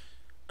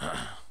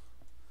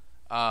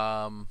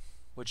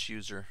 Which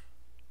user?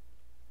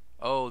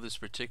 Oh, this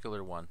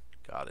particular one.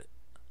 Got it.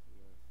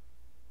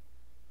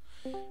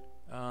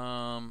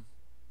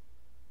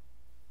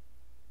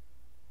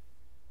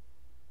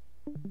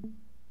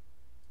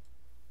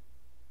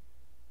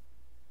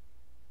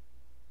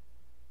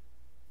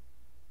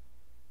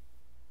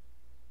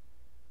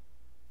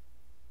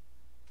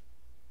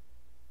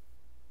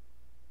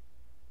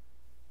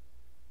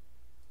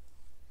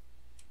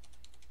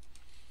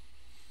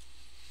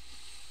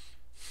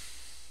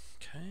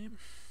 Okay.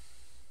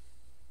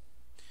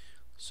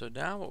 So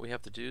now what we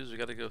have to do is we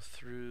got to go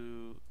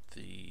through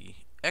the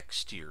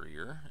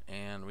exterior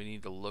and we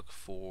need to look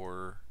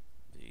for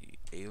the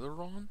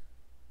aileron.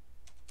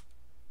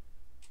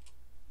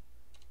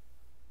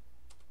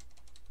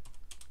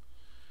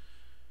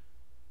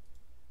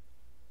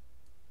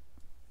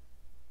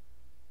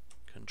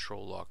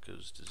 Control lock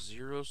goes to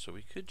 0, so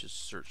we could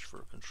just search for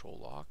a control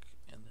lock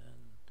and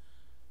then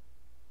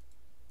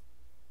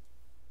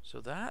so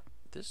that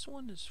this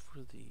one is for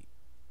the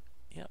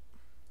yep.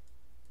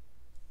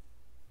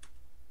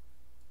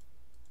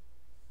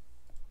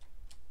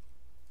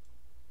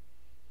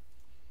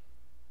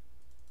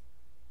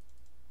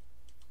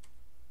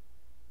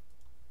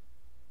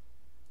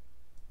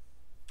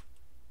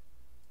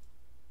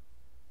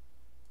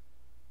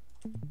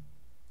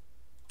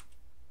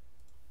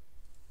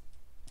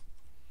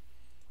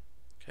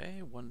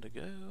 one to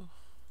go.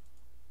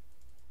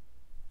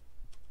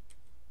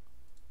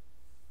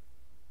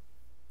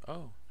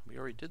 Oh, we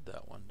already did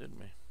that one, didn't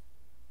we?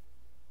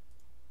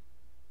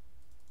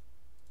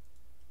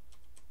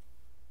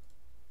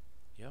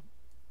 Yep,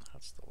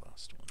 that's the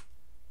last one.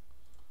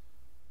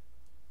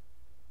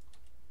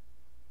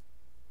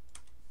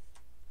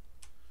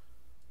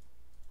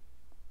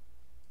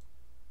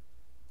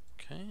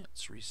 Okay,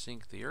 let's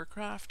resync the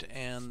aircraft,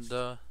 and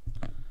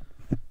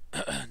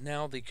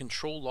now the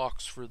control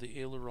locks for the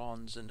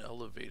ailerons and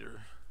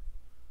elevator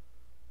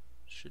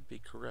should be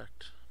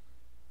correct.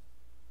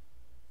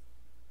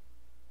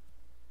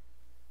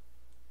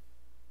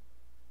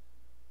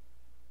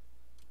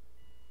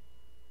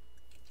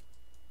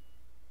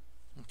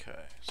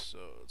 Okay, so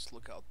let's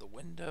look out the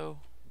window.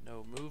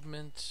 No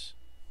movement.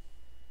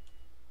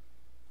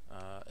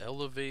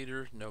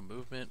 Elevator, no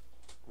movement.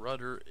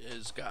 Rudder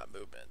is got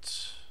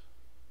movement.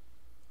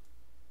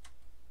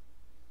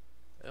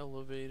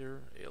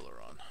 Elevator,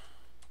 aileron.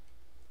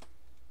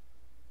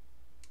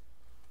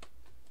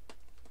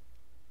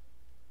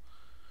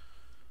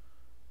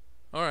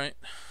 All right.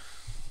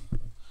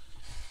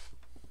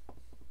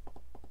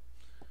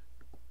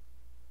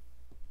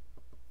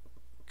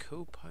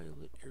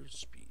 Co-pilot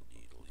airspeed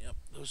needle. Yep,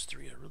 those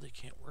three I really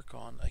can't work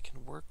on. I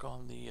can work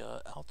on the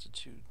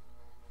altitude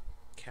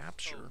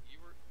capture. Oh, you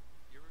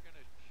were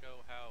gonna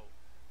show how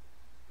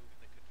moving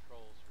the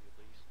controls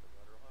release the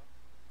rudder lock?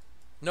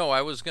 No,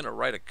 I was gonna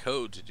write a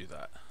code to do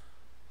that.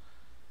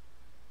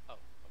 Oh,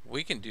 okay.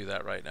 We can do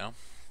that right now.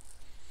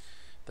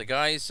 The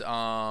guys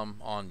on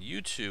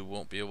YouTube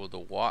won't be able to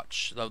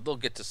watch. They'll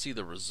get to see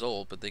the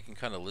result, but they can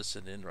kind of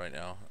listen in right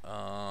now.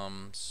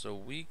 So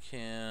we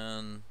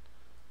can.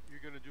 You're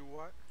gonna do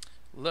what?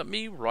 Let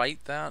me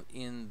write that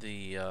in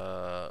the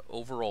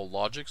overall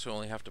logic, so I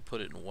only have to put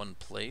it in one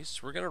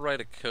place. We're gonna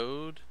write a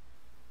code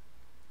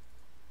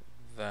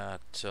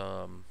that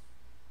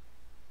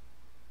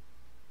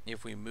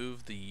if we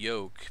move the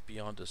yoke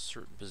beyond a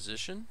certain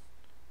position,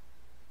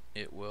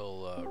 it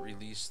will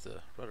release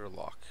the rudder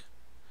lock.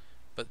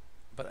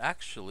 But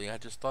actually, I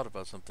just thought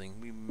about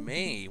something. We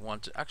may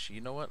want to... Actually,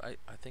 you know what? I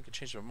think I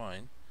changed my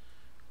mind.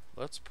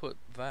 Let's put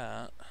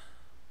that...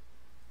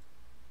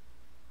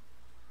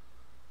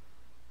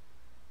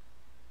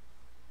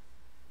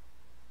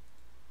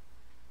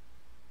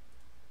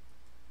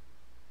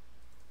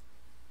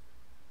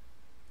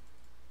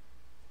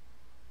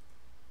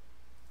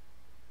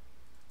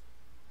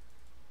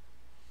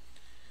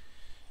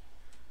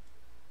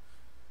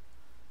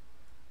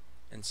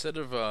 Instead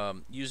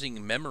of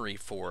using memory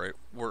for it,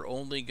 we're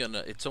only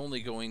gonna... It's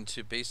only going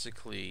to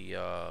basically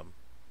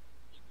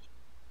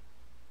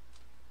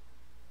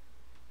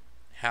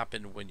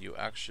happen when you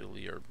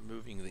actually are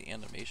moving the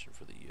animation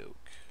for the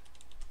yoke.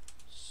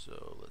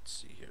 So let's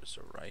see here.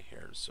 So right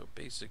here. So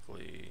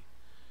basically...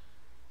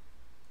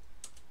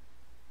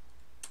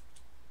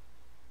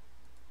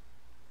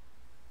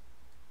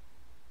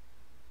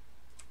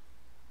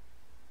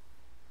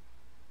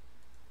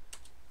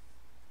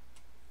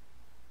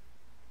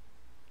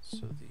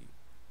 So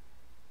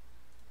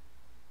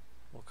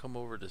we'll come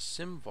over to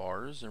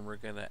Simvars, and we're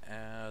gonna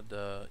add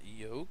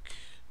yoke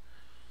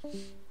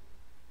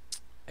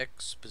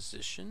X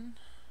position,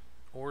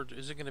 or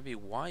is it gonna be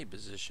Y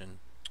position?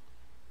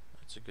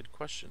 That's a good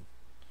question.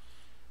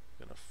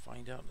 I'm gonna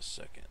find out in a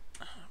second.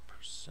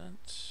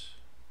 Percent.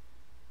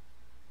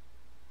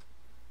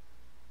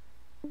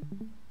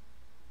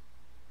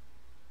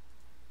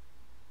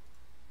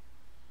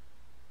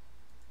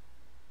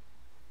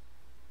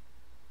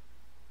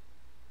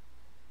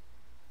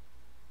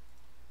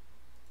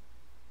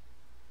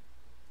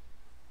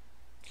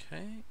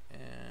 Okay,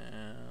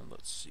 and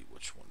let's see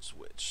which one's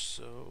which.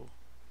 So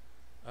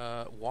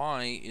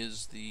Y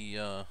is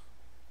the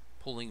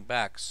pulling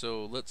back.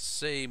 So let's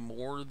say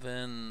more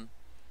than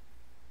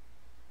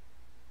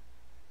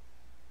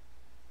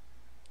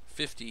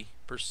 50%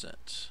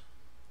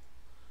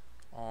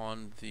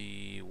 on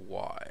the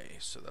Y.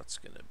 So that's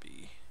going to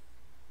be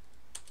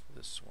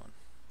this one.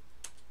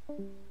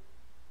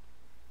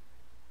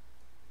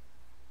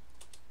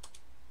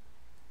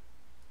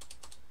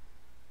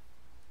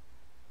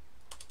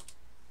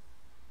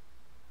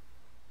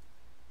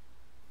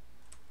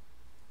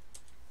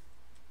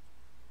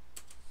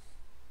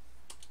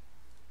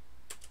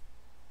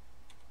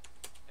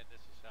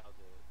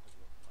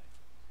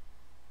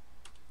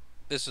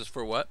 This is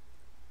for what?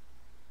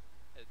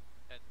 And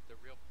the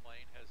real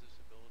plane has this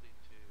ability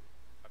to,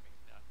 I mean,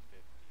 not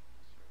 50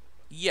 necessarily,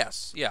 but...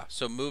 Yes, yeah.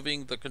 So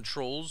moving the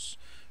controls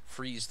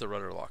frees the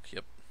rudder lock.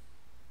 Yep.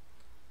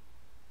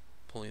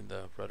 Pulling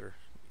the rudder.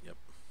 Yep.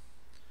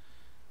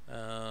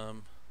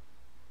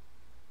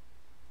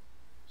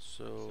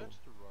 So. That's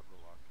the rudder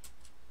lock.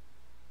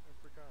 I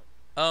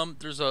forgot.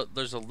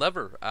 There's a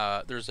lever.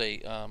 There's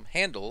a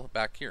handle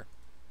back here.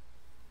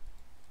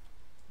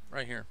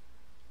 Right here.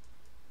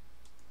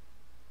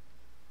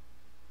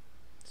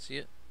 See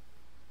it?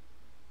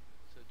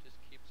 So it just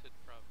keeps it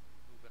from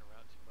moving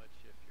around too much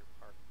if you're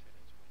parked in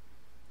its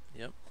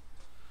window.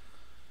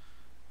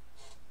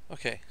 Yep.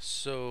 Okay,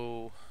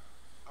 so...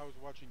 I was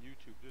watching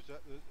YouTube. There's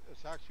that.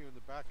 It's actually on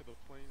the back of the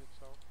plane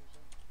itself. Is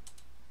that?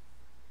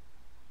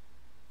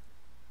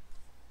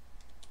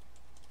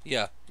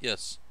 Yeah,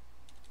 yes.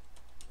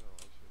 Oh,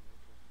 I see.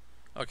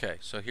 Okay. Okay,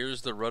 so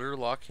here's the rudder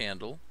lock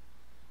handle.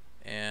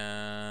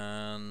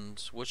 And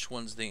which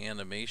one's the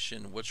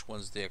animation, which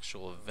one's the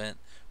actual event.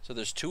 So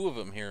there's two of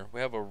them here. We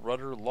have a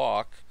rudder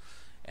lock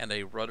and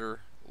a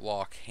rudder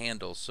lock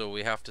handle, so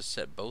we have to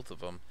set both of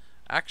them.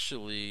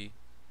 Actually,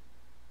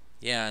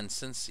 yeah, and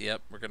since,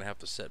 yep, we're gonna have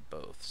to set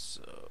both.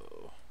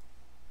 So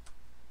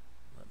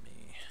let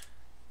me,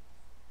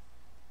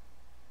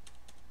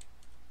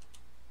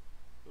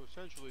 So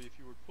essentially, if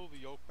you would pull the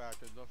yoke back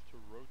enough to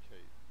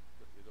rotate,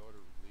 it ought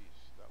to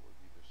release. That would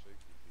be the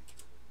safety feature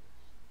of this.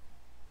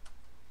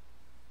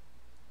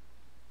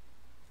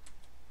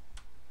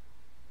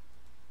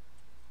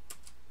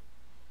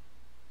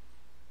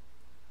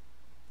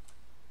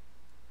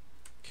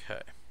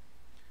 okay.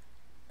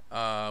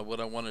 What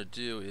I want to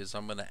do is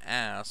I'm gonna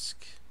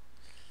ask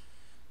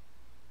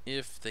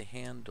if the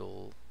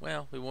handle,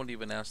 well, we won't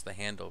even ask the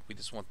handle, we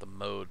just want the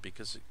mode,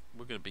 because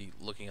we're going to be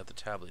looking at the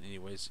tablet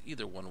anyways.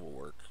 Either one will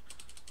work,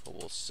 but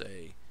we'll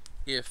say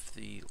if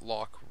the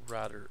lock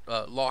rudder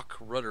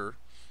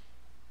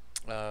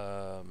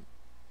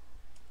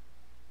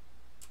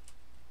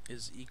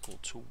is equal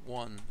to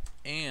 1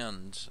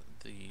 and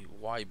the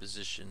Y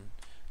position,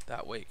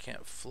 that way it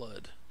can't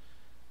flood,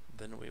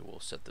 then we will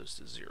set those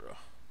to 0.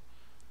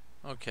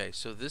 Okay,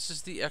 so this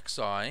is the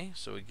XI.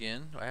 So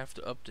again, I have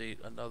to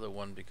update another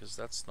one because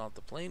that's not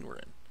the plane we're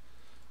in.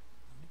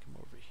 Let me come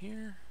over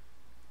here.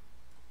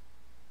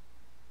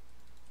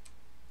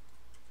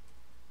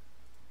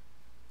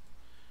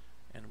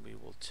 And we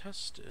will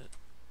test it.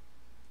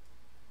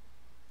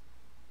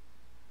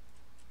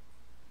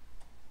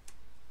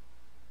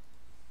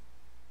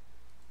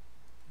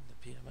 In the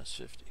PMS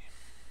 50.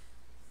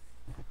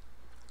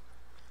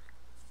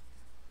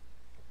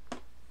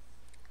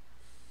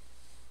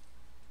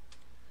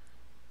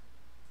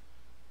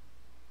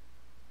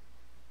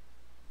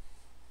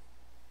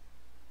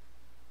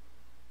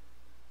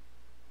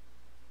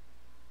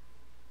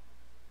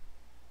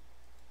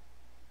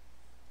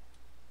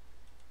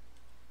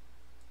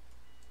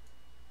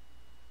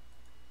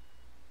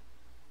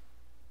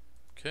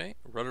 Okay,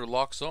 rudder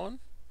locks on.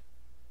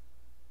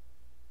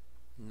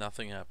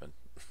 Nothing happened.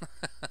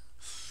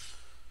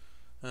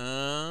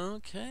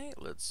 Okay,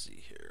 let's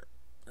see here.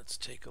 Let's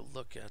take a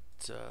look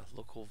at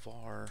local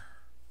var.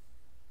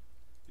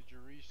 Did you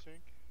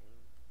resync?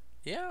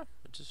 Yeah,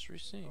 it just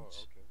resynced.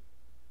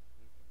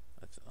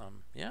 Oh, okay.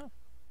 Yeah,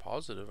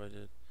 positive I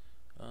did.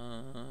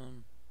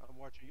 I'm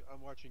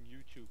watching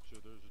YouTube, so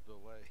there's a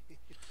delay.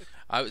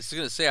 I was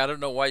gonna say I don't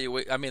know why you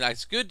wait. I mean,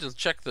 it's good to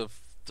check the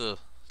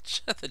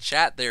the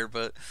chat there,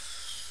 but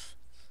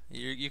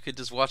you could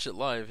just watch it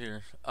live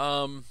here.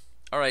 All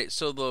right,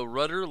 so the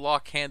rudder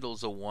lock handle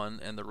is a 1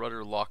 and the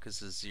rudder lock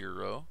is a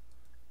 0.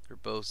 They're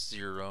both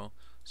 0.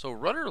 So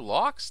rudder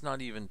lock's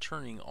not even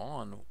turning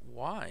on.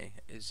 Why?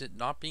 Is it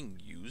not being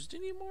used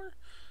anymore?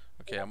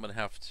 Okay, I'm gonna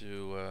have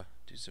to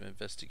do some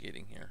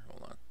investigating here.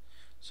 Hold on.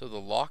 So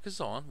the lock is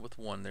on with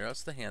 1 there.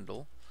 That's the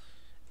handle,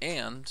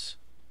 and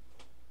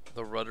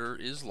the rudder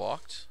is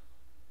locked.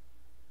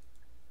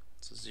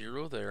 It's a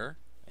 0 there,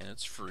 and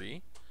it's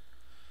free.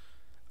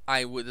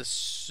 I would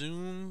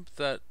assume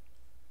that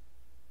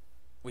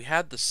we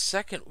had the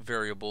second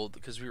variable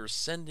because we were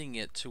sending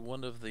it to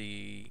one of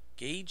the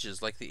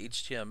gauges, like the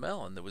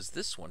HTML, and there was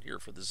this one here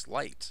for this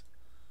light.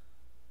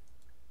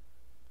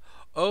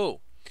 Oh,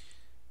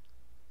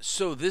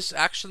 so this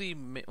actually,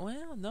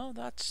 well, no,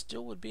 that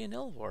still would be an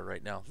LVAR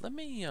right now. Let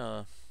me,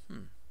 let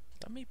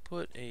me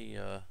put a,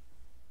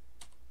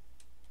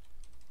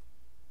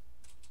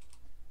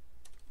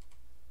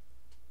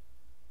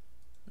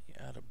 let me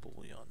add a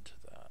boolean to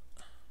that.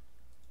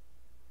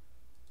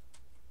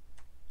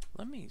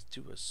 Let me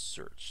do a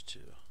search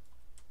too.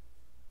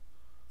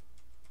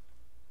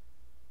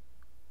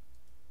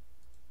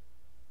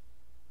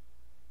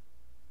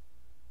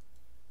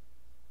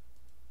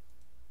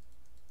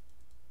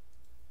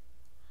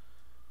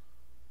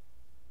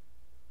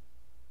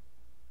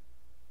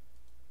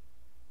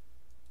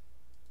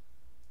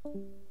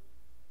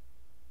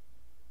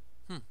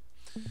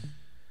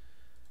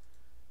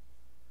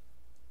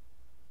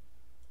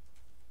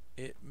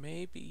 It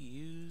may be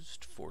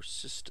used for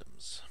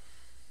systems.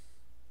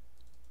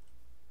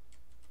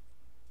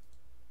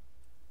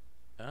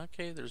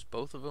 Okay, there's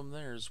both of them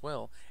there as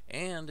well,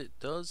 and it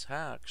does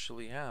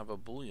actually have a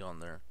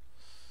boolean there.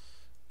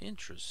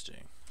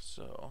 Interesting.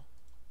 So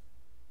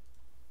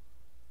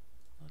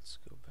let's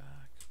go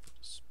back, put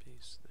a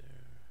space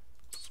there,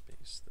 put a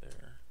space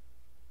there.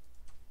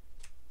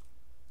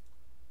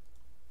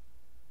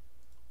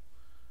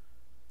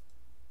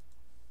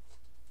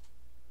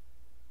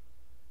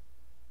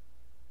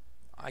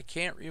 I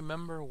can't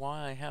remember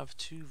why I have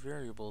 2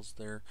 variables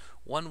there.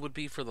 One would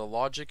be for the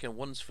logic and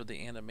one's for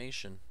the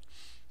animation.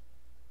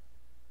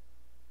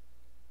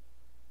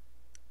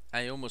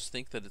 I almost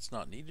think that it's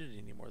not needed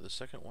anymore. The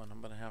second one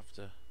I'm gonna have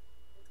to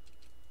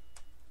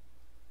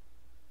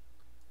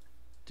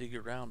dig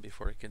around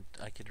before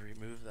I can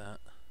remove that.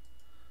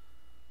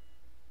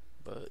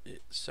 But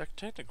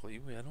technically,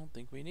 I don't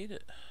think we need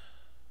it.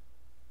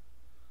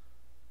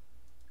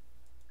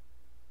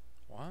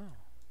 Wow.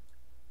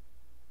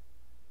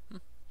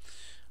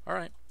 All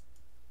right.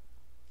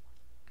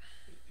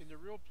 In the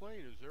real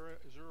plane, is there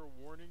a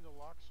warning the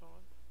lock's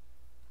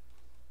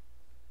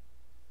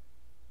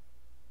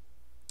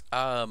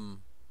on?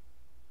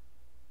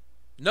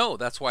 No,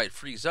 that's why it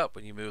frees up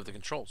when you move the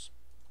controls.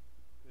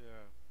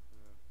 Yeah.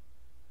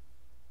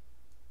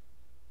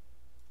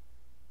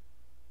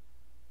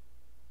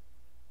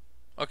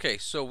 Okay,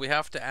 so we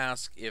have to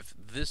ask if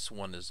this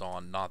one is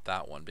on, not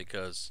that one,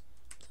 because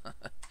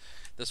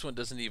this one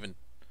doesn't even...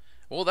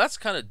 Well, that's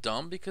kind of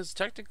dumb, because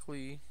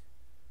technically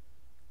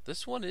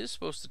this one is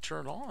supposed to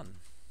turn on.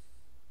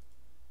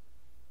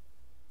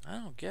 I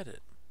don't get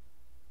it.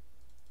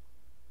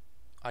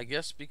 I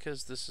guess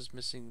because this is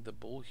missing the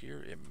bowl here,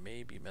 it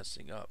may be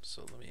messing up.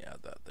 So let me add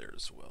that there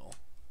as well.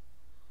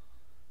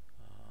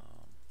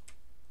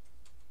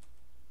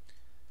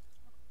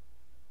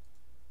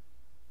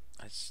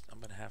 I'm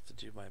going to have to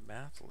do my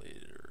math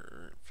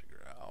later and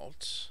figure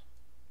out.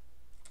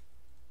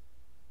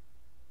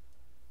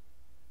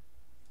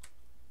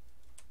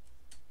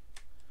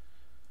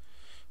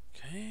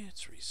 Okay,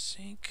 it's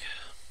resync.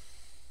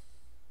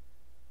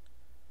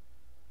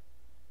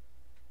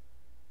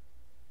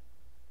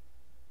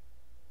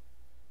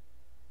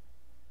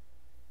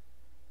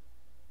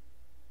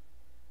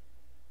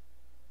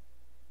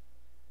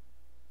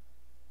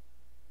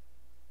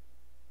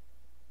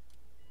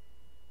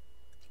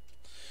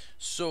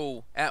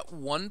 So at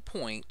one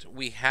point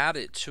we had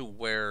it to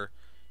where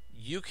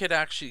you could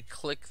actually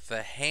click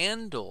the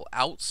handle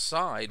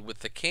outside with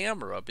the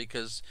camera,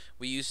 because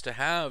we used to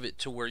have it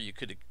to where you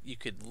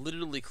could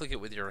literally click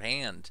it with your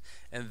hand,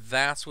 and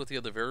that's what the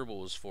other variable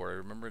was for. I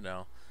remember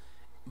now.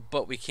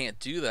 But we can't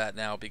do that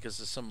now because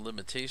of some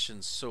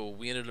limitations, so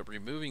we ended up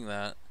removing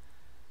that.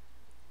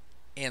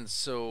 And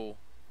so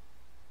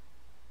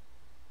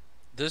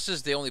this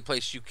is the only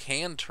place you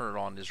can turn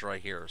on, is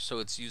right here. So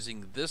it's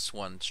using this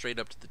one straight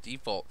up to the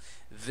default.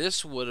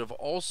 This would have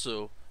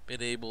also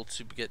been able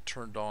to get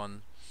turned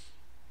on.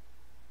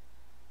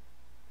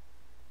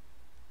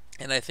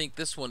 And I think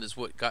this one is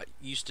what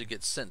used to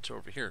get sent to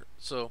over here.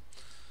 So,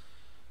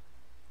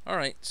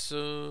 alright,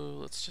 so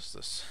let's just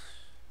this.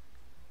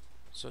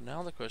 So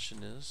now the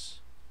question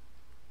is,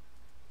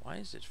 why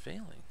is it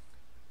failing?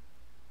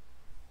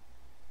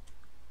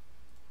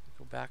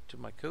 Go back to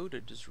my code I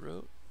just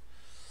wrote.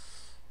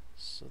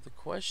 So the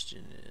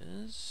question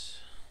is,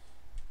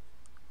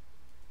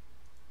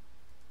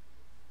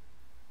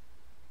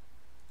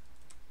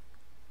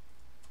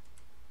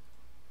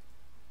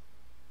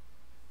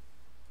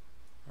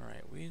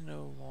 alright, we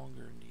no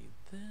longer need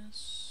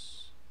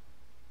this.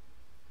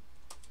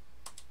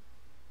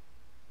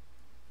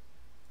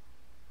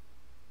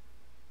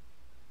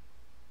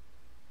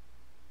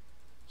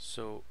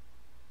 So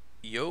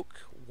yoke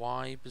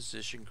Y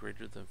position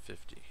greater than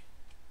 50.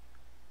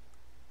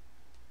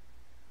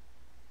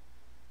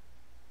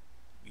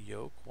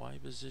 Yoke Y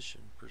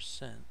position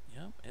percent.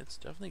 Yep, it's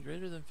definitely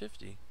greater than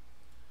 50.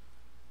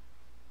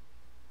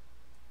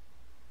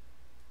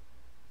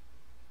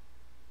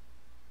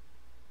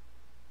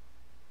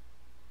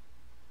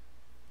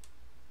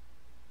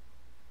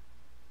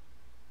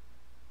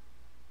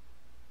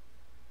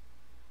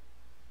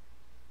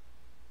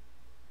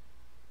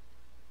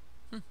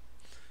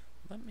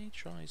 Let me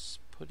try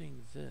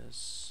putting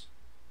this.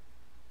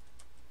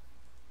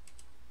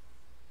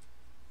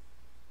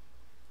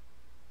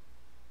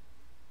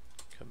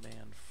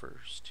 Command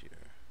first here.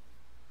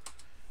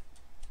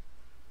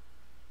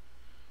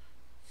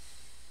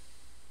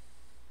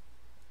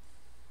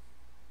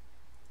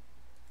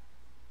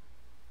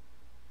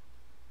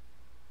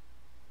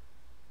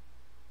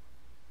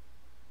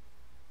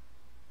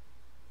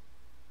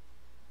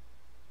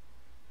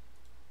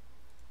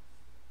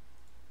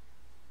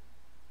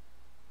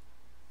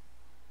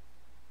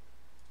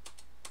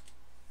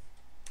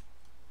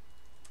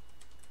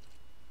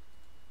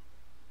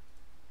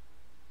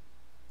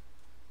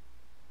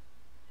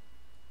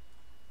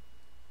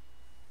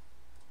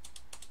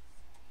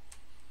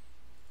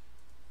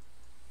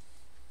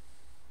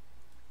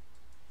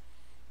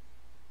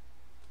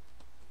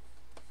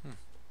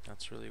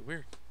 That's really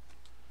weird.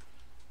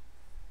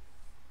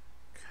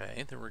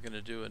 Okay, then we're going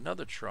to do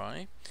another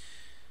try.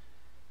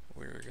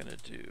 We're going to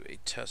do a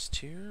test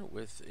here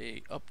with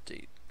a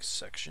update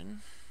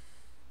section.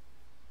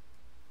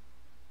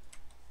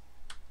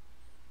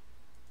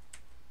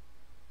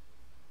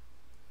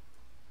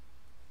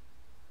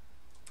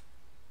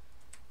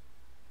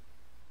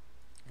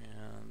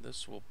 And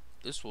this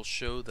will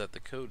show that the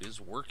code is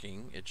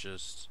working. It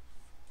just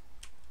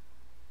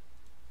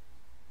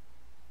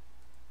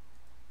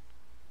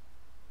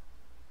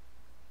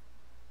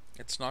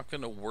it's not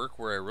going to work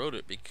where I wrote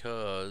it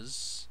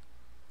because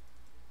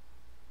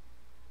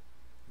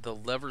the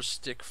lever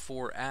stick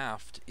for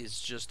aft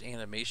is just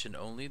animation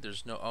only.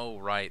 There's no, oh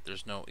right,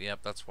 there's no, yep,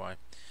 that's why.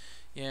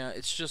 Yeah,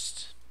 it's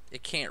just,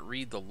 it can't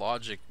read the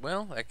logic.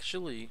 Well,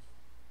 actually,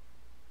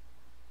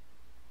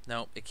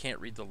 No, it can't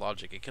read the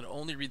logic. It can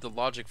only read the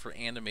logic for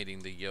animating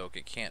the yoke.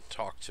 It can't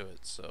talk to it,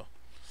 so.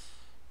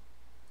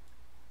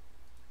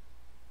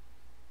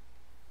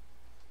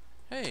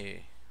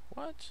 Hey,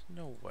 what?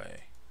 No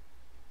way.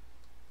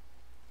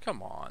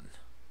 Come on.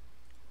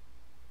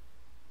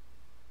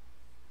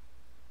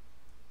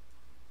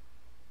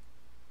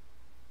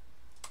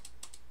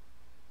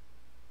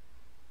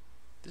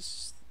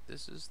 This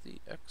is the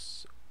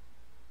X.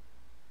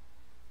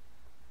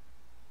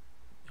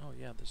 Oh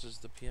yeah, this is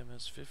the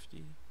PMS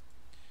 50.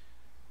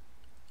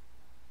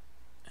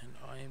 And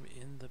I'm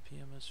in the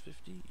PMS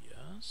 50.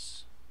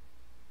 Yes.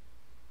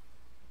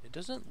 It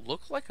doesn't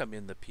look like I'm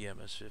in the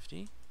PMS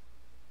 50.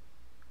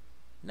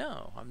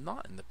 No, I'm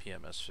not in the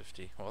PMS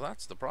 50. Well,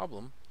 that's the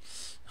problem.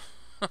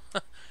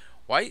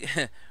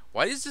 Why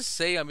why does this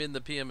say I'm in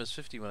the PMS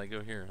 50 when I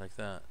go here like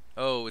that?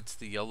 Oh, it's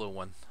the yellow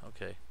one.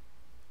 Okay.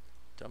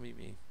 Dummy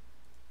me.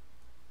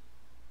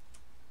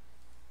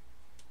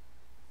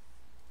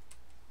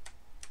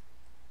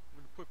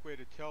 A quick way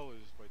to tell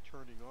is by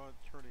turning on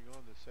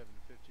the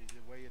 750,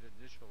 the way it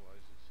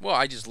initializes. Well,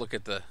 I just look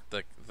at the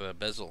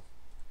bezel.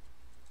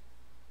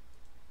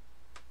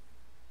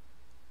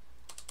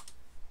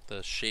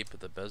 The shape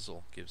of the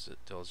bezel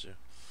tells you.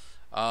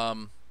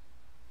 All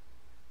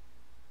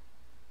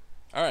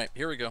right,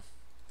 here we go.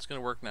 It's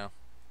gonna work now.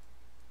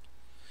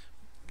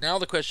 Now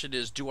the question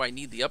is, do I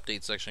need the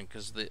update section?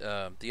 Because the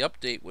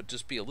update would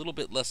just be a little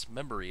bit less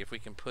memory if we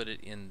can put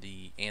it in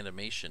the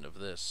animation of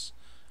this.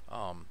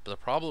 But the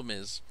problem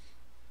is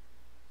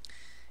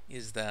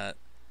that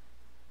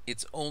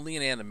it's only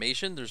an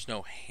animation. There's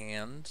no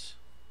hand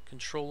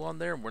control on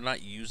there. We're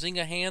not using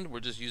a hand. We're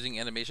just using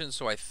animation.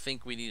 So I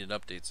think we need an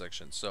update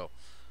section. So,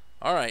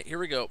 all right, here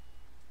we go.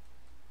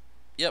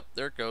 Yep,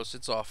 there it goes.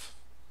 It's off.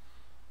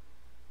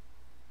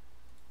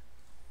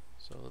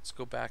 So let's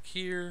go back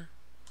here.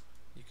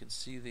 You can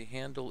see the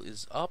handle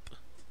is up.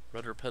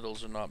 Rudder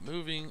pedals are not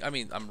moving. I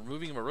mean, I'm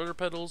removing my rudder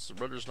pedals. The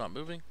rudder's not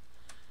moving.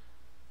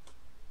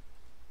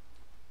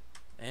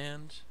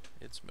 And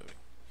it's moving.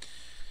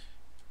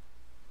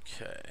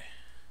 Okay.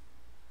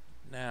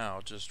 Now,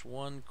 just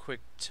one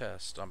quick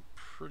test. I'm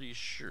pretty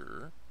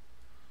sure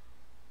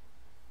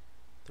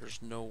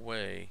there's no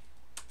way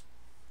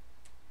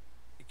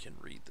it can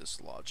read this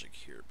logic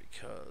here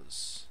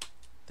because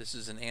this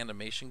is an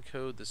animation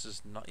code. This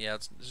is not, yeah,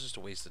 it's just a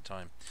waste of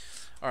time.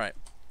 Alright,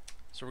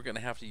 so we're going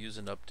to have to use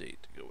an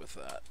update to go with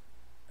that.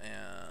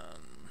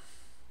 And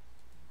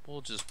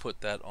we'll just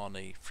put that on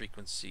a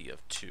frequency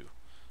of 2,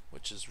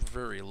 which is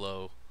very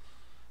low.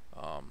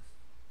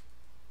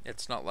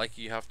 It's not like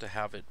you have to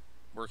have it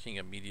working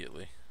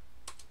immediately.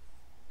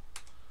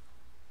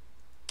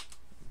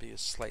 Be a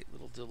slight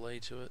little delay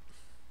to it,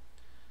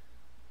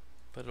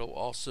 but it'll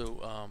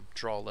also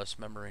draw less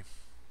memory.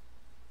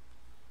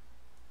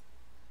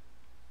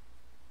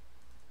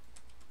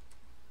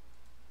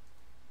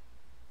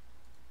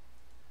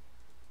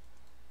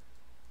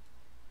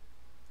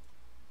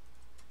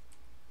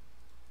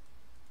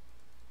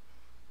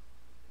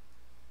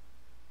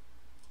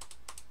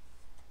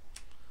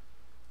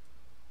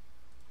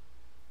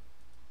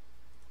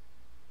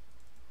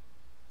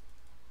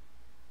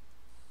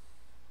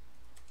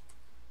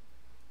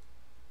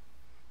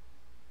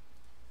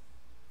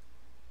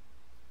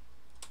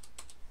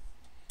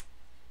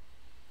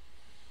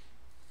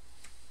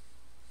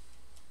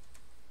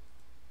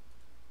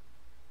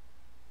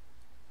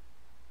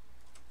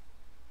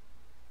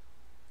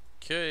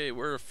 Okay,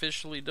 we're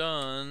officially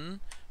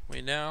done.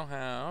 We now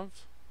have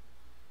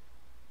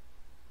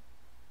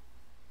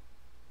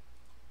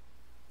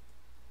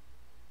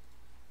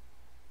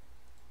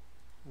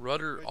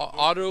rudder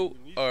auto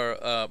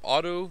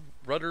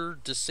rudder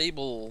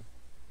disable,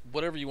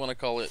 whatever you want to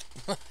call it,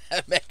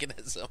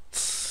 mechanism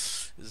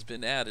has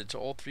been added to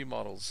all 3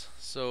 models.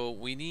 So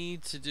we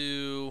need to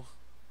do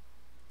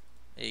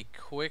a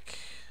quick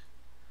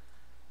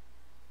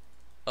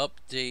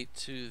update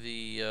to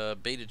the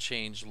beta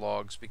change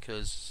logs,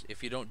 because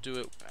if you don't do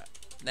it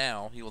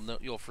now,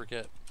 you'll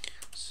forget.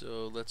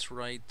 So let's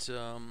write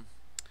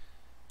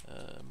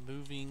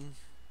moving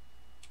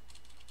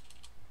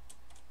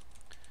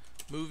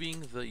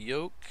the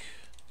yoke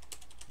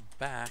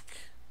back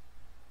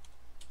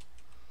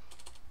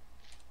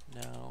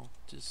now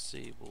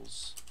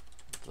disables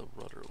the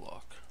rudder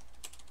lock.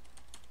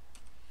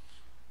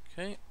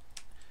 Okay.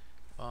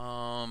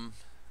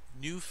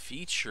 New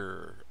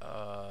feature,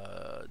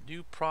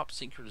 new prop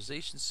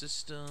synchronization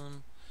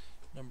system,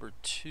 number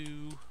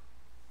 2.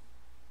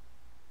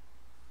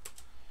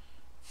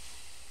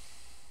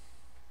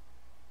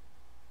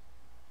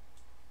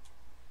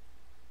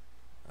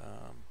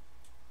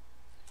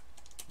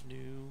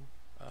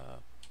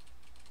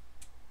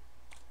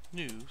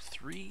 New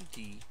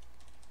 3D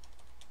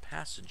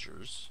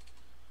passengers.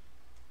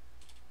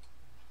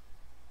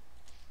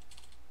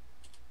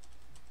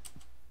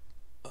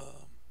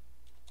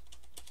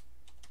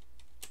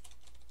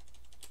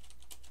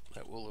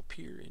 That will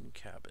appear in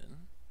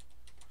cabin.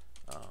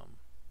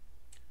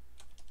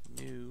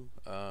 New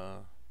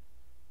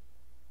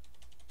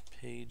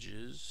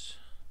pages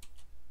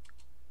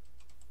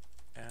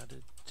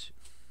added to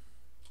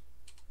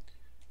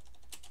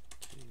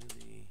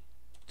the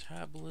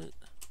tablet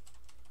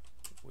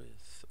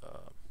with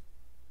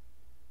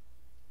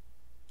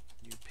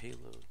new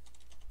payload.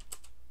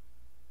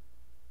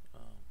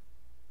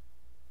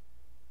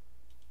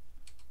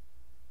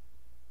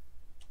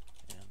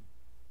 And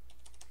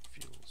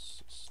fuel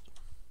system.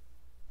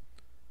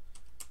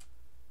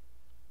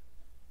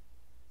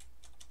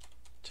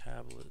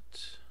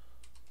 Tablet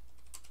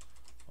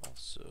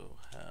also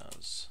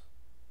has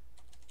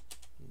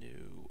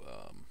new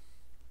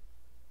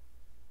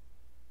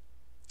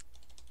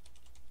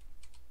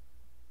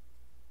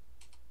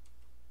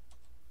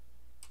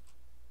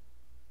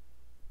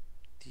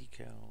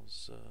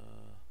decals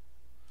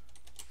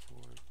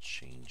for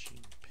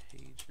changing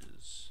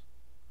pages.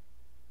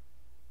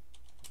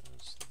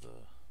 As the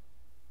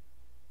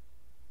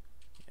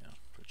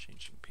for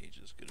changing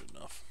pages, good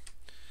enough.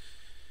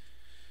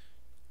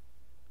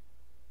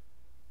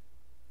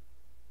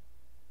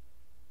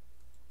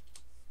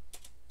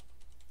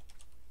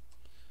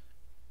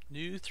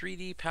 New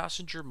 3D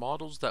passenger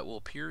models that will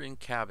appear in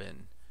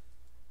cabin.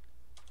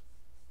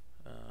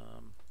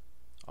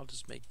 I'll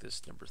just make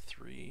this number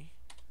 3.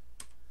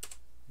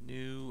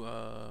 New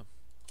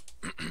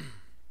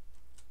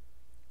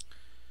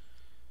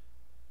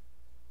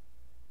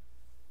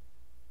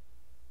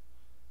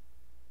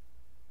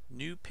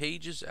new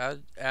pages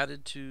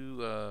added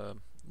to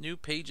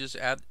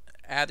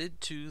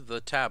added to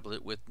the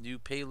tablet with new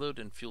payload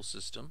and fuel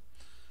system.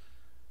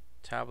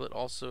 Tablet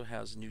also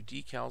has new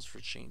decals for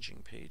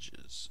changing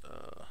pages.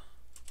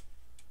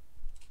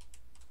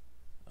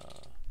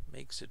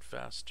 Makes it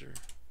faster.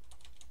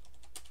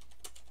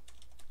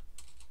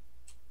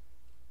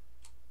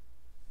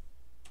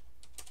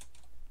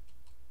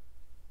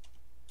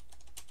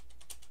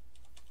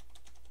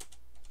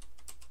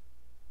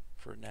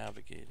 For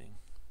navigating.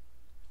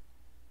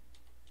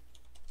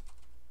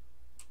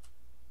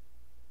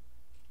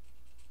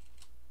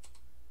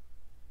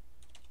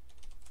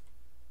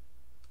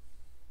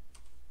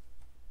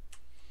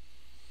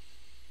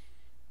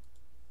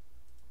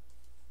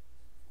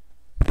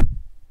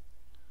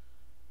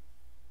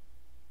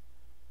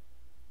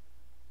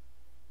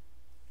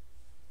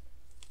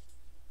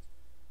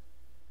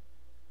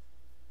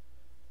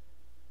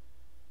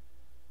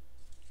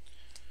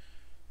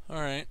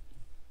 Alright,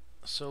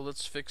 so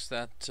let's fix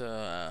that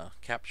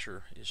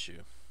capture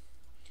issue.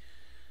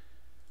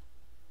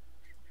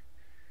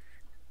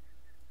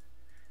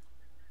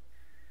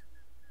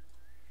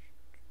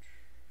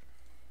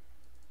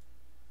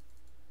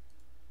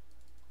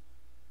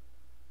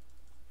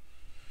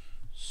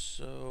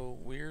 So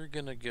we're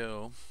gonna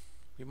go,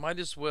 we might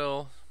as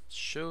well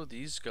show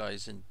these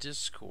guys in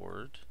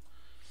Discord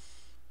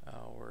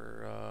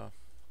our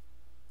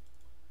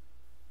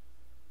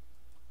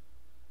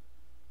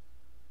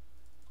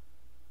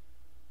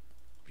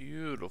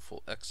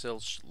beautiful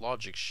Excel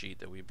logic sheet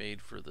that we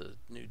made for the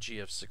new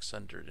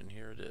GF600, and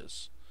here it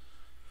is.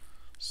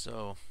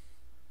 So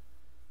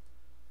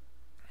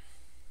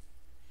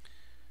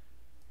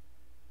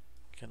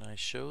can I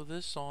show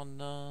this on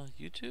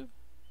YouTube?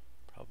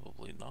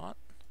 Probably not.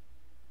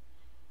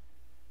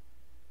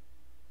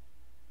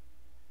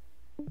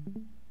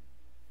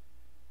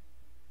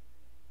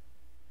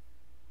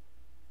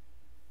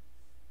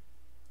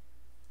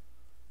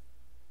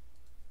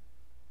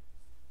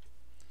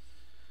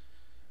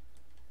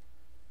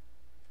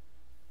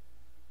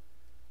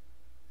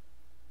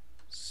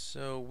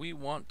 So we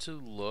want to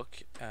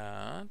look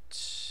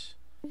at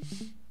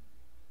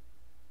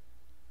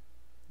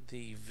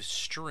the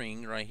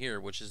string right here,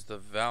 which is the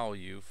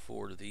value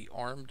for the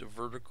armed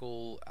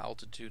vertical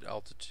altitude.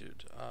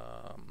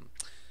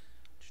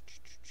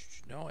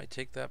 No, I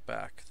take that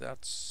back.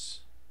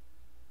 That's,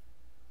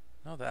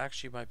 no, that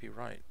actually might be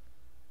right.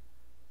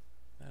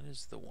 That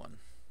is the one.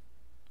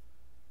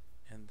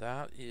 And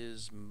that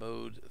is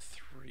mode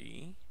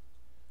 3.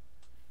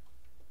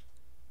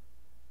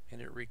 And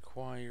it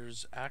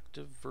requires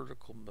active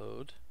vertical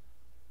mode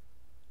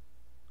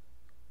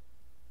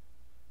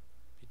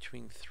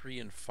between 3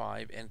 and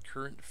 5 and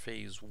current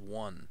phase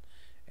 1.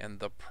 And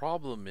the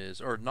problem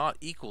is, or not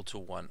equal to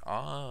 1.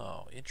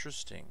 Oh,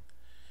 interesting.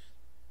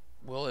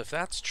 Well, if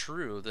that's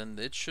true, then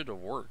it should have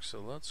worked. So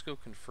let's go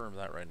confirm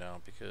that right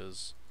now,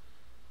 because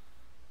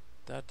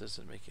that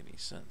doesn't make any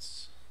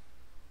sense.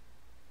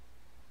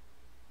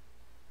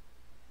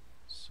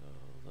 So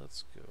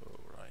let's go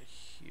right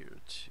here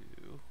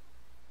to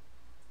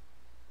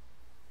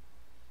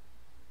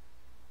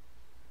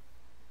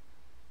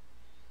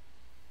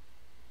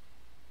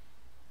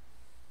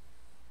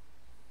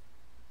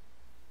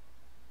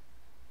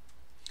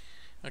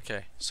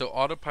okay, so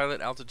autopilot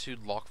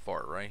altitude lock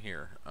var right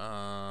here.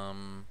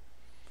 And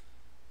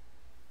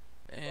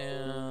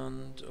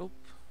oh,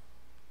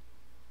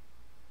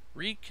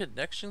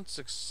 reconnection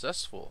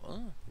successful.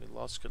 Oh, we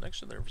lost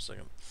connection there for a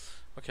second.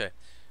 Okay.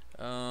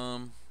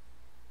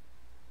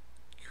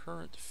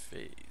 Current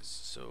phase.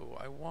 So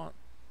I want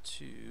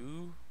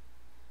to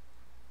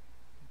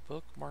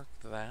bookmark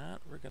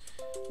that. We're gonna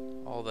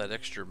all that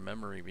extra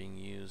memory being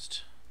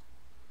used.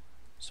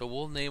 So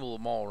we'll enable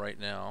them all right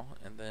now,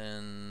 and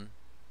then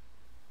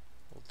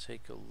we'll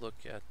take a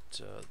look at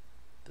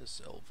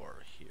this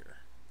LVAR here.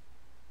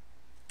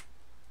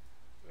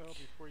 Well,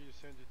 before you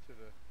send it to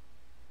the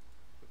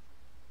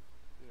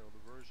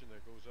version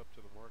that goes up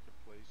to the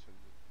marketplace and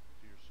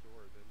to your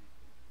store, then you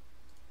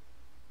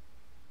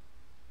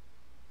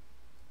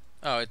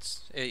can. Oh,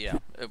 yeah.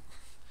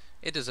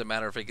 It doesn't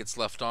matter if it gets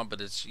left on,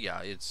 but it's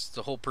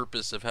the whole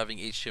purpose of having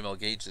HTML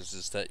gauges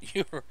is that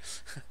you're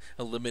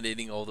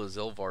eliminating all those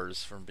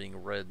LVARs from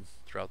being read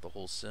throughout the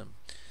whole sim.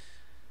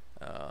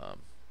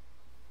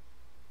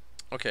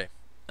 Okay.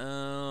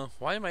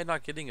 Why am I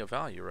not getting a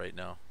value right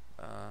now?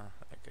 I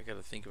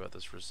gotta think about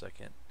this for a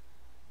second.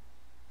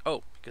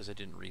 Oh, because I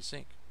didn't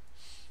resync.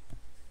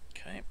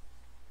 Okay.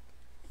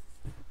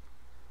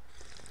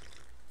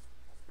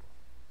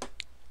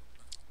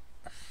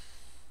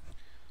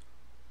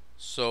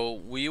 So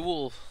we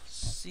will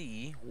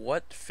see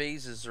what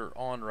phases are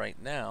on right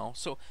now.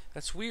 So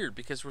that's weird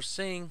because we're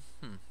saying,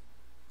 let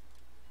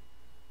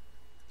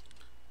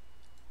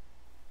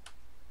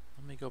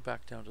me go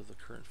back down to the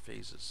current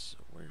phases.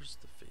 So where's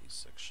the phase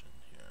section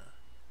here?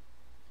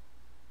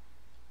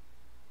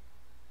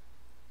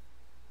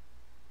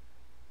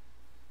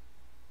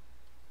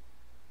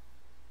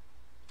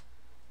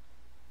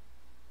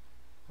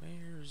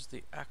 Where's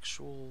the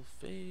actual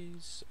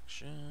phase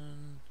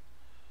section?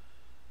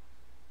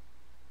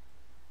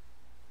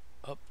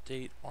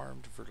 Update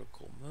armed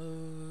vertical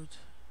mode.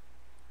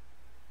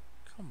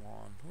 Come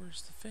on,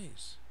 where's the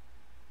phase?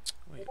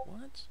 Wait,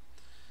 what?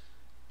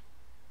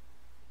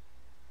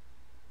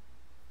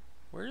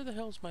 Where the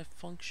hell's my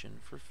function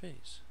for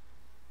phase?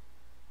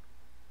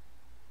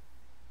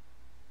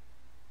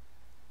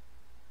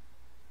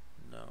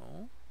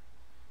 No.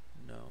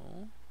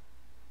 No.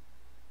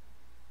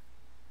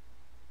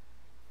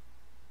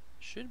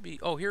 Should be.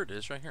 Oh, here it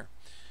is, right here.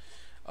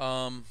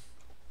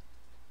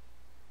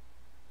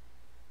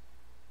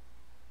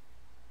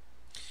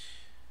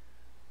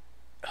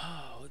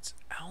 Oh, it's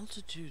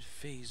altitude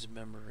phase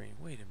memory.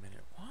 Wait a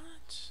minute.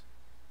 What?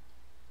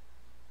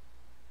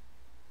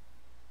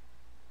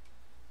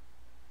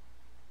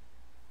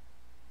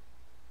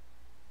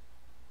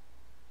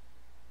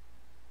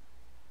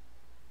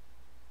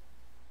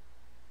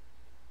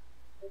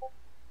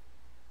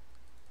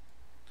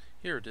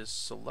 Here it is,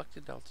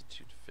 selected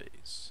altitude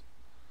phase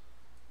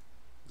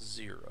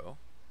 0.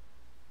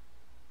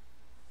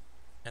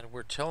 And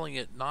we're telling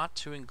it not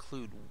to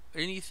include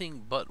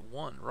anything but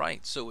 1,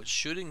 right? So it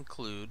should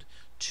include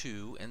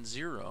 2 and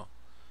 0,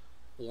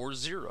 or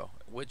 0,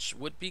 which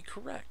would be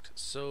correct.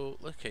 So,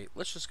 okay,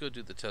 let's just go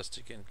do the test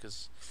again,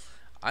 because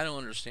I don't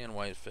understand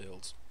why it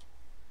failed.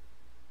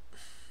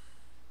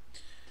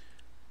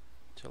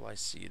 Till I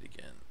see it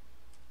again.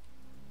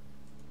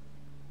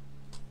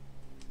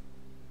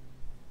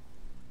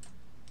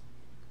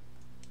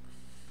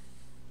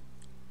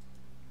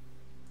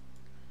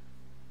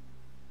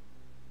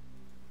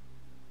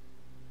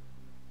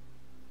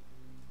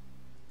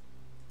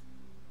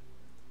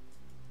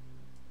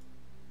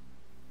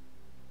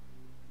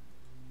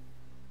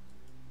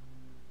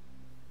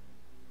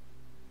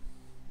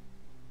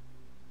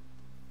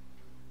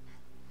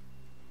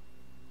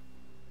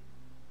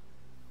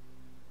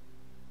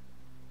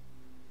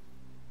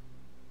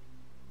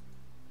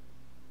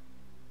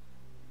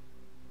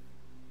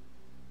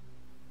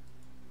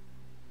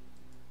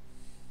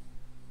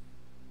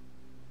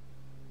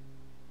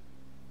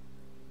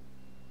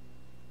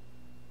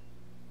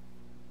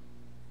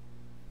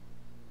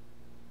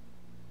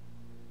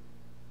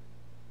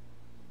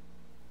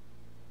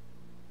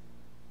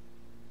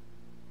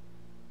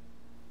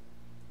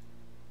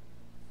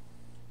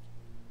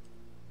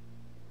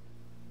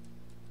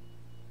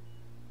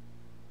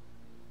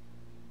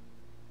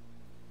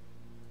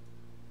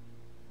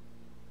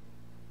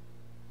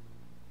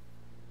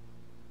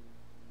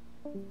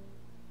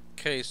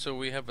 Okay, so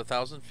we have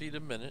 1,000 feet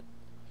a minute.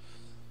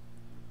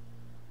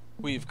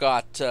 We've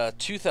got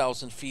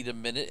 2,000 feet a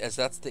minute, as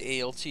that's the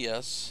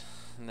ALTS.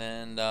 And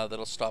then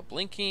that'll stop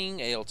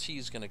blinking. ALT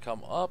is going to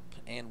come up,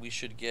 and we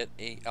should get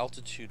a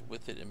altitude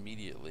with it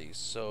immediately.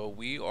 So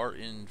we are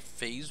in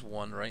phase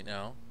 1 right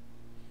now.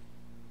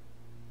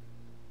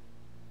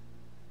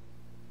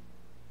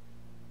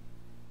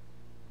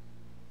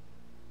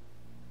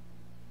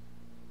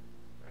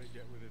 I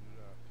get within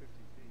 50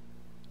 feet.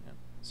 Yeah.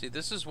 See,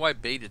 this is why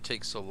beta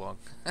takes so long.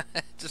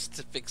 Just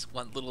to fix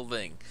one little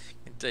thing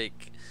can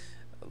take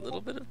a little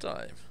bit of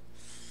time.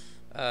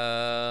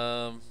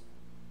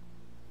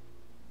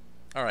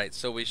 Alright,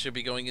 so we should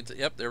be going into...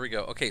 Yep, there we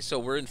go. Okay, so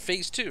we're in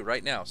phase 2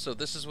 right now. So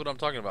this is what I'm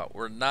talking about.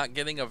 We're not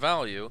getting a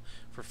value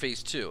for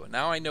phase 2.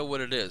 Now I know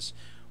what it is.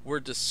 We're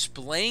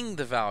displaying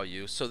the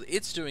value, so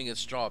it's doing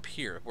its job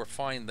here. We're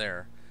fine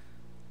there.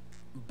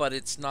 But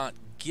it's not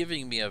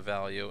giving me a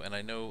value, and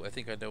I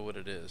think I know what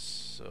it is.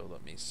 So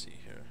let me see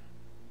here.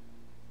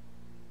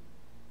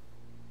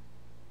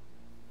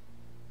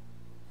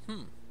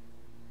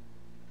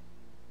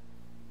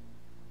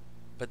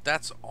 But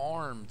that's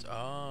armed.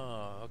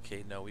 Oh,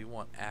 okay. No, we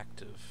want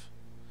active.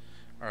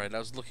 Alright, I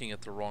was looking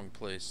at the wrong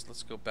place.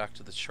 Let's go back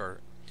to the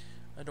chart.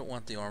 I don't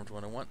want the armed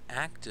one. I want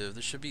active.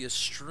 There should be a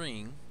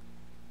string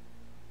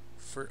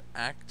for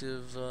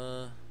active.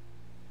 When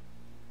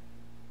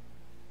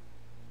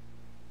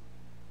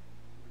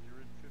you're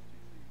in 50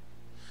 feet.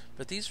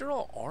 But these are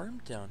all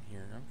armed down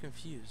here. I'm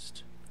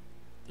confused.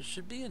 There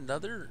should be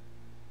another.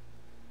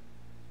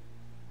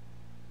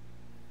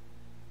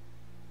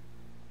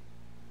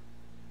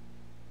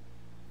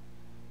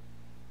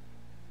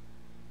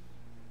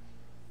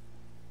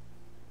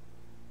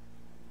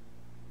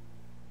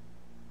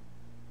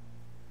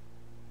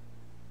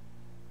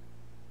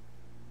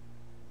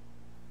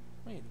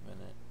 Wait a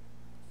minute.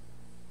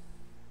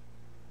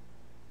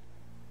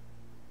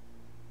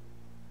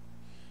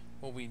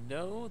 Well, we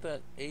know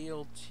that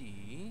ALT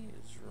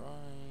is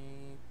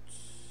right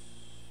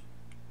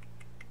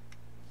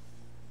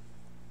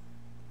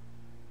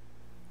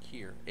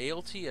here.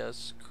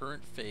 ALTS,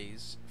 current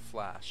phase,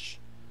 flash,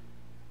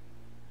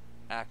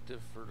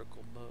 active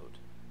vertical mode.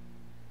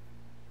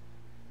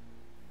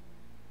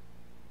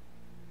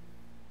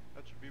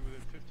 That should be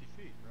within 50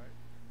 feet, right?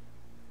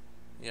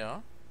 Yeah,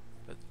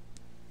 but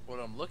what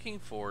I'm looking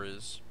for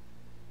is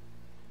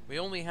we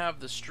only have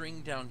the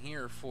string down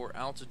here for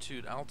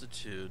altitude,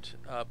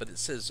 but it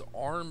says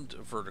armed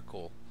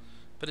vertical,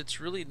 but it's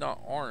really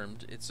not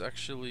armed. It's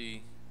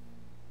actually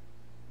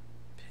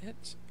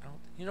pit.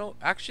 You know,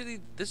 actually,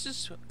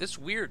 this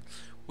weird.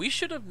 We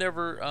should have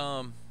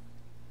never.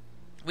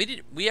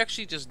 We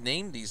actually just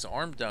named these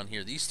armed down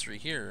here. These three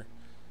here.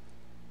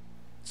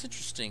 It's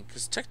interesting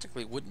because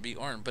technically it wouldn't be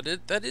armed, but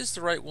that is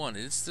the right one.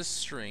 It's this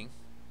string.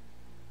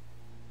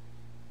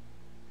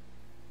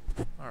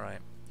 All right.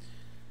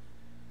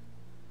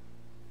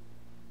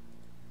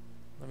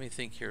 Let me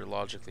think here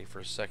logically for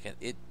a second.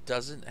 It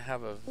doesn't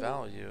have a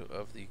value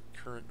of the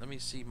current. Let me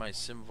see my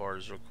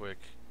simvars real quick.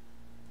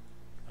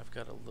 I've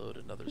got to load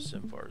another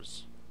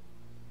simvars.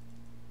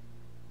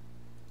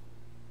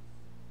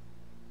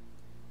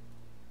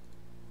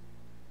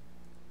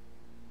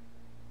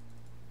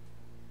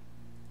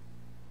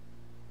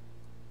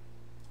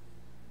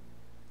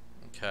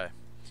 Okay.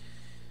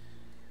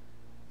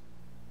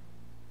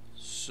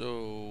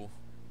 So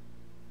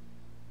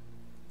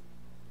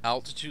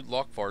altitude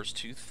lock var is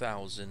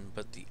 2000,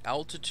 but the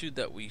altitude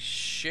that we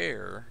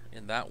share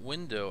in that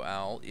window,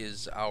 Al,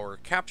 is our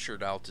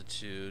captured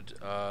altitude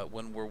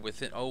when we're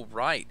within. Oh,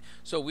 right.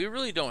 So we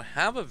really don't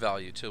have a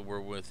value till we're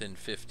within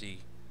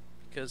 50,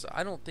 because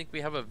I don't think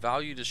we have a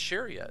value to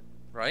share yet,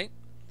 right?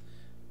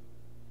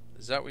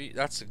 Is that what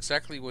that's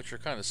exactly what you're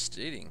kind of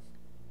stating?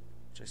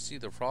 Which I see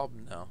the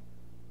problem now.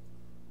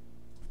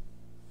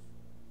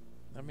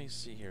 Let me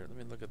see here. Let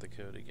me look at the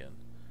code again.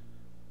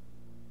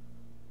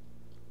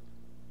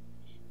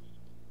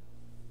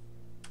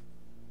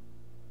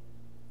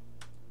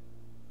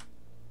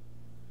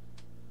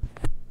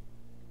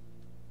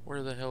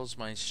 Where the hell's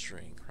my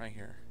string? Right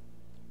here.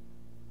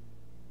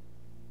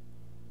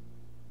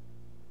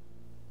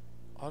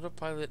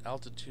 Autopilot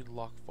altitude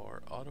lock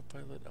var.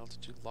 Autopilot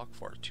altitude lock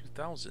var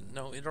 2000.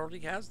 No, it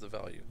already has the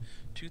value.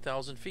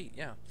 2000 feet,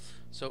 yeah.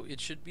 So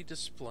it should be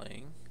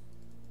displaying.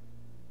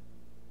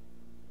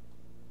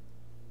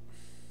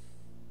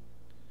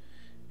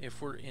 If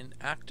we're in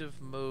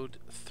active mode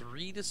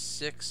 3 to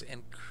 6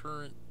 and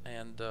current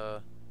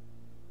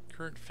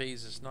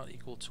phase is not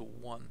equal to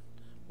 1,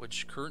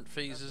 which current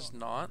phase is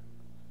not.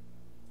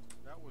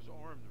 That was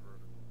armed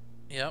vertical.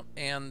 Yep,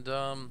 and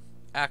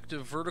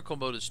active vertical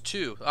mode is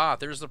 2. Ah,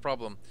 there's the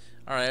problem.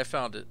 Alright, I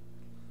found it.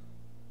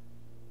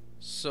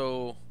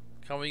 So,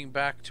 coming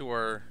back to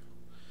our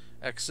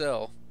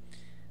Excel,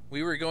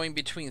 we were going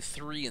between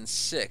 3 and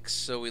 6.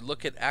 So we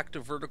look at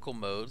active vertical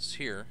modes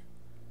here.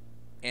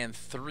 And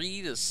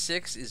 3 to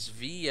 6 is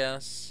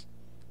VS,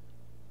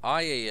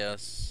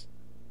 IAS,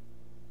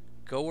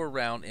 go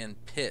around,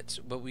 and pit.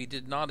 But we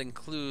did not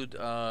include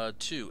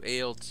 2,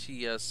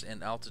 ALTS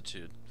and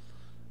altitude.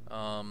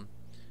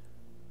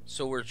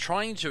 So we're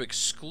trying to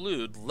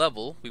exclude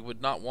level. We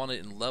would not want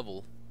it in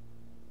level.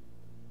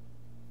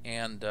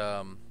 And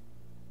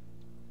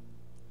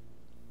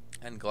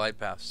glide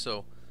path.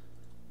 So,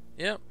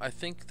 yeah, I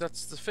think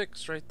that's the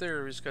fix right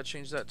there. We just got to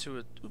change that to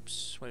a...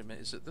 Oops, wait a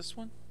minute. Is it this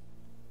one?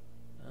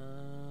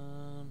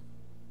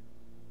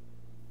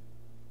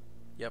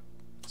 Yep,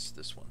 it's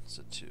this one. It's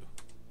a 2.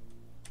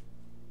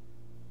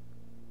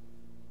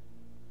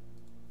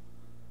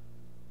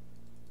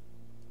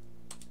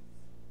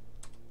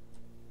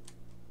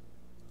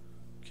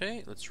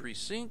 Okay, let's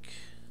resync,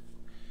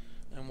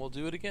 and we'll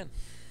do it again.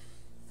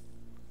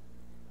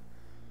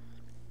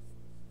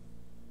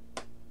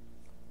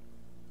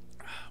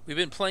 We've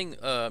been playing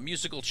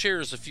musical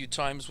chairs a few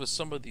times with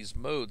some of these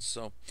modes,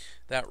 so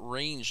that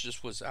range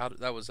just was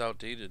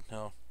outdated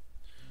now.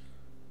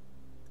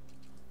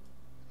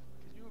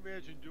 Can you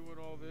imagine doing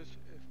all this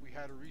if we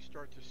had to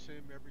restart the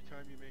sim every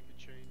time you make a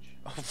change?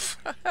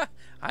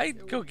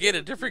 I'd go get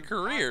a different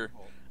career.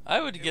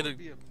 I would get a.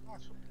 Be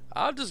impossible.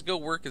 I'll just go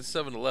work at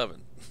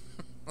 7-Eleven.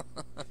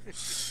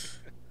 It's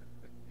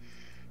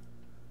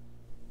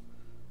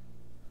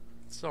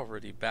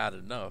already bad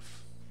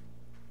enough.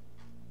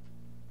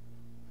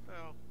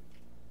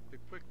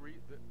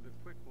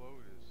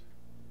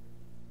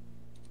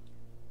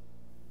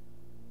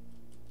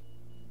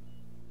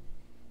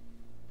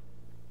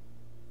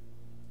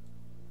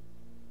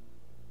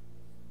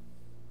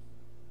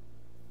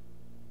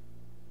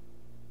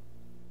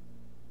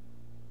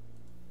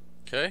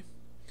 Okay.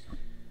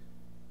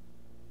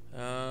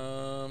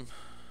 Am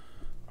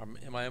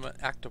I in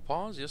active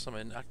pause? Yes, I'm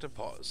in active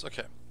pause.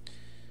 Okay.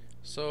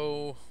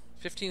 So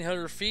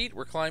 1,500 feet.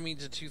 We're climbing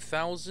to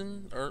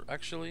 2,000, or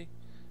actually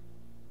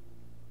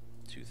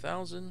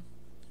 2,000.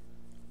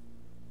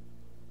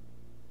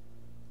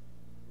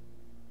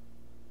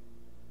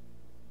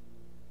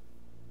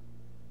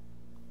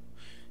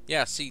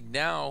 Yeah, see,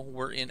 now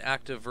we're in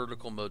active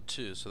vertical mode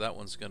too, so that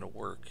one's going to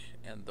work.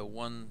 And the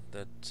one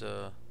that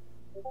Your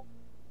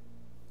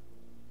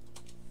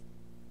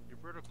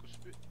vertical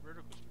speed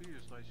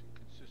is nice and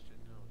consistent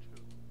now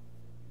too.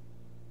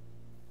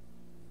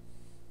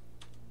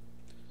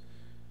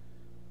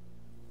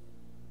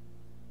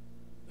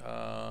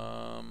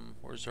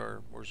 where's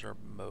our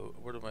mode?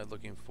 What am I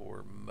looking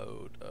for?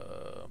 Mode.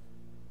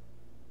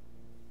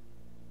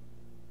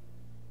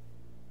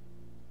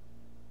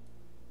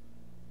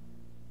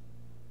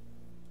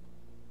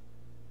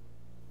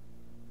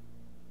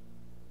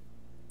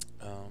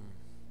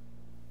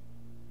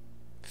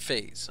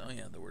 Phase. Oh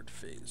yeah, the word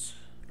phase.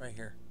 Right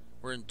here.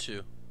 We're in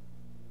 2.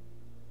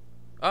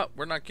 Oh,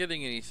 we're not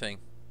getting anything.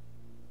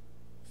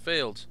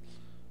 Failed.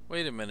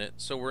 Wait a minute.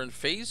 So we're in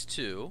phase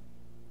 2,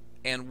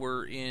 and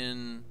we're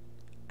in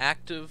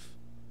active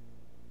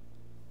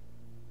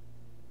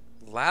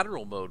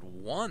lateral mode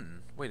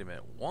 1. Wait a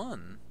minute.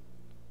 1?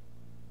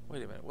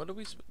 Wait a minute. What do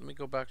we... Let me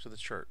go back to the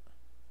chart.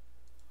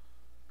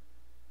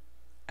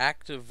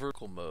 Active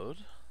vertical mode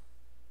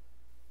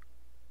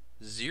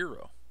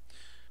 0.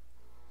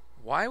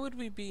 Why would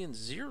we be in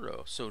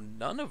 0? So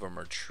none of them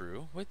are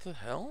true. What the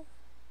hell?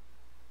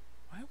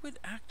 Why would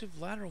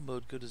active lateral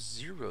mode go to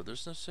 0?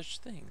 There's no such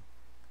thing.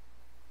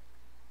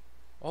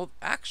 Well,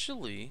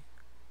 actually,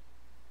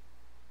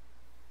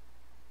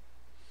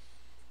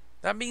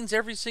 that means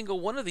every single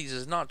one of these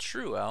is not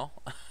true, Al.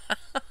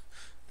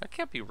 That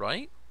can't be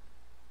right.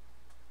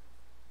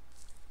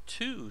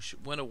 2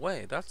 went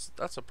away.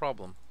 That's a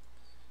problem.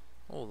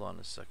 Hold on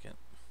a second.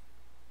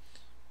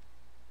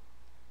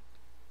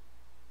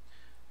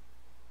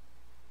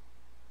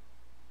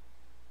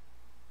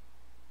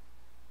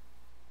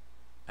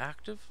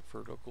 Active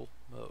vertical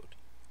mode.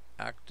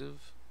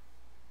 Active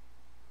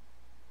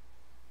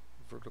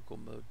vertical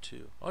mode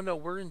 2. Oh no,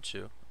 we're in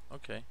 2.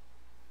 Okay.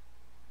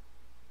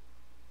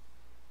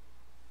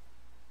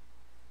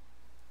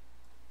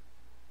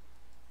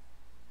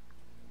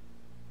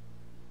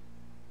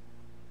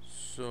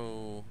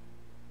 So,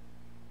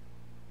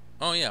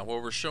 oh yeah, well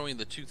we're showing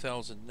the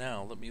 2,000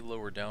 now. Let me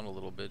lower down a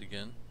little bit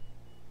again.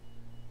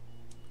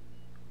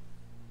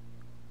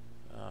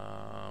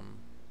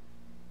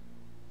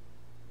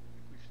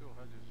 We still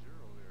had a 0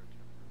 there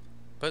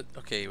temporarily. But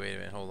okay, wait a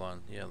minute, hold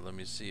on. Yeah, let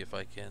me see if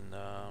I can.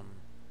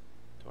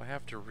 Do I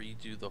have to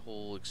redo the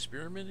whole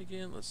experiment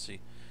again? Let's see.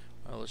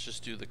 Well, let's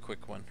just do the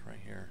quick one right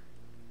here.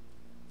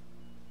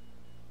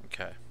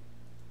 Okay.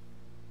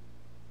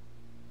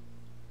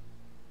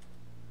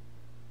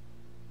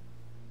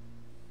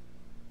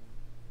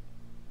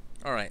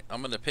 Alright, I'm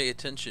going to pay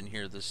attention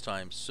here this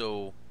time.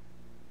 So,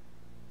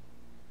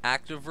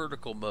 active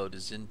vertical mode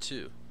is in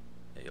 2.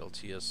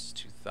 ALTS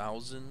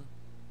 2000.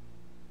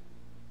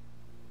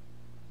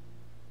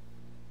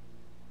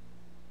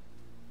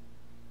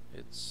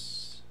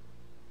 It's...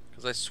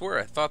 Because I swear,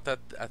 I thought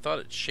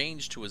it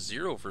changed to a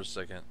 0 for a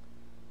second.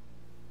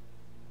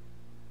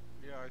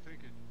 Yeah, I think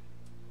it.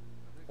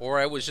 Or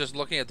I was just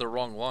looking at the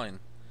wrong line.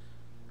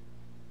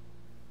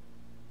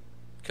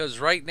 Because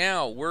right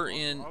now we're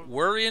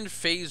in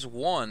phase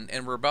 1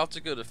 and we're about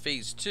to go to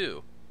phase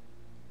 2.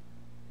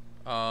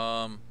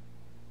 And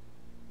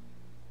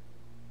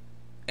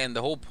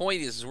the whole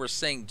point is we're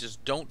saying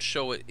just don't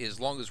show it as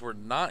long as we're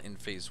not in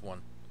phase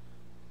 1.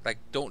 Like,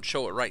 don't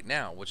show it right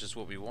now, which is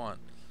what we want.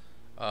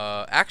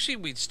 Actually,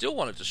 we still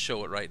wanted to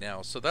show it right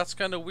now, so that's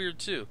kind of weird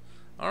too.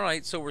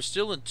 Alright, so we're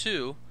still in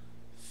 2.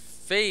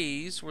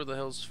 Phase, where the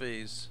hell's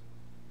phase?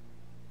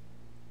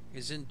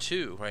 Is in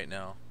 2 right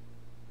now.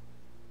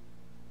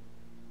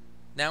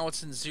 Now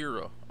it's in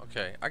 0.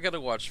 Okay, I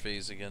gotta watch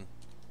phase again.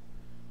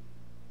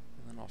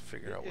 And then I'll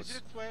figure out what's... Is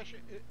it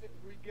flashing?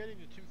 We're getting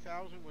to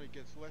 2,000 when it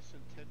gets less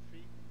than 10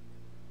 feet?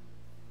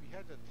 We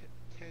had the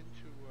 10 to...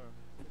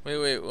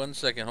 Wait, 1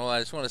 second. Hold on, I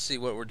just want to see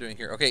what we're doing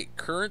here. Okay,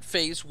 current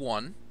phase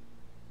 1.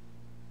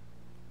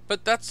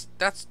 But that's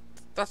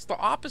the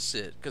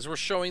opposite, because we're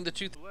showing the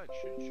 2,000. Select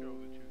should show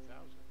the 2,000.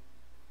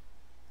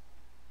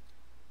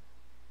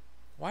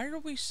 Why are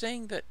we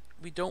saying that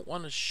we don't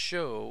want to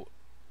show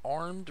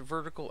armed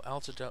vertical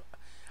altitude?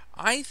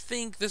 I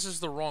think this is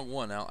the wrong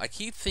one, Al. I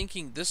keep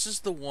thinking this is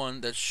the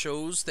one that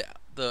shows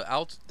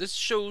this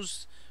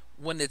shows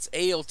when it's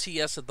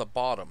ALTS at the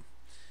bottom.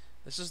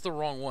 This is the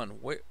wrong one.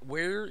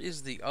 Where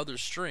is the other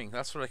string?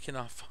 That's what I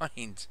cannot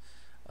find.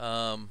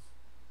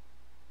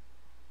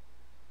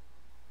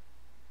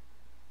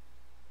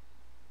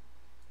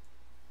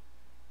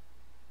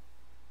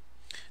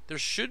 There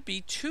should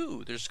be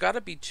 2. There's got to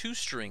be 2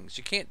 strings.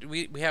 You can't.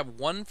 We have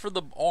one for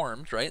the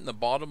armed, right, in the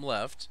bottom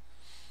left,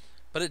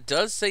 but it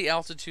does say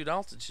altitude.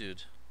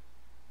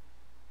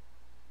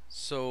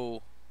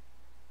 So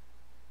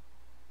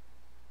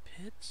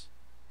pit.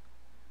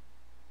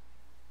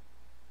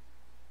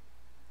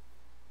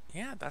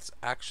 Yeah, that's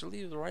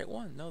actually the right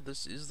one. No,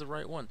 this is the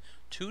right one.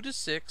 2 to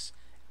 6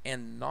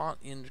 and not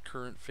in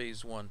current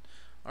phase 1.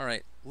 All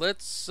right,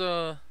 let's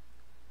I'm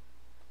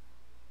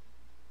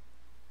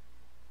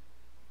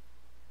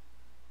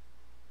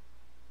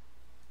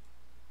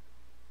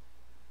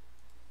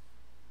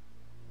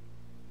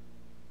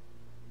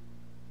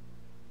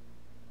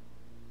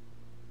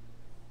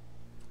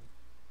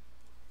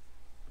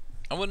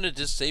going to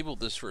disable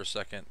this for a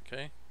second,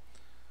 okay?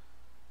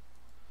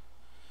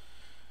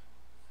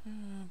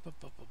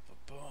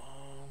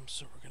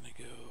 So we're going to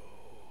go.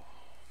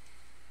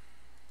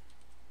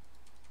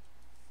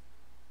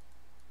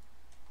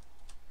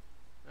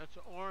 That's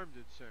armed,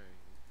 it's saying.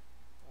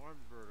 Armed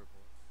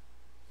vertical.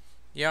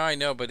 Yeah, I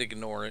know, but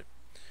ignore it.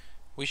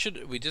 We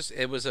just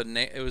it was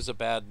a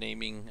bad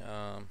naming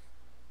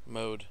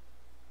mode.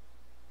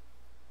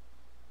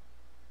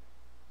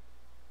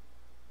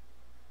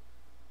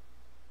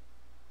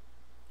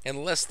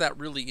 Unless that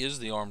really is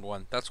the armed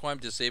one. That's why I'm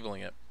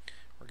disabling it.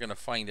 We're going to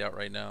find out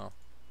right now.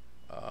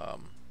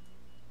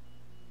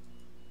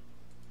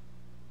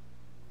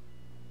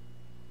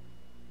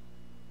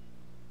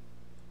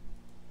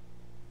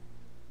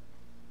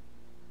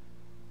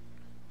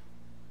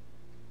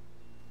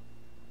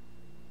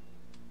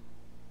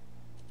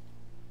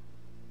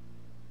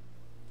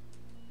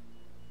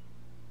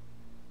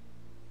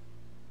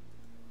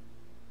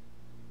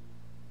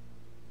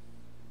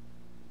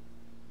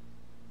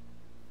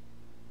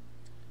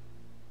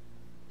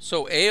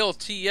 So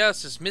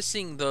ALTS is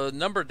missing the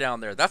number down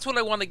there. That's what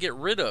I want to get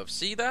rid of.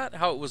 See that?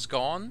 How it was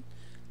gone?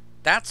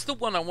 That's the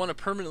one I want to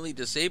permanently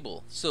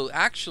disable. So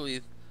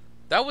actually,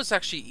 that was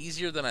actually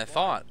easier than I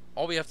thought.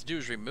 All we have to do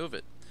is remove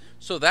it.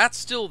 So that's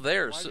still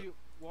there. Why So do you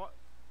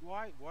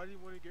want to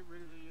get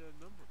rid of the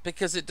number?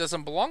 because it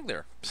doesn't belong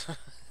there.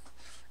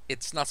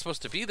 It's not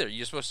supposed to be there.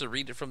 You're supposed to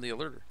read it from the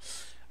alerter.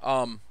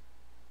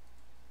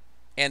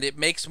 And it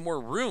makes more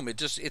room.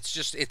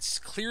 It's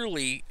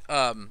clearly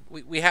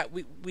we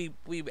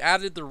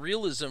added the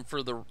realism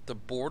for the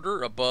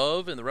border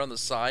above and around the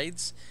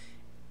sides,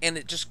 and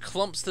it just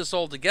clumps this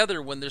all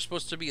together when there's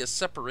supposed to be a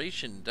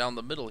separation down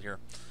the middle here.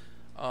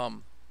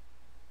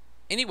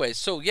 Anyway,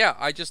 so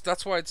yeah,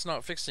 that's why it's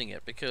not fixing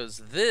it,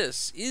 because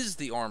this is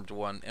the armed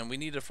one and we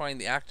need to find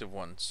the active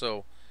one.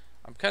 So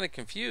I'm kind of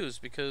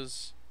confused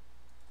because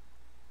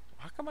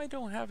how come I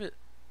don't have it?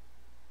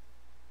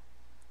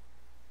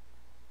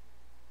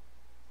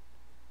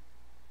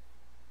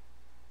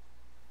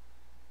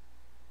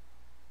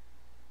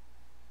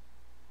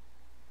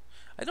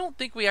 I don't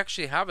think we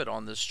actually have it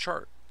on this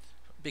chart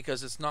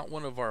because it's not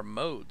one of our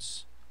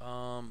modes.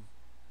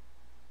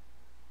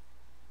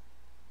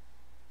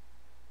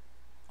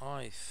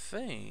 I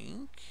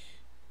think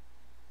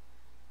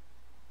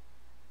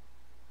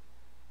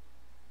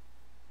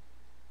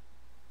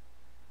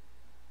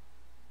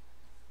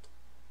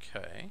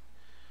okay.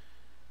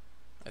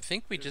 I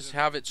think we just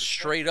have it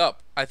straight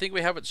up. I think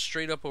we have it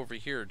straight up over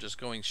here, just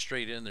going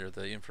straight in there,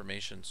 the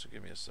information. So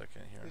give me a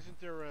second here. Isn't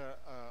there an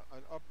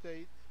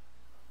update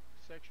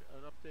section,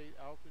 an update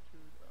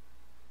altitude,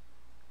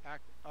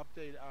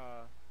 update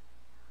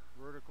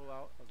vertical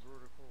mode?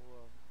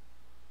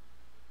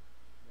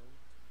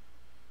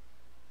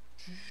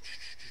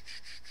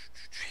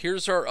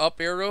 Here's our up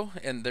arrow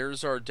and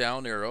there's our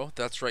down arrow.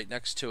 That's right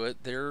next to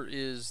it. There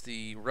is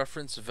the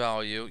reference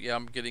value. Yeah,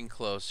 I'm getting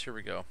close. Here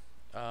we go.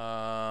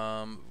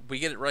 We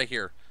get it right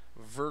here.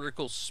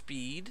 Vertical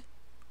speed,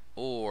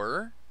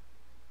 or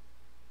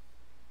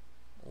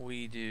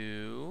we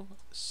do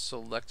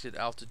selected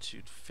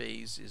altitude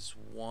phase is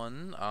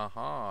 1.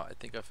 Aha, I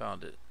think I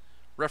found it.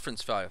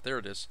 Reference value, there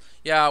it is.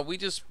 Yeah, we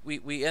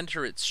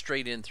enter it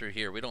straight in through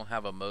here. We don't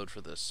have a mode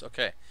for this.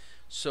 Okay,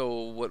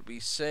 so what we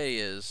say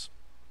is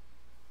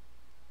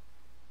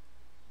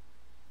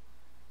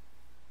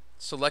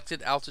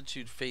selected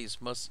altitude phase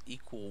must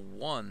equal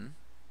 1,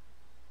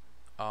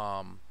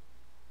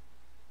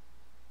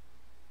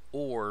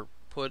 or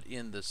put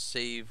in the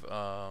save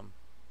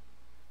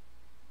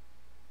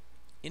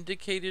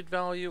indicated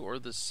value or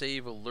the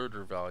save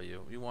alerter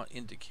value. We want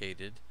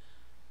indicated.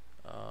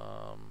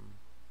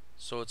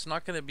 So it's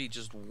not going to be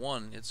just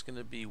 1, it's going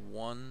to be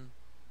 1.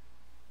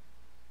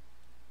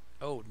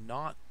 Oh,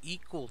 not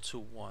equal to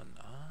 1.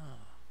 Ah,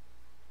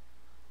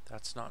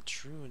 that's not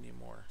true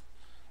anymore.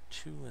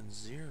 2 and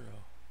 0.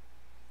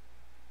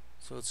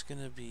 So it's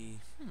going to be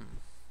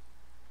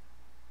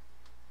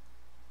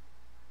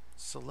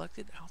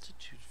selected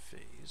altitude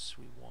phase.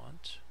 We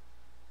want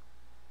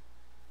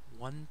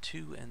 1,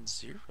 2, and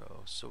 0.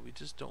 So we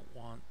just don't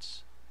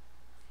want.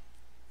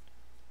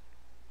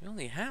 We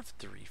only have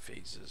 3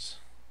 phases.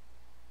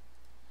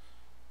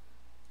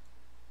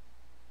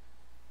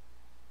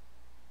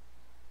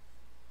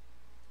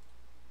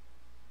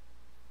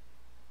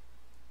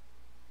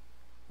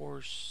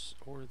 Or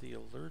the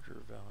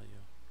alerter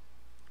value.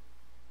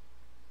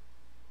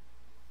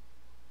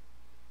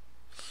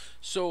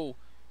 So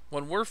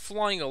when we're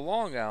flying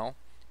along, Al,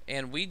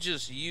 and we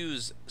just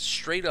use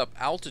straight up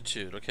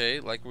altitude,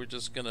 okay, like we're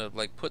just gonna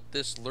like put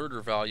this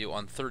alerter value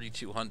on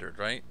 3200,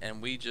 right?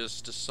 And we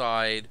just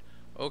decide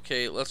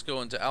Okay, let's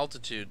go into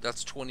altitude.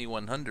 That's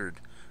 2100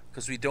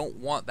 because we don't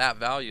want that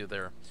value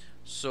there.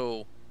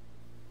 So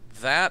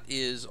that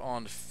is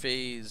on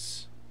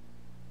phase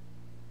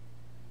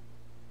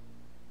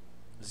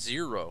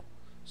 0.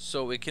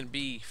 So it can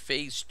be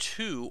phase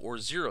 2 or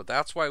 0.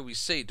 That's why we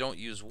say don't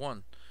use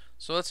 1.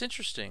 So that's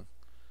interesting.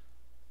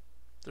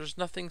 There's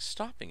nothing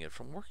stopping it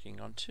from working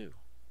on 2.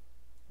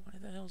 Why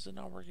the hell is it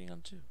not working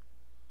on 2?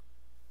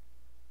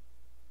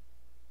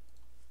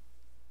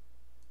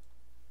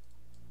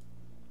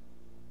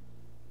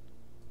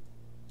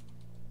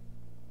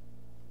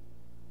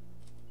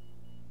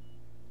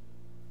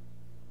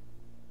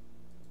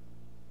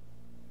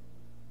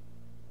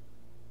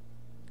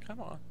 Come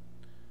on.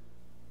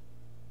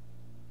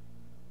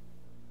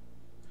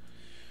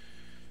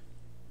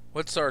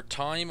 What's our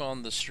time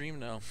on the stream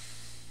now?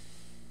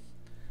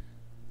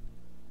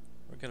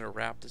 We're going to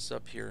wrap this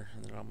up here,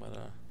 and then I'm going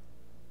to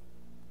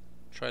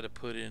try to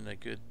put in a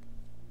good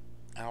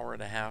hour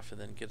and a half and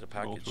then get a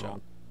package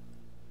out.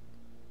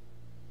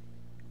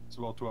 It's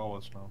about 2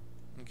 hours now.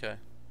 Okay.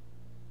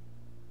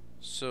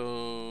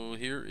 So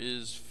here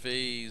is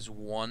phase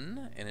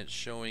 1, and it's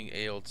showing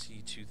ALT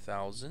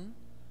 2000.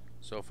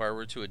 So if I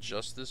were to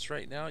adjust this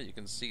right now, you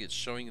can see it's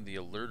showing the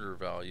alerter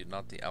value,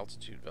 not the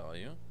altitude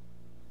value.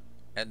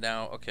 And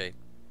now, okay.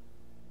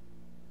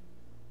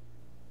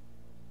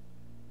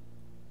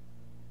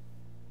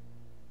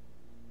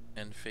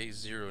 And phase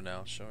 0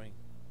 now showing.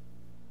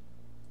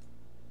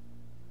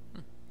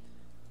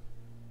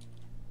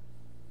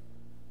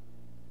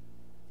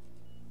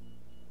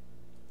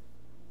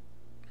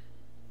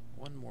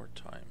 One more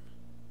time.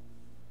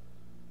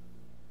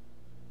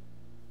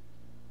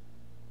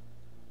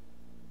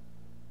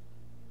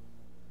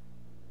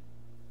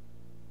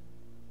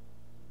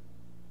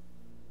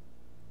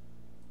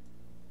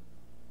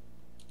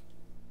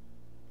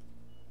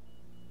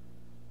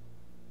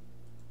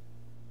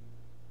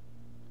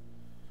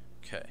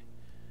 Okay.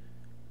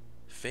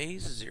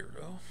 Phase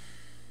 0.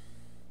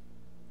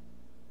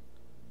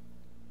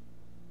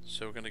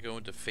 So we're going to go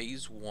into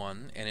phase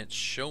 1, and it's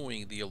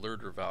showing the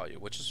alerter value,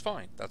 which is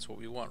fine. That's what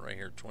we want right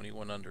here,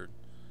 2100.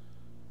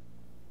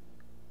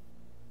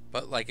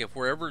 But like if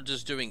we're ever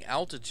just doing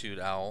altitude,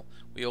 Owl,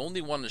 we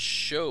only want to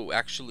show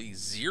actually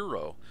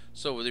 0.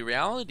 So the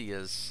reality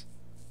is,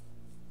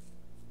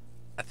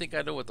 I think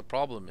I know what the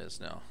problem is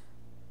now.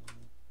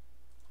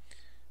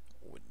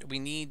 We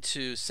need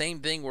to, same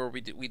thing where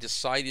we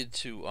decided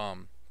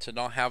to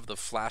not have the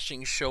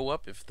flashing show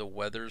up if the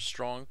weather's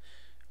strong.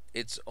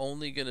 It's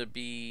only going to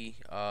be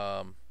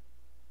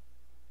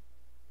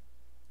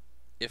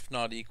if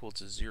not equal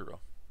to 0.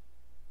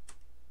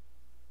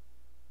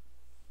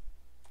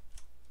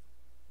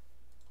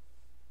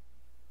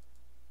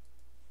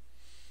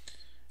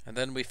 And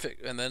then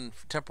and then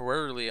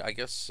temporarily, I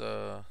guess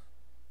I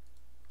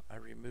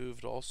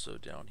removed also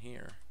down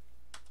here.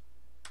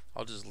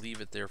 I'll just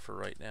leave it there for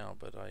right now,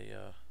 but I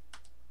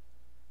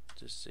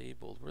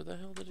disabled. Where the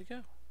hell did it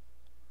go?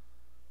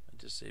 I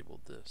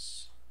disabled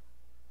this.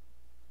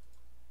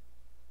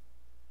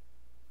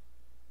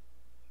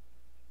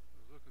 I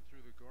was looking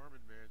through the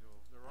Garmin manual.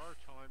 There are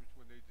times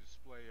when they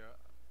display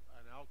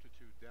an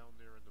altitude down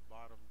there in the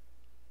bottom.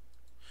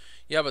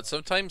 Yeah, but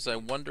sometimes I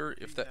wonder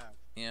if that.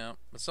 Yeah,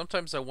 but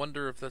sometimes I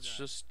wonder if that's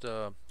just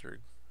the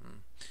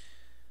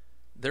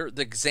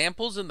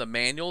examples in the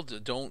manual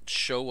don't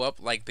show up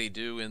like they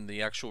do in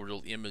the actual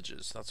real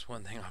images. That's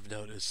one thing I've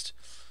noticed.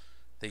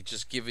 They've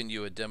just given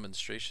you a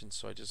demonstration,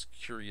 so I'm just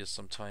curious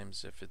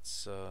sometimes if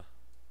it's For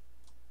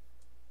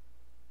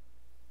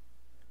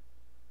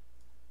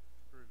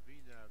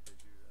VNAV they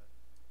do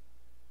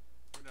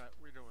that.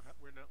 We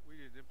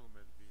didn't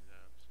implement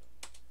VNAV, so.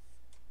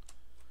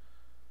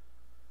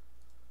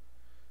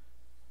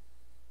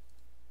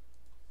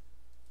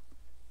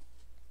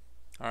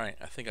 Alright,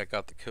 I think I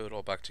got the code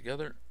all back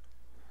together.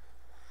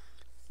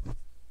 And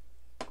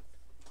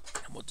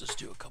we'll just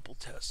do a couple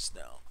tests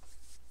now.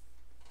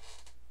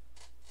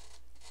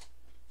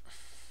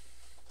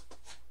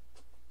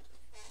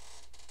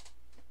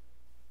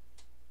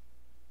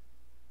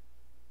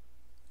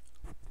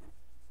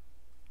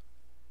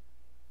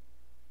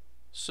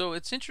 So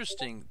it's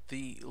interesting,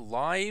 the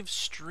live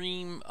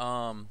stream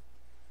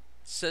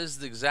says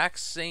the exact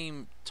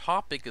same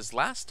topic as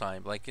last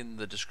time, like in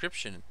the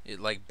description. It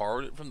like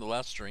borrowed it from the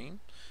last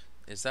stream.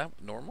 Is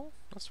that normal?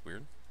 That's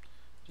weird.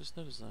 Just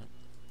noticed that.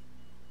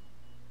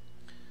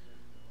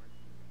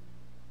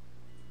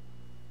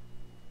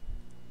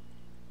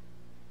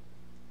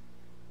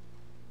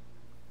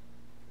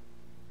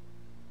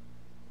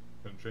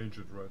 Can change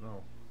it right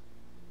now.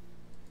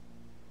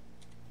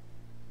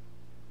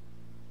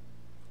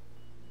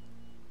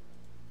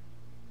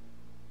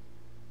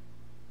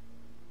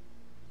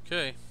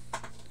 Okay.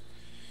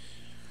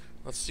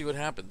 Let's see what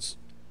happens.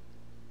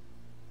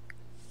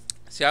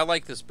 See, I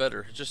like this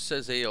better. It just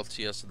says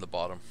ALTS at the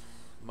bottom.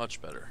 Much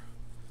better.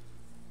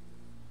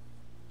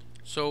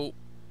 So,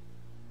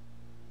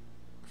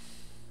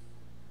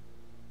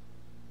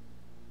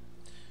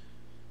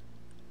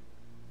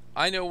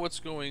 I know what's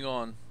going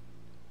on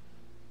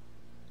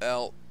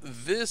Well,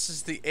 this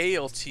is the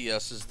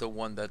ALTS is the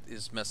one that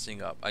is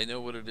messing up. I know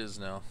what it is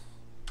now.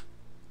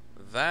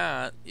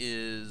 That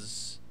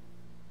is...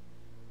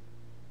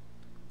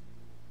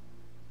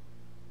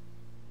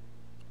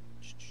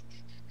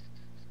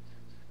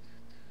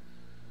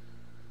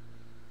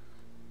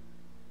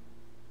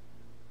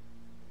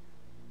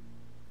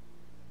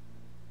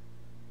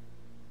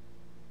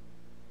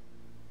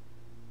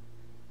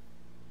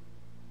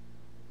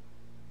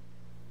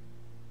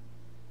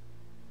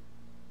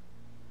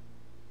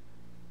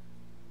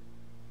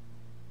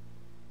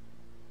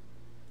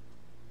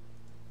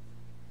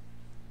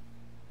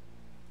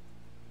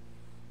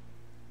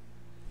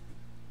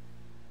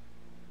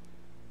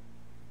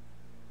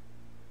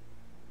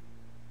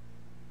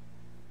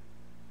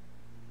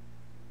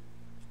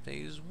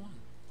 Phase 1.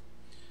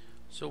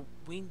 So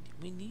we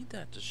need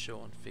that to show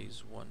on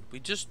phase 1. We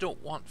just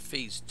don't want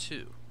phase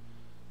 2.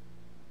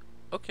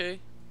 Okay.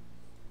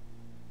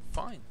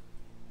 Fine.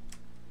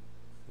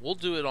 We'll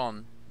do it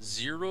on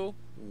 0,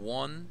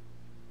 1,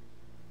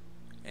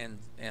 and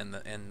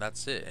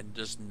that's it, and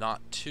just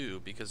not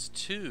 2, because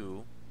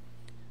 2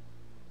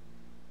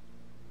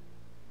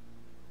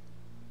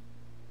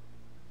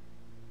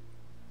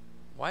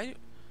 why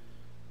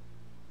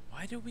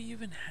do we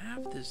even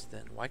have this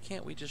then? Why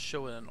can't we just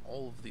show it in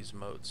all of these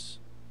modes?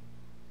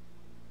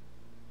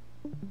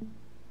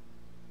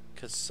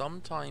 Because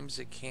sometimes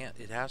it can't.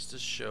 It has to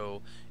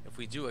show. If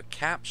we do a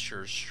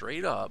capture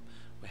straight up,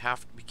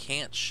 we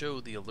can't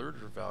show the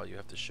alerter value. We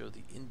have to show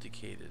the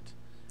indicated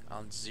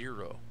on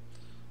 0.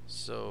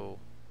 So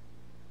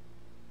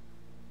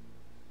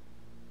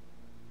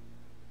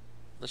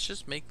let's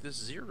just make this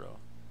 0,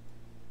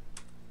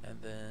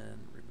 and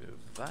then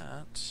remove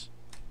that.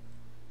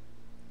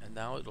 And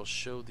now it'll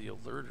show the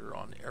alerter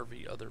on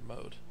every other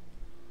mode.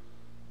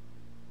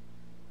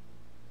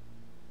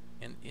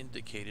 And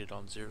indicated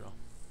on 0.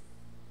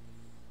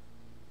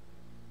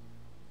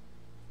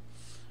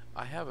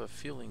 I have a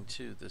feeling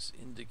too this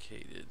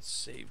indicated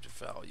saved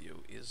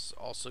value is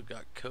also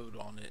got code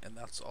on it, and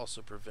that's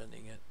also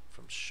preventing it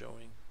from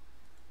showing.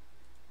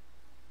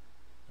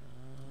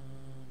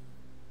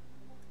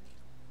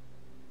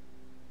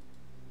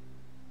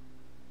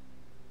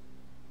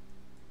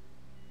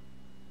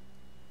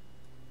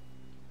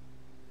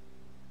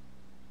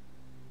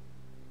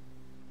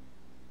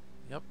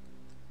 Yep.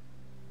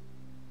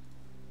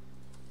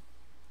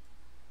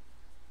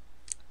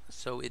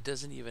 So it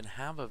doesn't even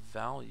have a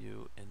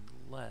value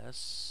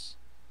unless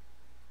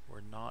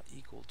we're not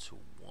equal to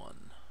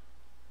 1.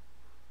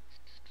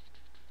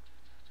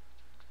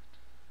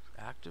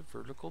 Active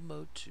vertical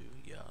mode 2,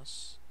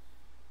 yes.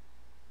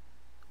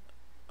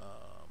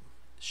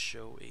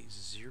 Show a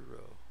 0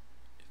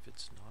 if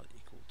it's not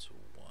equal to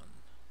 1.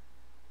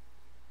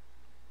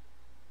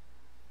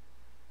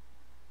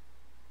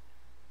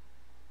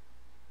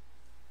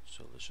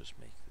 So let's just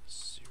make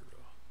this 0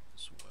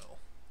 as well.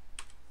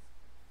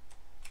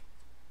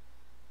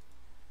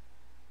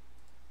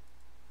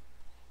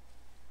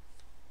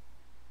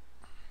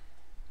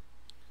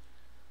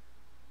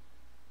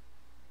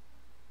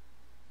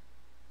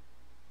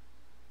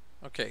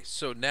 Okay,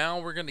 so now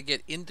we're going to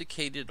get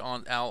indicated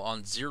on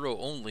 0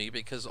 only,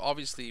 because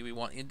obviously we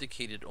want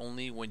indicated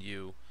only when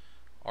you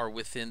are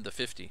within the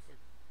 50.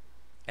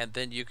 And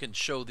then you can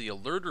show the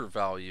alerter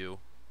value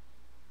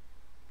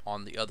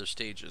on the other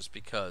stages,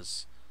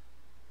 because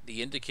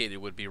the indicated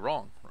would be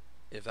wrong,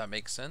 if that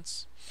makes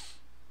sense.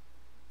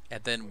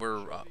 And then we're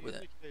with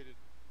it. You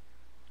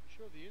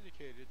show the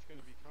indicated, it's going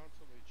to be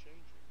constantly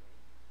changing,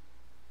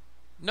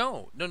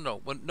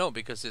 right? No,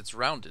 because it's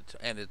rounded,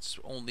 and it's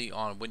only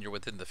on when you're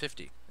within the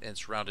 50, and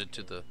it's rounded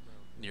to the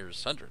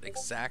nearest 100.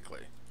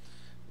 Exactly.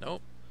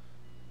 Nope.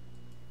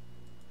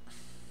 If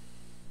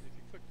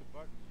you click the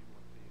button, you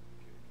want the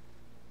indicated.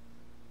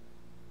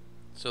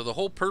 So the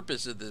whole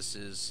purpose of this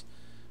is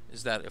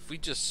that if we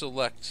just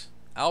select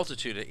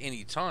altitude at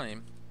any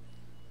time,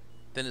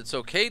 then it's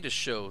okay to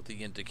show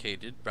the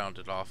indicated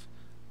rounded off.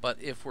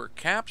 But if we're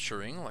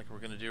capturing, like we're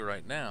going to do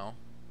right now,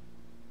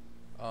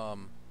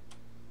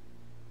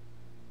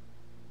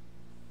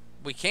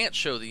 we can't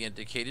show the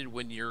indicated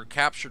when you're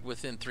captured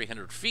within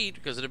 300 feet,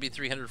 because it'll be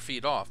 300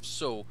 feet off.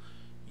 So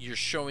you're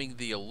showing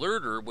the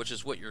alerter, which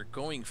is what you're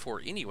going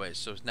for anyway.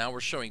 So now we're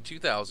showing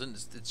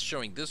 2000. It's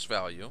showing this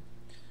value.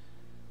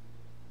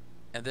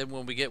 And then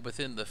when we get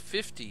within the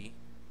 50,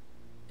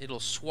 it'll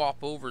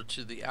swap over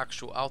to the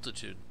actual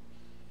altitude,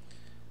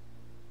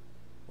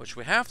 which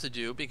we have to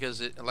do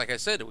because, like I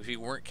said, if we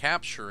weren't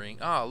capturing...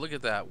 Ah, look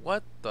at that.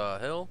 What the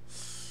hell?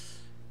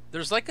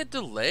 There's like a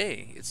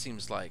delay, it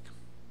seems like.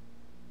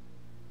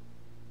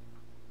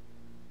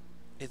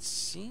 It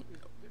seems...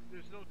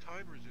 There's no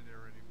timers in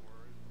there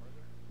anymore, are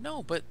there?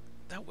 No, but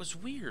that was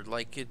weird.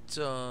 Like it...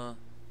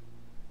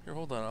 Here,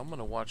 hold on. I'm going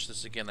to watch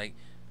this again.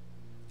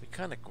 We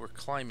kind of were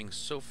climbing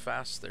so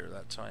fast there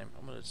that time.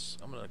 I'm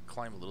gonna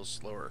climb a little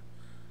slower.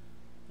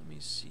 Let me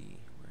see,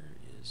 where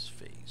is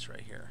phase? Right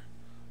here.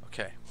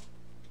 Okay.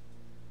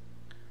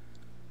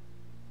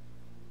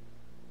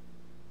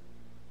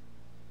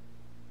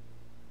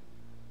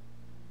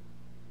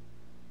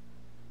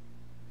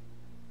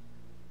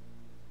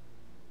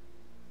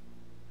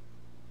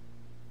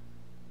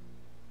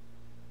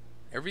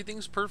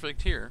 Everything's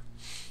perfect here.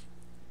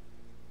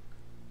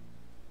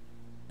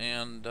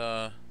 And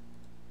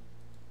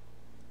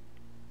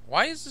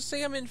why does it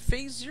say I'm in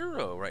phase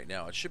 0 right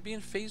now? It should be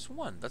in phase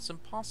 1. That's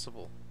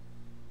impossible.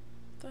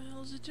 What the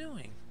hell is it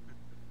doing?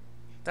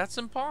 That's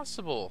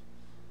impossible.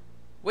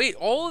 Wait,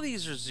 all of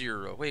these are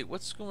 0. Wait,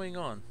 what's going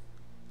on?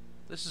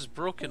 This is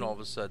broken all of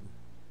a sudden.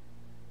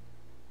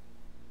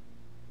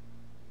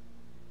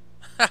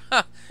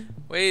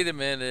 Wait a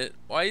minute.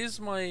 Why is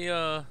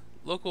my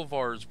local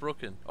VARs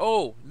broken?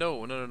 Oh,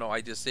 no.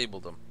 I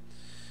disabled them.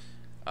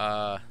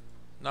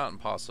 Not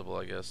impossible,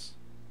 I guess.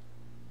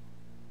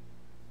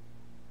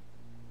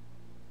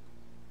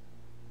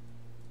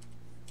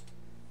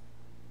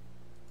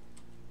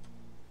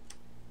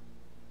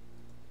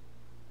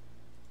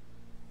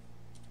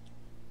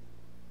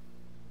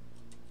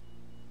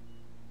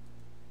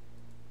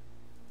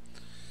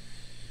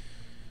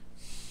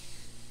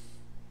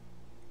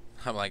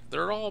 I'm like,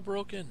 they're all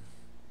broken.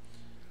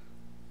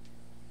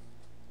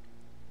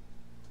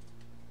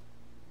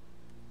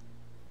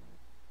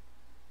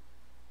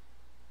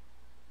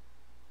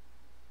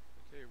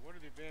 Okay, one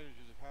of the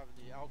advantages of having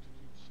the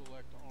altitude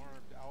select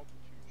armed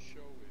altitude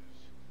show is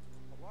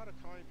a lot of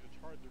times it's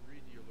hard to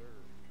read the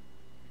alert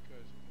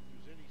because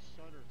if there's any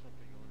sun or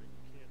something on it,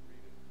 you can't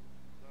read it.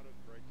 It's not as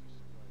bright as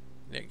the light.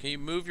 Yeah, can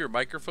you move your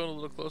microphone a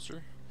little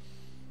closer?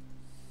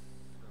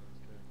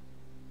 Okay.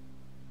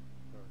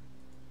 Sorry.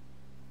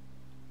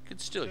 You can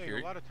still Saying hear a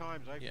it. lot of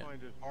times I Yeah.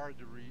 find it hard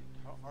to read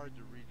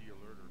the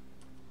alerter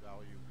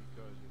value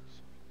because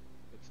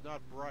it's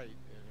not bright,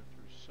 and if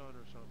there's sun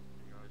or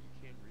something on it,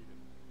 you can't read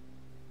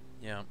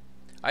it. Yeah,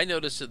 I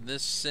noticed in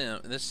this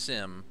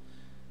sim,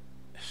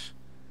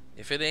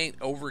 if it ain't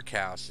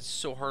overcast, it's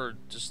so hard.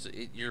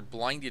 You're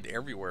blinded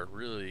everywhere,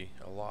 really,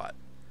 a lot.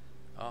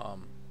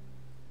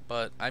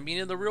 But I mean,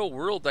 in the real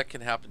world, that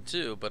can happen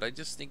too. But I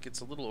just think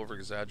it's a little over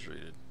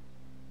exaggerated.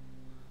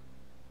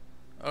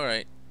 All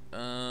right.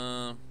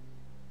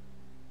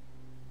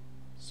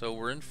 So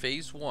we're in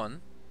phase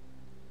 1.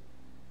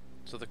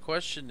 So the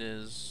question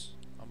is,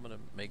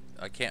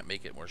 I can't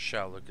make it more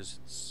shallow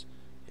because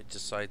it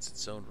decides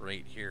its own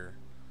rate here.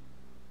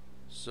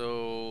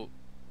 So,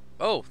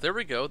 oh, there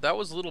we go. That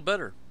was a little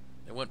better.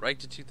 It went right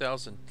to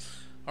 2,000.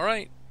 All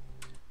right.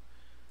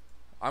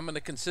 I'm going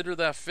to consider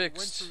that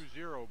fixed. It went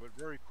through 0, but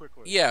very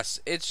quickly. Yes,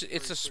 it's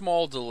a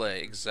small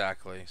delay,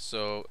 exactly.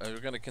 So we're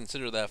going to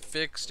consider that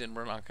fixed, and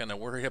we're not going to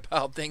worry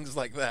about things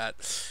like that.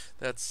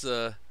 That's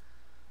Yep.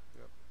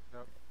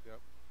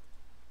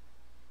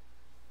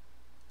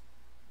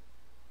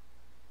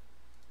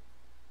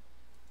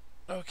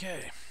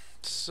 okay.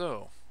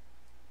 So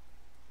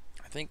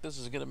I think this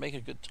is going to make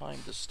a good time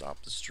to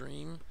stop the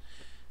stream,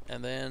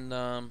 and then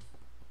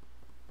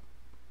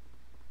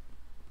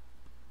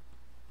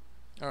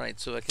all right,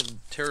 so I can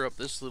tear up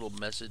this little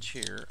message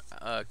here.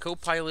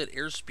 Copilot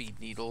airspeed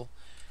needle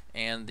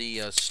and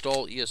the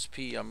stall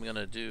ESP I'm going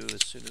to do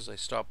as soon as I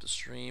stop the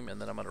stream,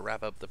 and then I'm going to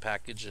wrap up the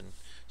package and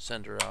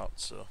send her out.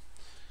 So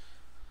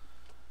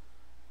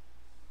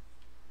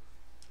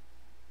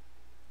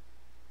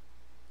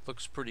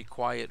looks pretty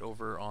quiet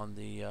over on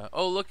the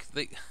oh, look,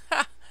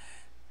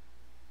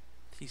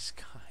 these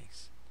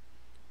guys.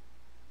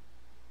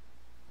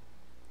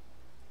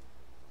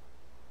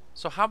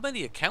 So how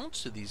many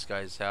accounts do these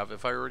guys have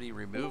if I already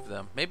remove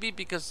them? Maybe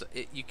because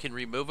you can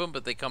remove them,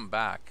 but they come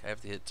back. I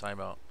have to hit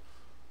timeout.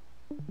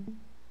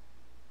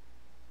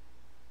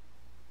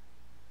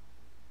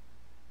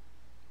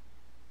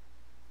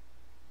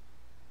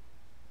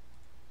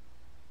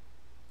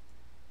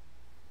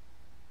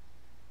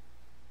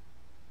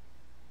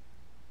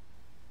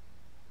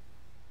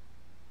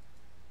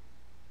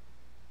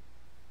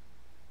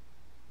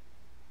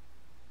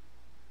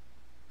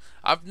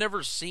 I've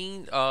never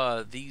seen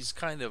these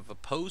kind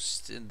of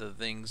posts into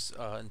things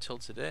until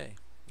today.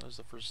 That was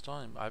the first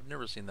time. I've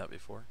never seen that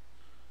before.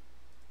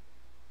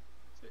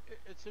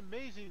 It's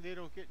amazing they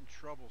don't get in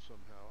trouble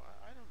somehow.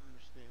 I don't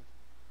understand.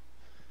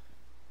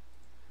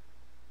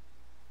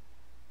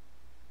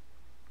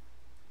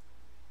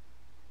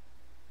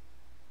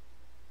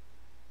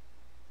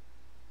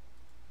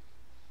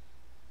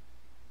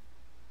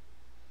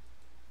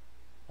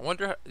 I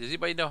wonder, does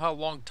anybody know how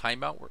long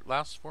timeout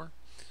lasts for?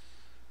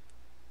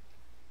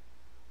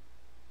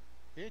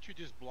 Can't you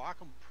just block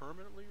them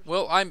permanently?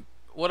 Or Well,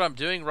 what I'm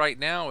doing right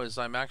now is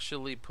I'm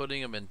actually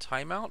putting them in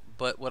timeout,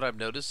 but what I'm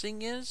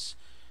noticing is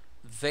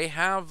they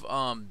have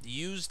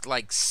used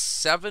like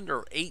 7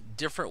 or 8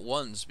 different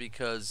ones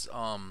because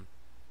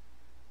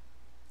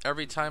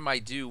every time I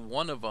do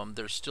one of them,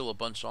 there's still a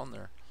bunch on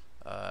there.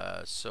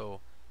 So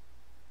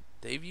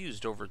they've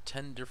used over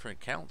 10 different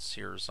counts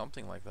here or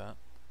something like that.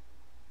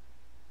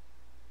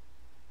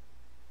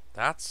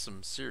 That's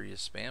some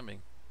serious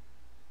spamming.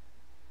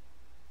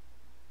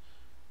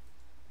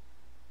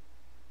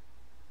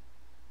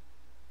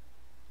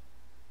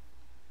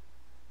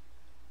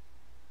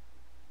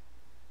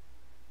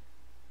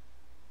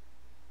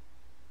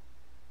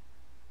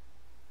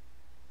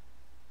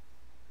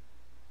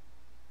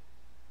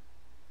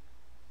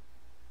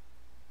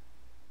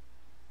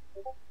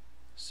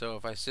 So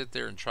if I sit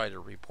there and try to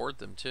report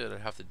them to it,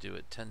 I'd have to do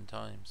it 10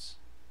 times.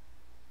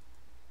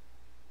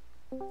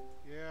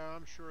 Yeah,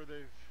 I'm sure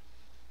they've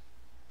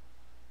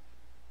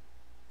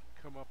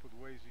come up with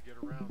ways to get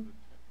around the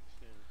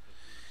standard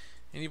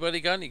technique. Anybody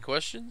got any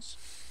questions?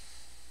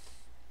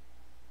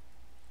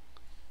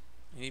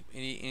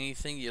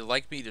 Anything you'd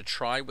like me to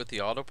try with the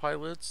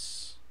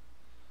autopilots?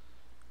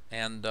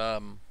 And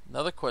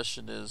another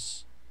question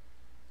is,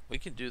 we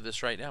can do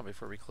this right now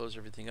before we close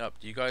everything up.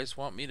 Do you guys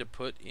want me to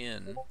put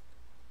in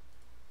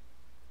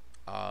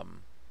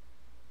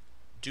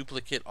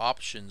duplicate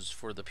options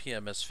for the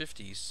PMS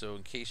 50s, so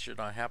in case you're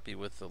not happy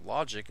with the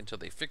logic until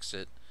they fix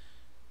it,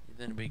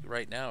 then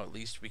right now at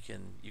least you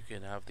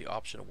can have the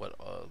option of what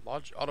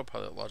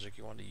autopilot logic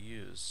you want to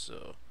use.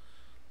 So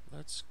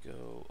let's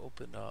go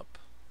open up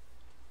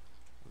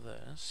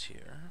this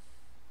here.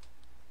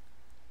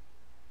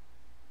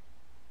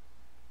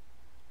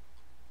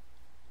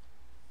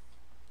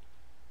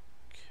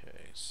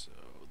 Okay, so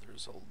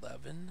there's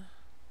 11,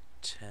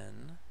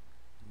 10,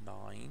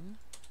 9.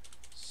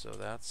 So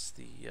that's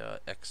the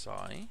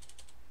XI.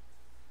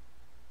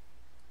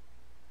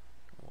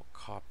 We'll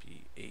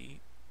copy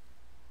 8,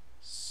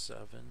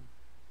 7,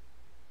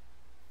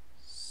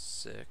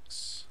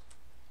 6.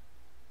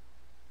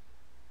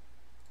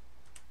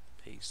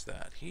 Paste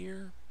that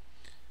here.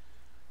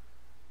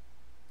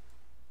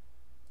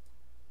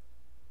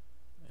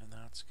 And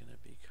that's going to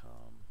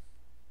become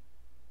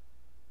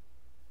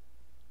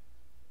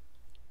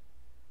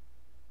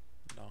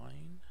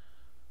 9,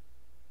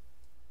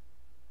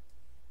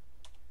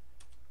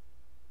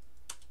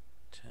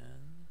 10,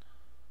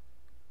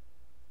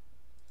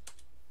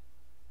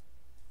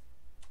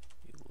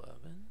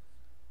 11,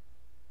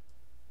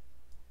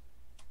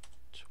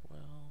 12,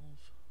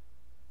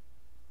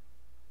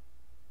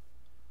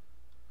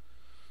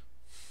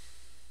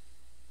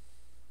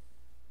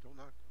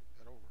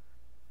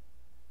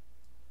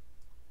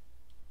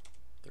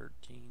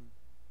 13,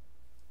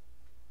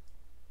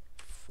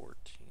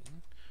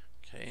 14.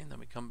 Okay, and then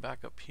we come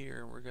back up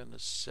here and we're going to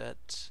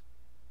set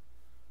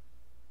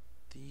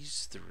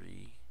these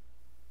 3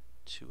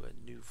 to a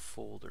new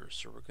folder.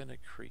 So we're going to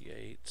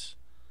create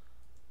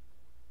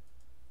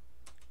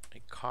a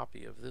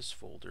copy of this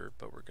folder,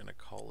 but we're going to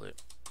call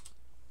it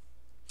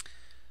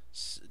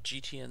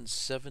GTN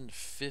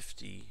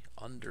 750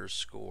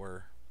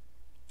 underscore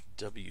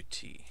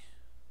WT.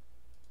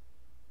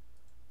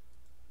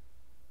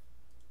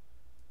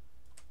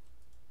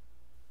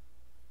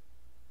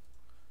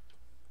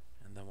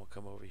 And then we'll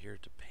come over here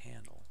to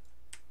panel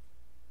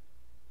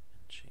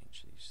and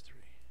change these 3.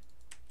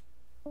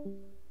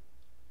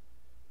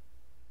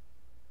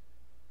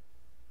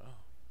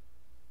 Oh.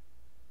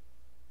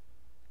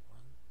 1,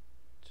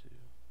 2.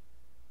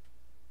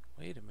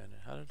 Wait a minute.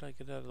 How did I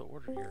get out of the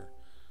order here?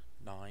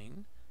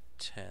 9,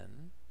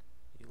 10,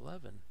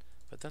 11.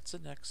 But that's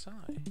an XI.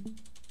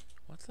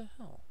 What the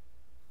hell?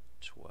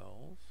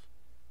 12,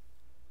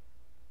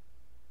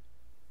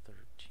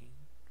 13,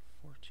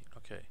 14.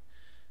 Okay.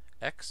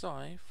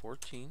 XI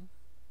 14,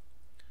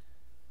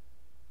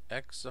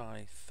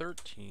 XI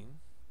 13,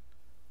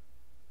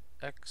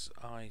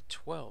 XI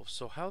 12.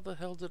 So how the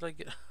hell did I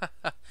get...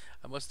 I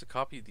must have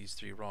copied these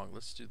 3 wrong.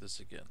 Let's do this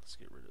again. Let's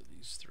get rid of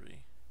these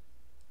 3.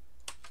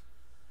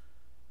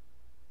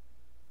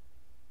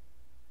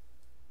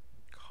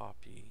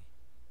 Copy.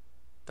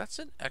 That's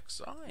an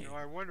XI. You know,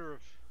 I wonder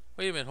if...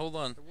 Wait a minute, hold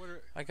on.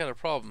 I got a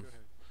problem.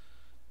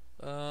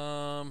 Go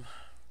ahead.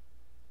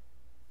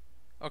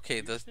 Okay,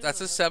 You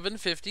that's a still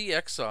 750 XI,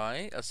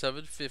 a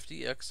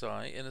 750 XI,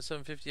 and a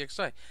 750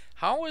 XI.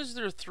 How is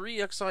there 3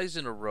 XIs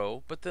in a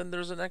row, but then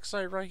there's an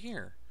XI right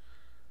here?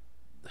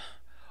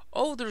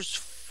 Oh, there's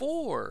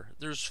 4.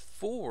 There's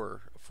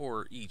 4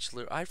 for each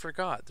livery. I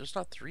forgot. There's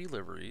not 3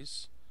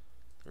 liveries.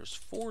 There's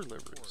 4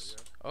 liveries.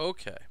 4, yeah.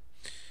 Okay.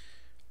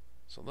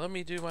 So let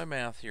me do my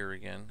math here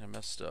again. I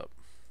messed up.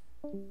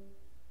 I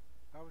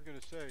was going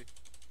to say,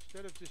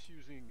 instead of just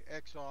using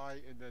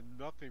XI and then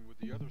nothing with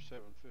the other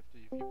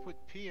 750, if you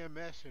put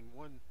PMS in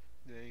one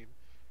name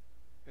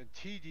and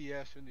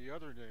TDS in the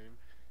other name,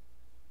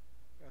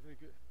 I think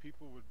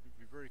people would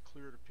be very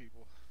clear to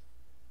people.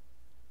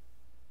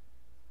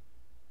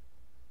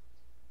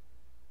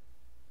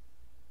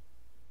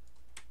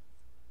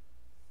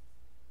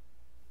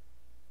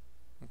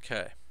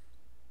 Okay.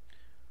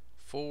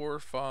 4,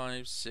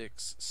 5,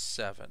 6,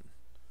 7.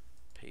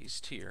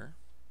 Paste here.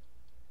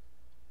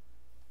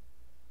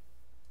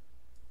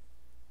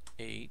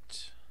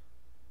 8,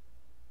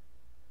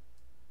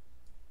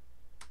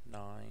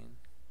 9,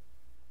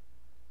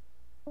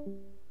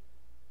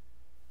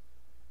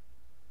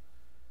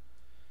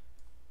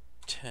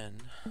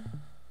 10,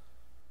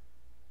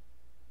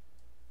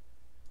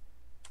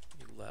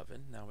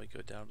 11. Now we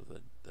go down to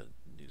the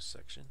new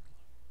section.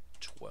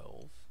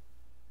 12.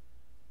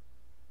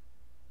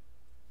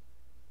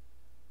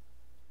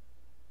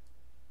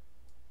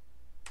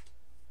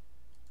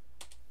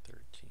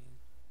 13.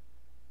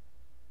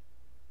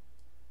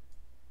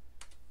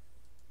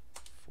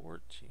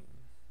 14,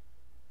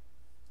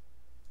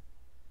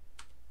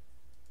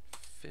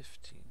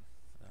 15.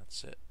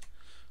 That's it.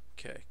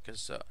 Okay,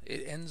 because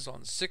it ends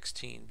on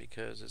 16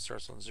 because it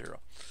starts on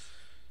 0.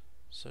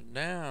 So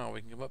now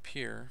we can come up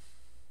here,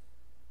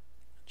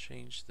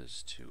 change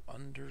this to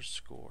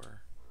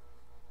underscore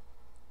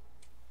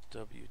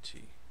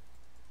WT.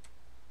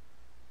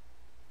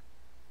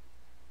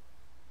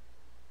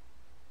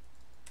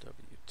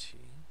 WT.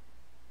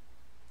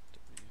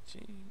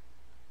 WT.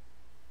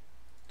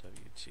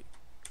 WT.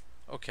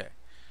 Okay.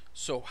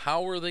 So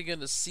how are they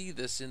going to see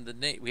this in the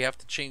name? We have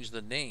to change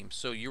the name.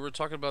 So you were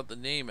talking about the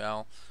name,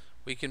 Al.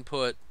 We can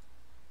put...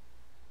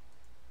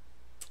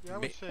 Yeah, I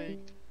was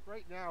saying,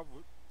 right now,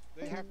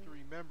 they have to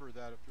remember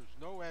that if there's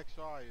no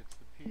XI, it's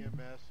the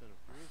PMS, and if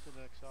there is an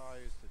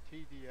XI, it's the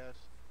TDS.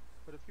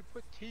 But if you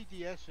put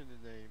TDS in the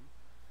name,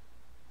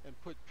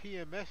 and put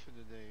PMS in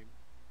the name,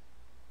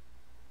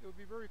 it would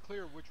be very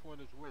clear which one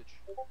is which.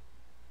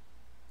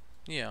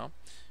 Yeah.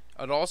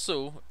 It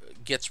also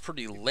gets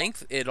pretty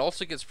lengthy,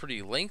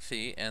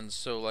 and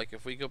so like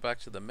if we go back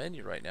to the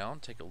menu right now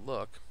and take a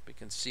look, we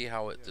can see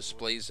how it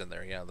displays in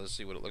there. Yeah, let's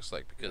see what it looks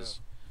like, because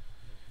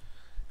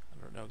I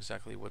don't know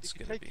exactly what's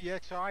going to be. You can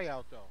take the XI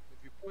out though.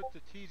 If you put the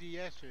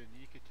TDS in,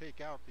 you can take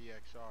out the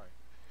XI.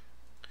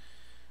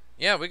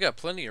 Yeah, we got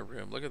plenty of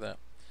room. Look at that.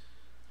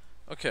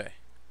 Okay,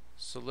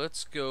 so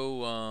let's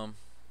go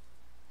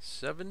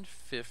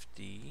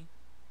 750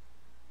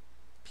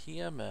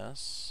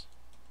 PMS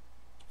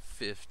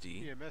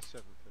 50. PMS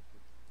 750.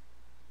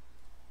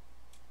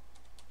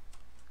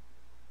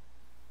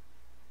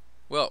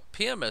 Well,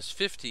 PMS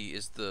 50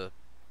 is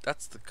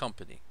that's the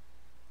company,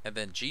 and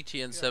then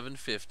GTN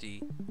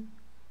 750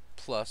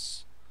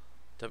 plus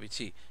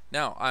WT.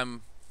 Now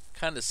I'm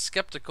kind of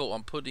skeptical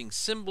on putting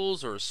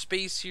symbols or a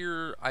space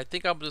here. I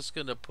think I'm just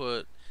gonna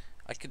put.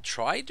 I could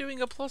try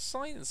doing a plus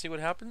sign and see what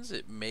happens.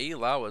 It may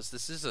allow us.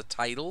 This is a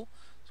title,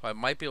 so I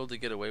might be able to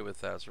get away with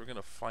that. So we're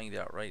gonna find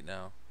out right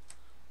now.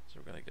 So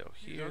we're gonna go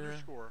here.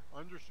 Underscore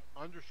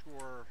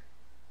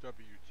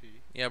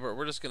WT. Yeah, but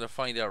we're just gonna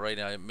find out right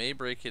now. It may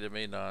break it, it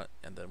may not,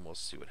 and then we'll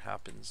see what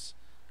happens.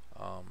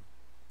 Okay,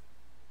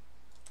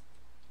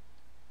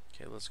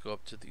 let's go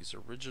up to these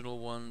original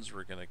ones.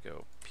 We're gonna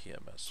go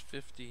PMS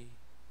 50,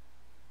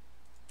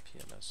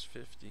 PMS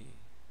 50.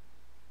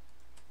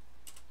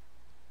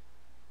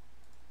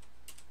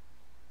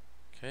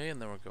 Okay,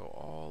 and then we'll go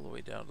all the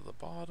way down to the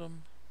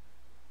bottom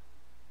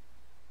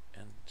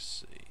and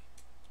see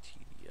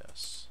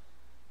TDS.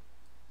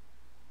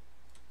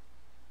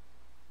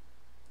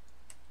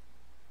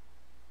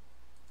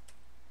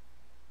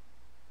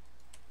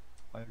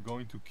 Are you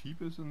going to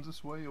keep it in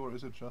this way, or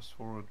is it just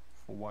for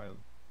a while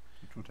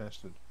to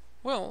test it?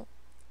 Well,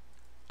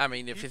 I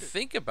mean, if you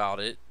think about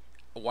it,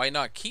 why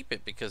not keep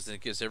it? Because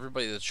it gives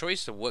everybody the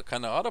choice of what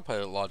kind of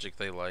autopilot logic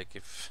they like.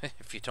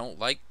 If you don't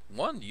like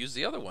one, use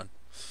the other one.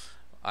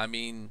 I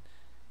mean,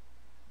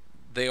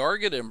 they are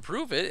going to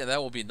improve it, and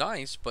that will be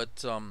nice,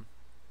 but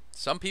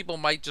some people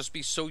might just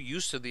be so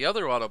used to the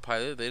other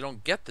autopilot they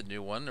don't get the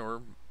new one,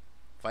 or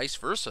vice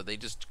versa. They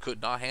just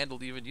could not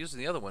handle even using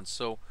the other one.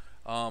 So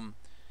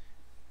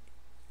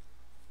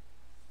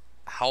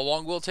how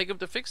long will it take them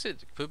to fix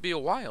it? It could be a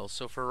while.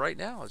 So for right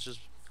now, it's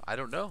just, I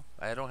don't know.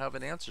 I don't have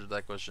an answer to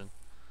that question.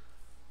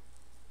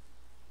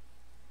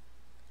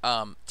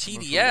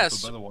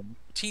 TDS,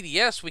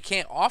 we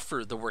can't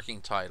offer the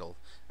working title.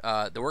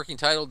 The working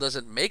title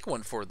doesn't make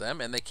one for them,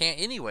 and they can't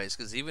anyways,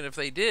 because even if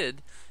they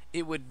did,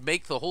 it would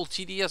make the whole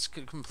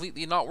TDS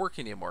completely not work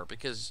anymore,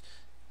 because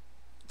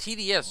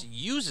TDS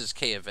uses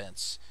K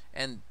events,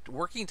 and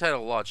working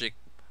title logic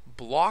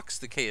blocks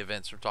the K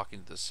events from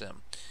talking to the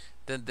sim.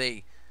 Then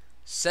they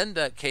send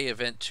that K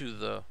event to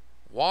the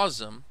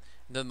WASM,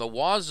 and then the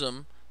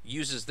WASM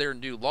uses their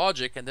new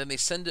logic, and then they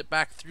send it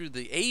back through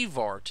the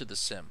AVAR to the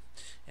sim,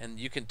 and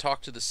you can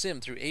talk to the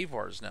sim through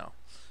AVARs now.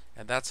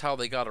 And that's how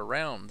they got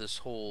around this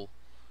whole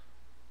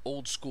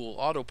old school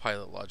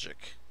autopilot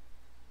logic.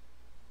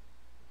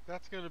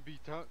 That's going to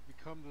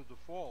become the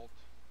default.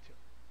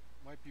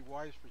 Might be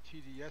wise for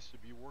TDS to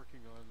be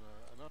working on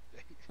an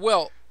update.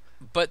 Well,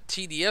 but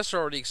TDS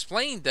already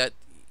explained that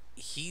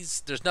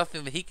there's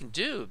nothing that he can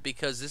do,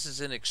 because this is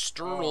an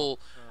external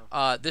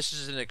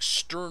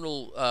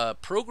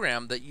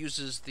program that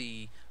uses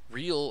the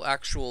real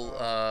actual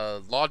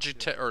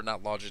Logitech, or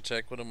not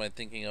Logitech, what am I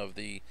thinking of,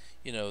 the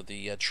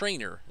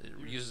trainer. It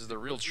uses the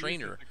real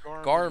trainer, the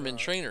Garmin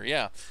trainer,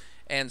 yeah.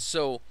 And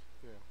so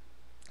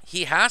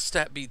he has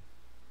to be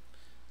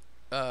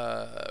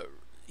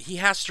he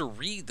has to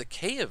read the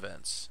K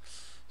events.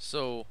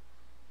 So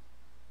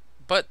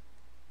but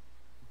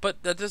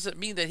that doesn't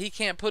mean that he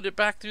can't put it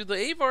back through the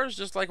AVARs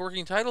just like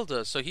working title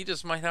does. So he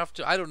just might have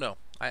to, I don't know.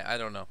 I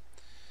don't know.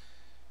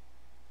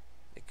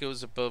 It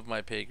goes above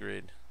my pay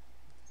grade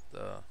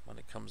when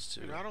it comes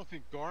to... And I don't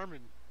think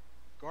Garmin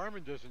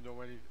doesn't know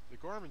any. The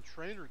Garmin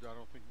trainer, I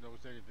don't think,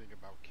 knows anything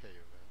about K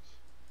events.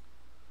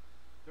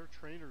 Their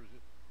trainers.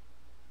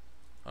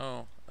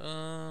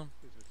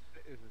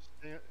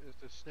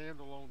 It's a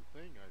standalone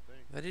thing, I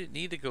think. I didn't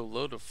need to go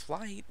load a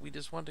flight. We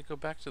just wanted to go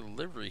back to the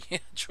livery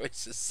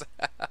choices.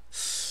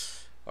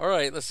 All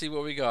right, let's see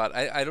what we got.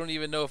 I don't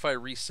even know if I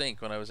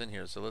resync when I was in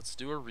here, so let's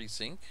do a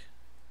resync.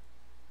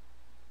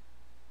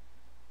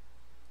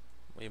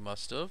 We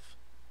must have.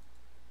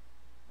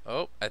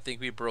 Oh, I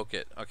think we broke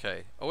it.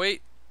 Okay. Oh,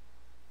 wait.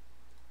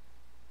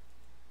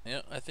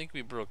 Yeah, I think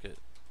we broke it.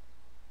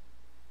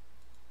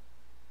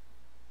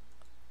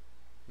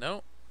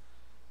 No.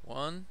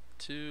 1,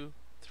 2,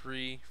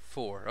 3,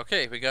 4.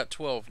 Okay, we got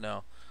 12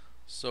 now.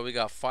 So we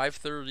got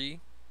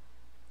 530.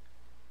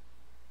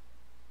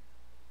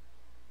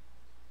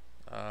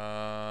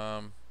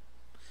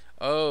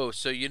 Oh,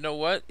 so you know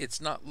what? It's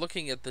not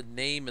looking at the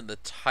name and the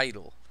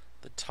title.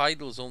 The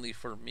title is only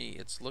for me.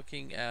 It's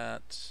looking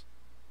at...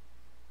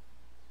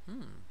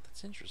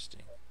 that's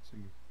interesting. It's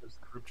in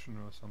description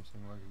or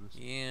something like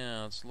this.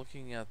 Yeah, it's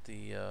looking at the...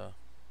 You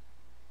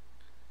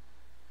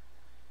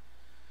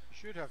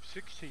should have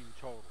 16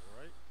 total,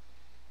 right?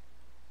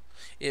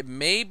 It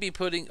may be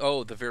putting...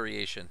 Oh, the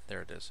variation.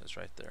 There it is. It's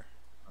right there.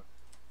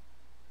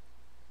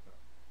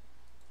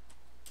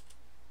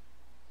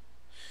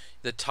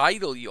 The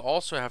title you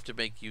also have to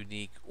make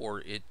unique, or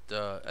it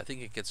I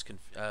think it gets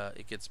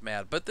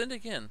mad. But then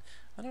again,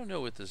 I don't know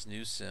with this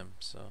new sim,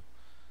 so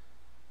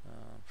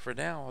for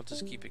now I'll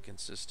just keep it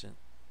consistent.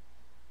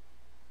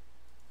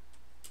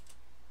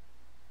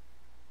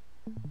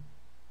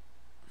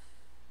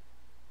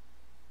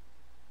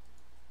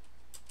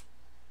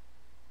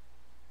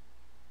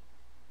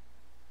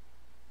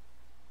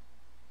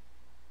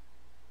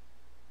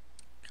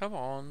 Come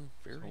on,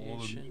 So all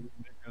the variation.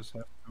 makers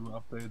have to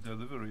update their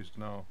liveries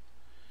now,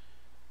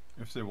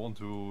 if they want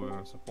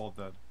to support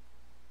that.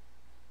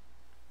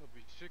 There'll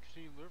be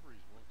 16 liveries,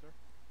 won't there?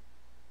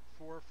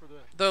 4 for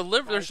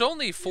the... There's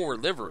only 4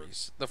 for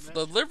liveries. The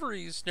next-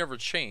 liveries never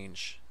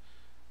change.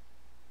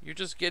 You're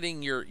just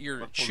getting you're But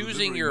for the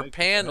choosing livery your makers,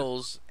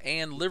 panels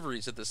and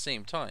liveries at the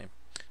same time.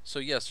 So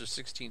yes, there's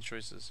 16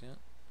 choices. Yeah.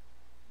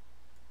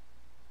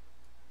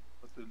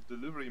 But the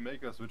delivery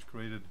makers which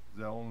created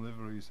their own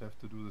liveries have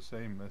to do the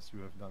same as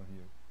you have done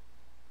here.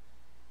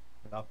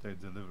 And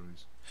update the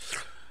liveries.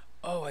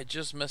 Oh, I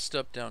just messed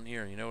up down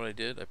here. You know what I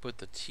did? I put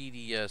the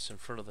TDS in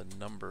front of the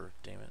number,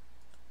 damn it,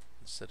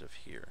 instead of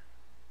here.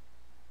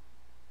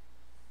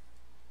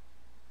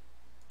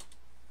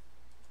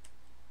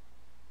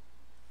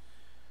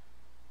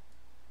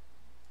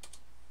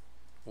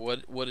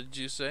 What did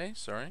you say?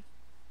 Sorry.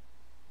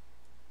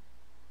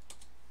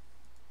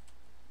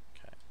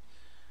 Okay.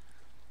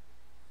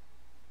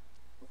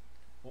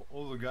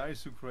 All the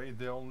guys who create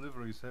their own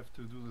liveries have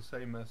to do the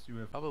same as you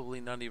have. Probably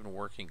not even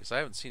working because I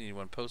haven't seen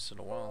anyone post in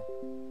a while.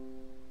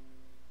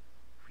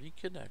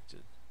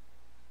 Reconnected.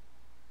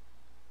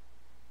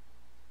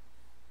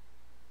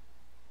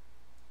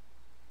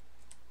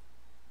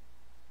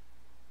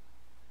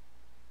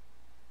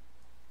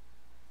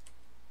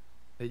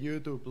 The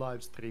YouTube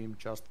live stream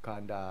just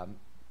kinda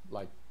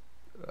like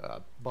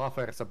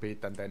buffers a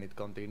bit and then it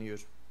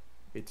continues.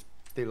 It's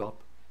still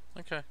up.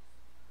 Okay.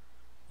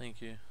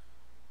 Thank you.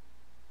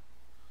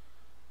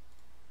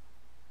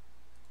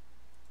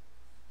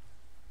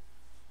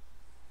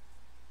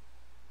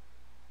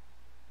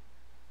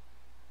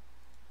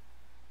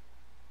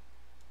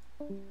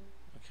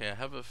 Okay, I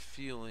have a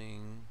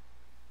feeling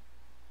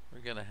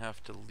we're gonna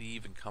have to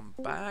leave and come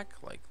back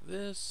like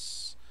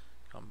this.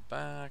 Come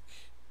back,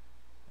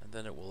 and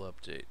then it will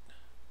update.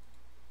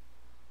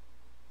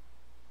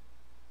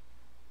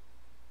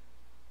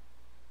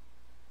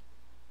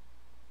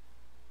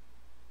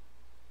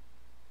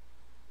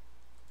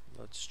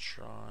 Let's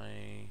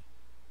try.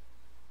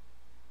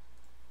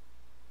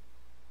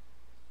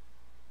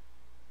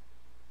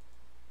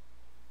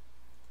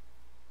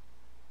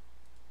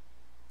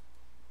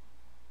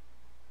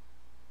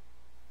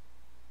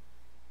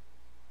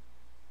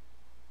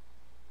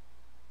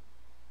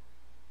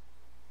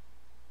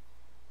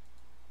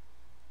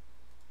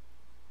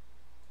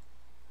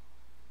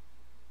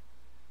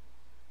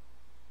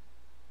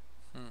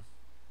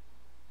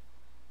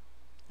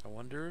 I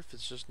wonder if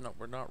it's just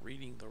we're not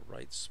reading the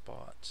right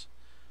spot.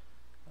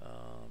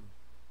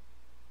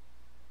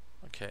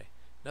 Okay,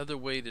 another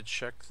way to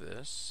check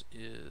this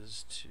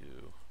is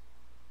to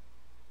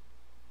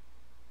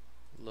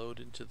load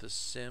into the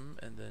sim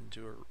and then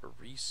do a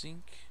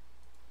resync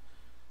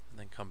and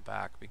then come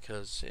back,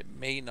 because it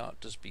may not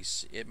just be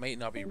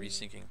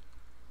resyncing,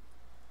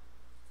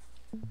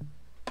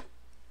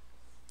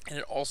 and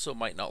it also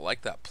might not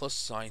like that plus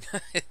sign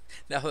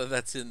now that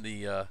that's in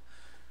the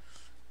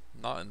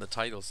not in the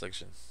title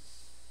section.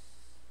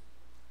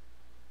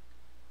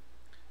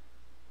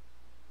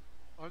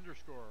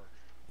 Underscore.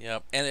 Yeah,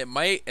 and it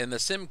might, and the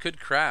sim could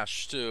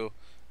crash too,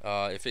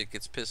 if it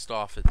gets pissed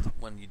off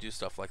when you do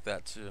stuff like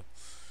that too.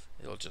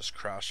 It'll just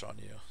crash on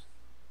you.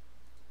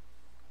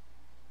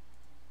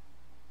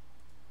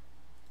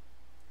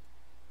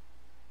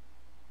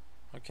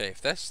 Okay,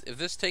 if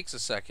this takes a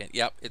second,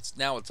 yep, it's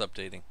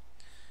updating.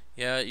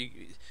 Yeah,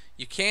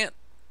 you can't.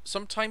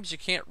 Sometimes you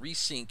can't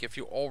resync if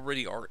you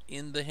already are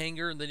in the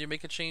hangar and then you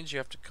make a change. You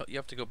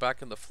have to go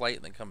back in the flight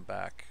and then come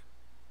back.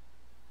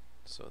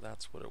 So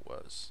that's what it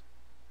was.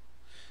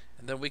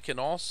 And then we can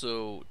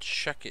also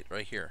check it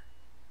right here.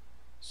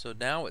 So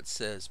now it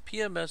says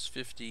PMS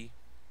 50,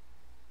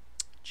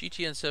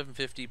 GTN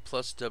 750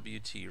 plus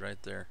WT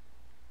right there.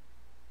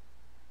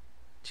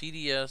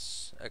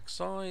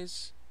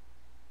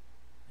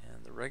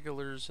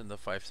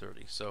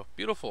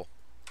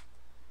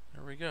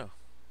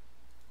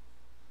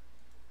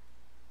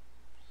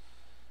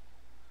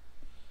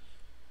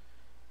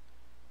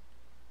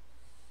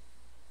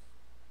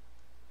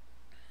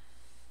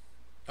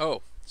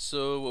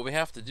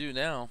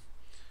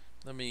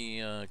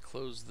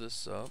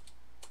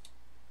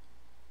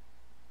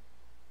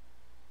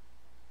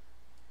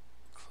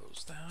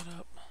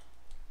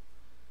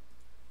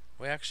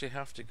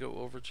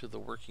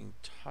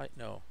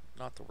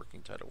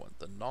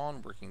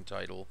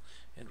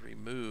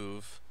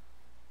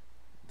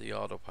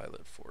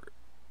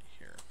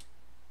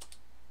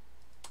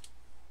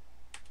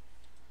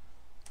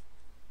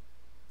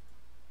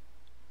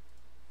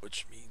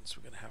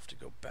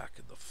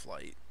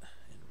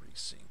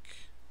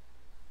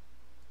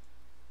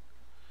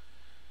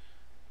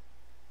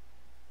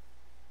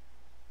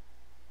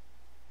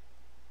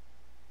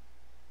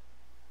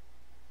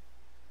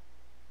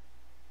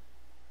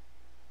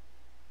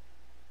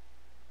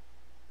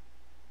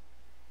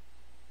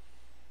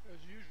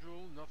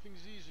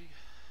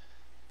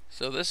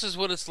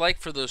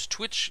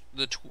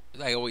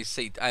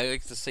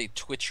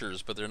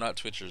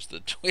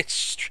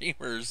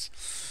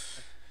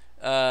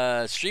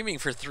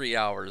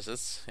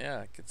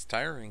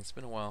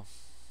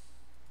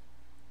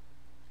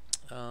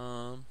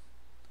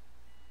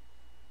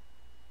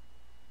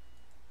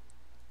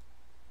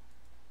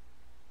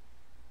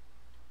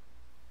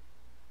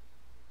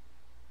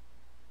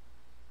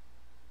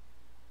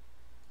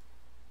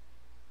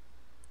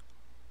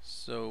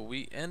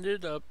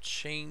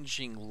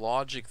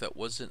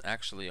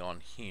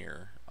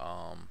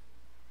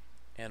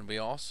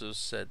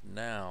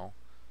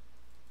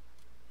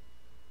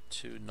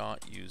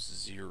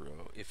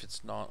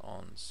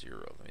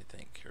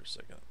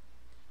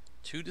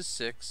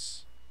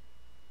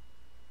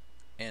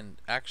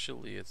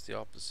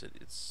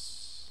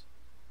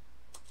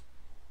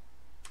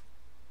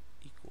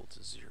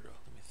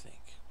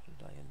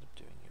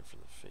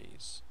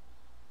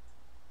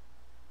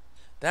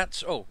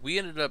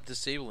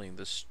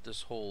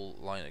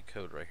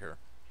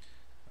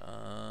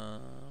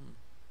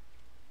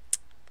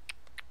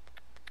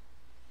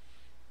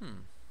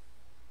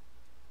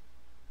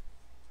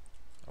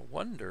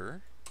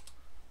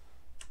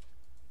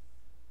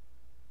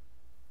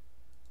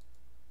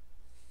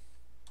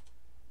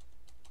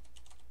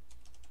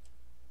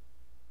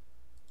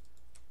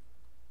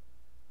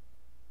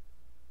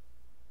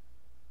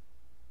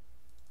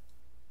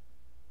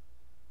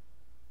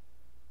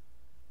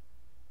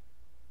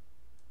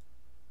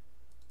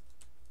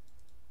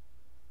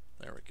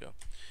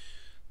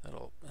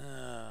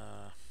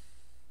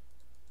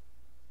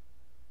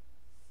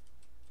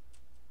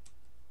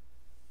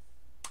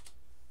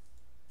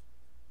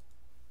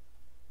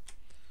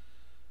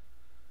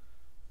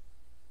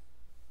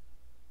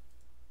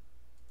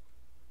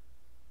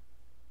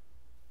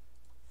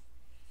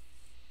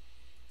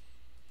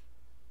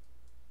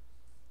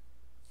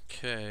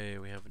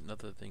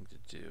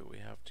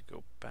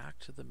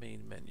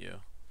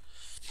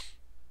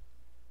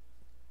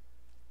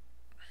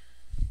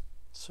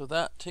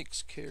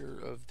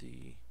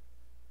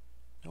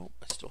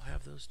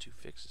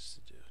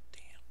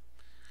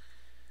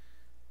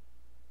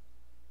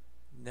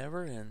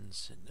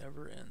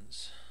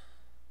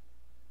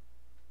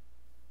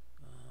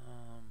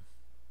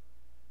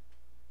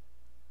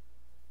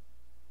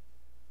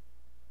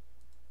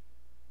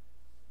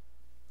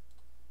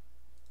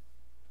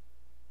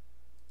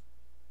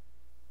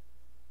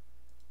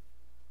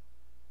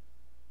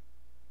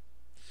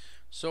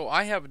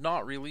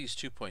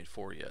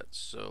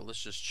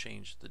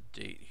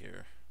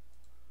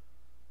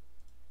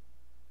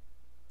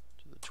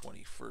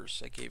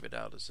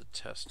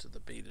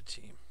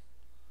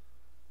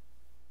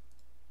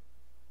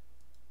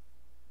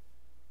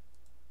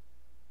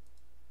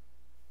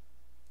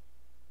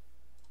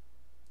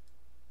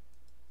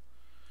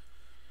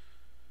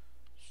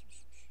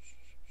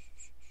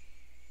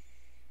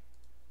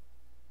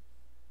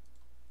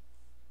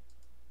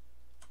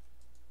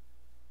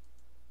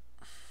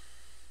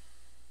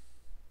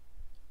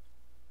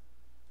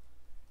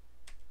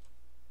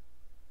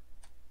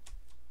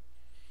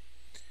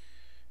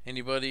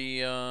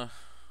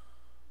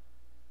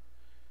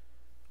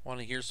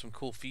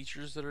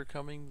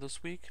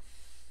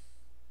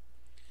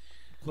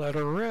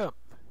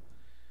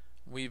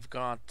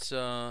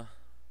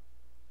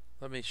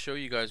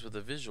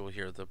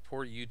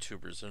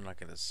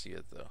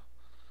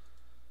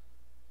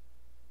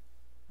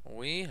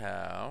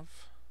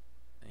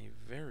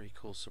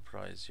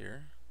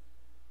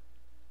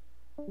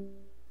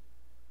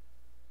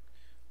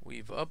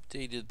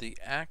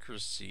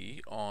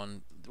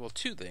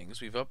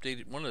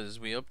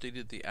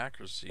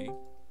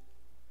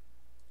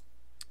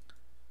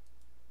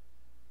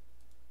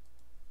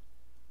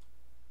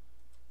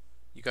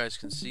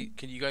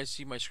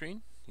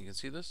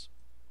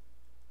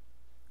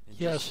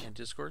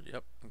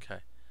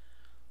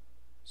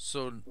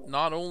 So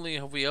not only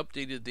have we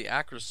updated the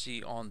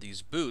accuracy on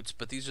these boots,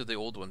 but these are the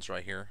old ones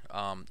right here.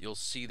 You'll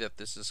see that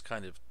this is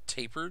kind of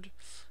tapered.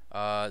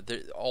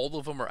 All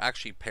of them are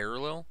actually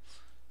parallel.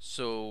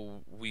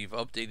 So we've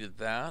updated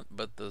that,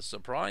 but the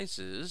surprise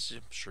is,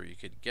 I'm sure you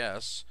could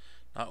guess,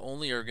 not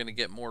only are going to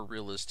get more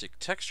realistic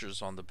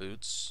textures on the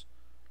boots,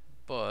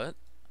 but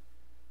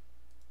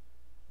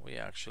we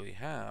actually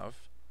have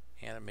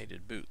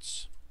animated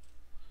boots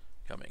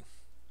coming.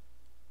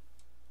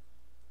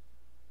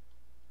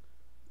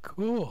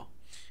 Cool.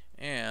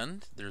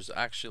 And there's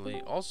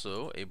actually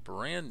also a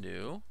brand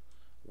new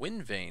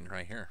wind vane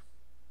right here.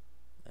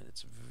 And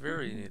it's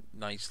very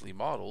nicely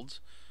modeled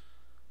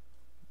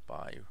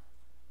by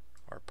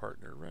our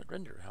partner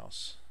Render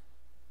House.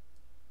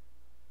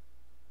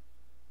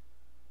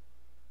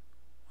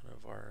 One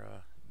of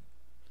our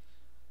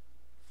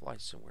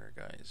Flysimware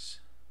guys.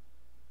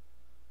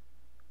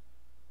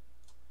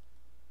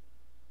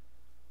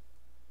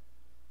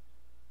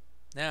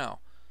 Now,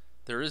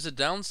 there is a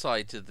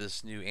downside to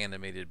this new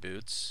animated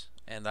boots,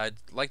 and I'd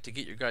like to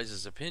get your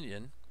guys'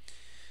 opinion.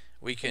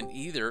 We can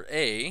either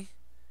A,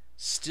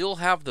 still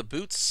have the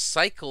boots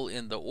cycle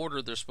in the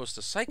order they're supposed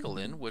to cycle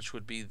in, which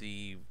would be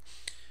the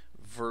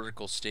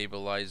vertical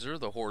stabilizer,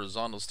 the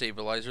horizontal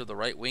stabilizer, the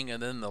right wing,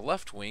 and then the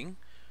left wing,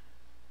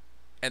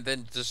 and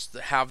then just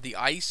have the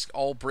ice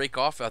all break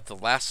off at the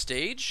last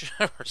stage,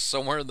 or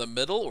somewhere in the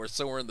middle, or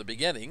somewhere in the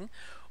beginning.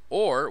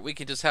 Or we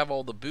can just have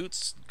all the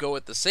boots go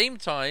at the same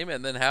time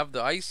and then have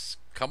the ice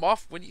come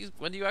off when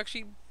you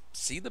actually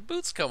see the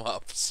boots come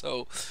up.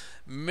 So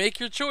make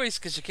your choice,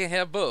 because you can't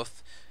have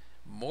both.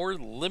 More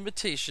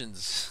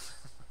limitations.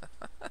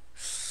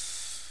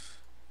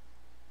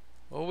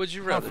 What would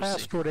you rather see?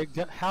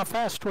 How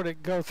fast would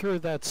it go through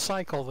that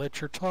cycle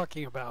that you're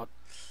talking about?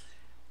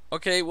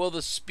 Okay, well,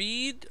 the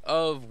speed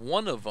of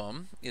one of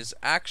them is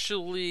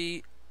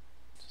actually,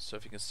 so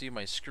if you can see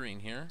my screen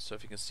here,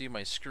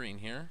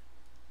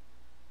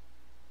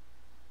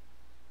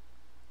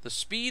 the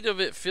speed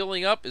of it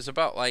filling up is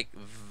about like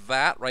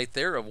that right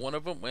there of one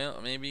of them. Well,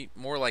 maybe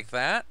more like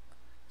that.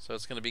 So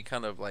it's going to be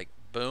kind of like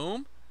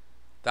boom.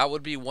 That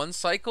would be one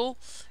cycle.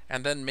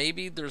 And then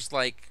maybe there's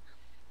like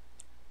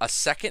a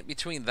second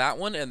between that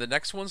one and the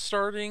next one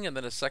starting, and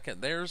then a second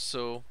there.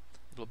 So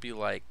it'll be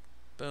like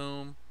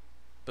boom,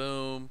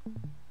 boom,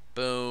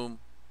 boom,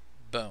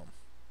 boom.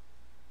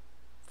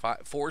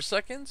 4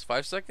 seconds?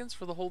 5 seconds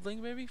for the whole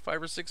thing, maybe?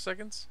 5 or 6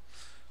 seconds?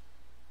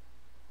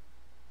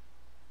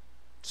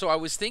 So I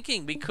was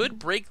thinking we could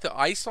break the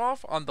ice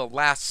off on the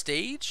last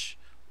stage,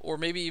 or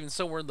maybe even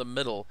somewhere in the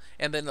middle,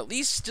 and then at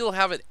least still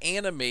have it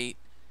animate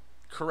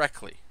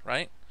correctly,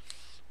 right?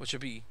 Which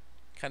would be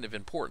kind of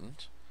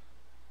important,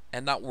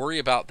 and not worry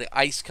about the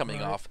ice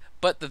coming off.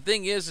 But the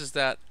thing is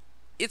that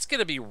it's going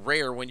to be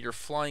rare when you're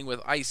flying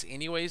with ice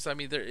anyways. I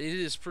mean, it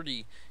is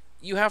pretty,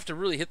 you have to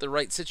really hit the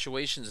right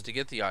situations to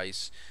get the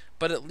ice.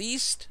 But at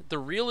least the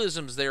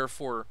realism's there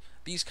for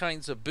these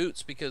kinds of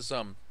boots, because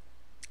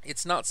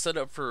it's not set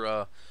up for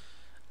a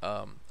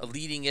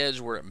leading edge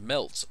where it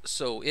melts.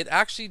 So it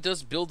actually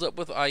does build up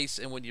with ice,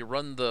 and when you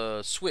run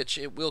the switch,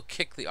 it will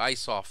kick the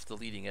ice off the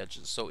leading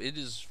edges. So it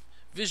is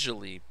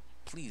visually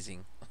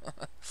pleasing.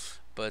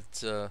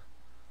 But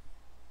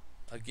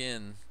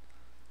again,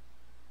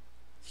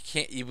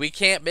 we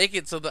can't make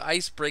it so the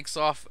ice breaks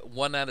off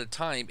one at a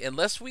time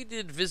unless we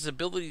did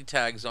visibility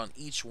tags on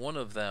each one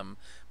of them.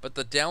 But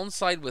the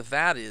downside with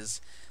that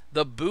is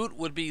the boot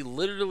would be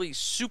literally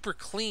super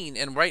clean,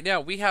 and right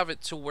now we have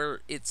it to where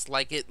it's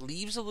like it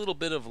leaves a little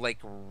bit of like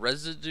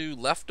residue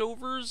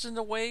leftovers in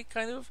a way,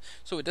 kind of,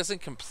 so it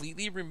doesn't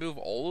completely remove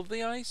all of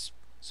the ice,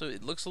 so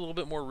it looks a little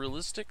bit more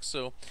realistic.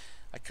 So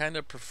I kind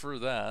of prefer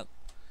that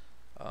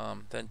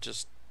than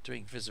just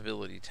doing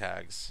visibility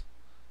tags.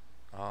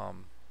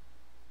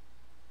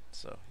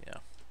 So yeah.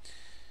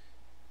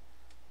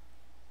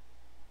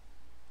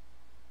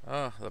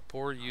 Oh, the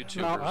poor YouTubers.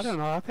 No, I don't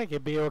know. I think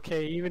it'd be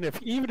okay, even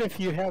if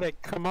you had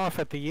it come off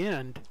at the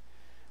end,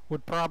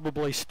 would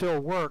probably still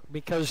work,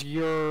 because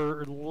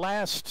your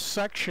last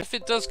section. If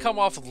it does come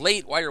off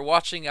late while you're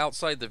watching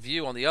outside the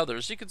view on the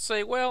others, you could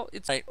say, well,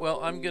 it's right.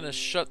 Well, I'm gonna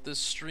shut this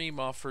stream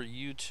off for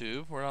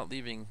YouTube. We're not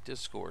leaving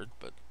Discord,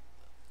 but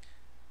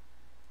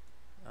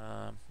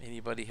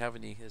anybody have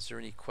any? Is there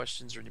any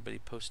questions or anybody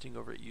posting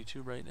over at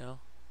YouTube right now?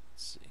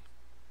 Let's see.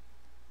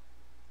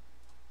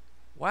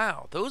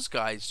 Wow, those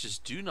guys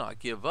just do not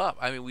give up.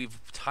 I mean, we've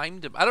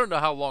timed them. I don't know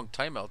how long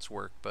timeouts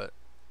work, but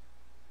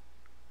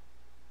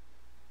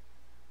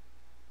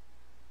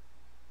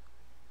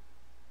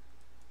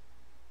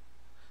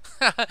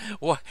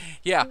well,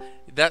 yeah,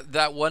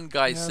 that one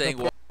guy saying,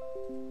 well,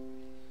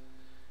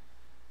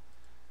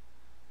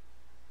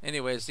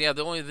 anyways, yeah,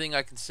 the only thing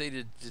I can say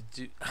to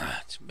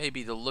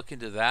maybe to look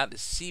into that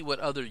is see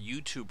what other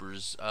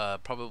YouTubers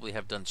probably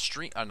have done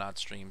not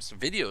streams,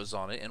 videos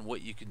on it, and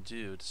what you can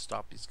do to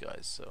stop these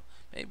guys. So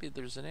maybe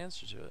there's an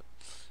answer to it.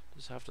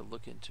 Just have to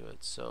look into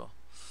it. So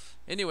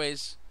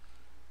anyways,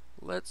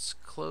 let's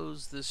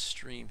close this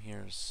stream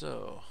here.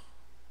 So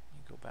let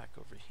me go back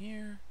over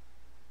here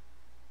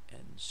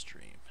and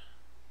stream.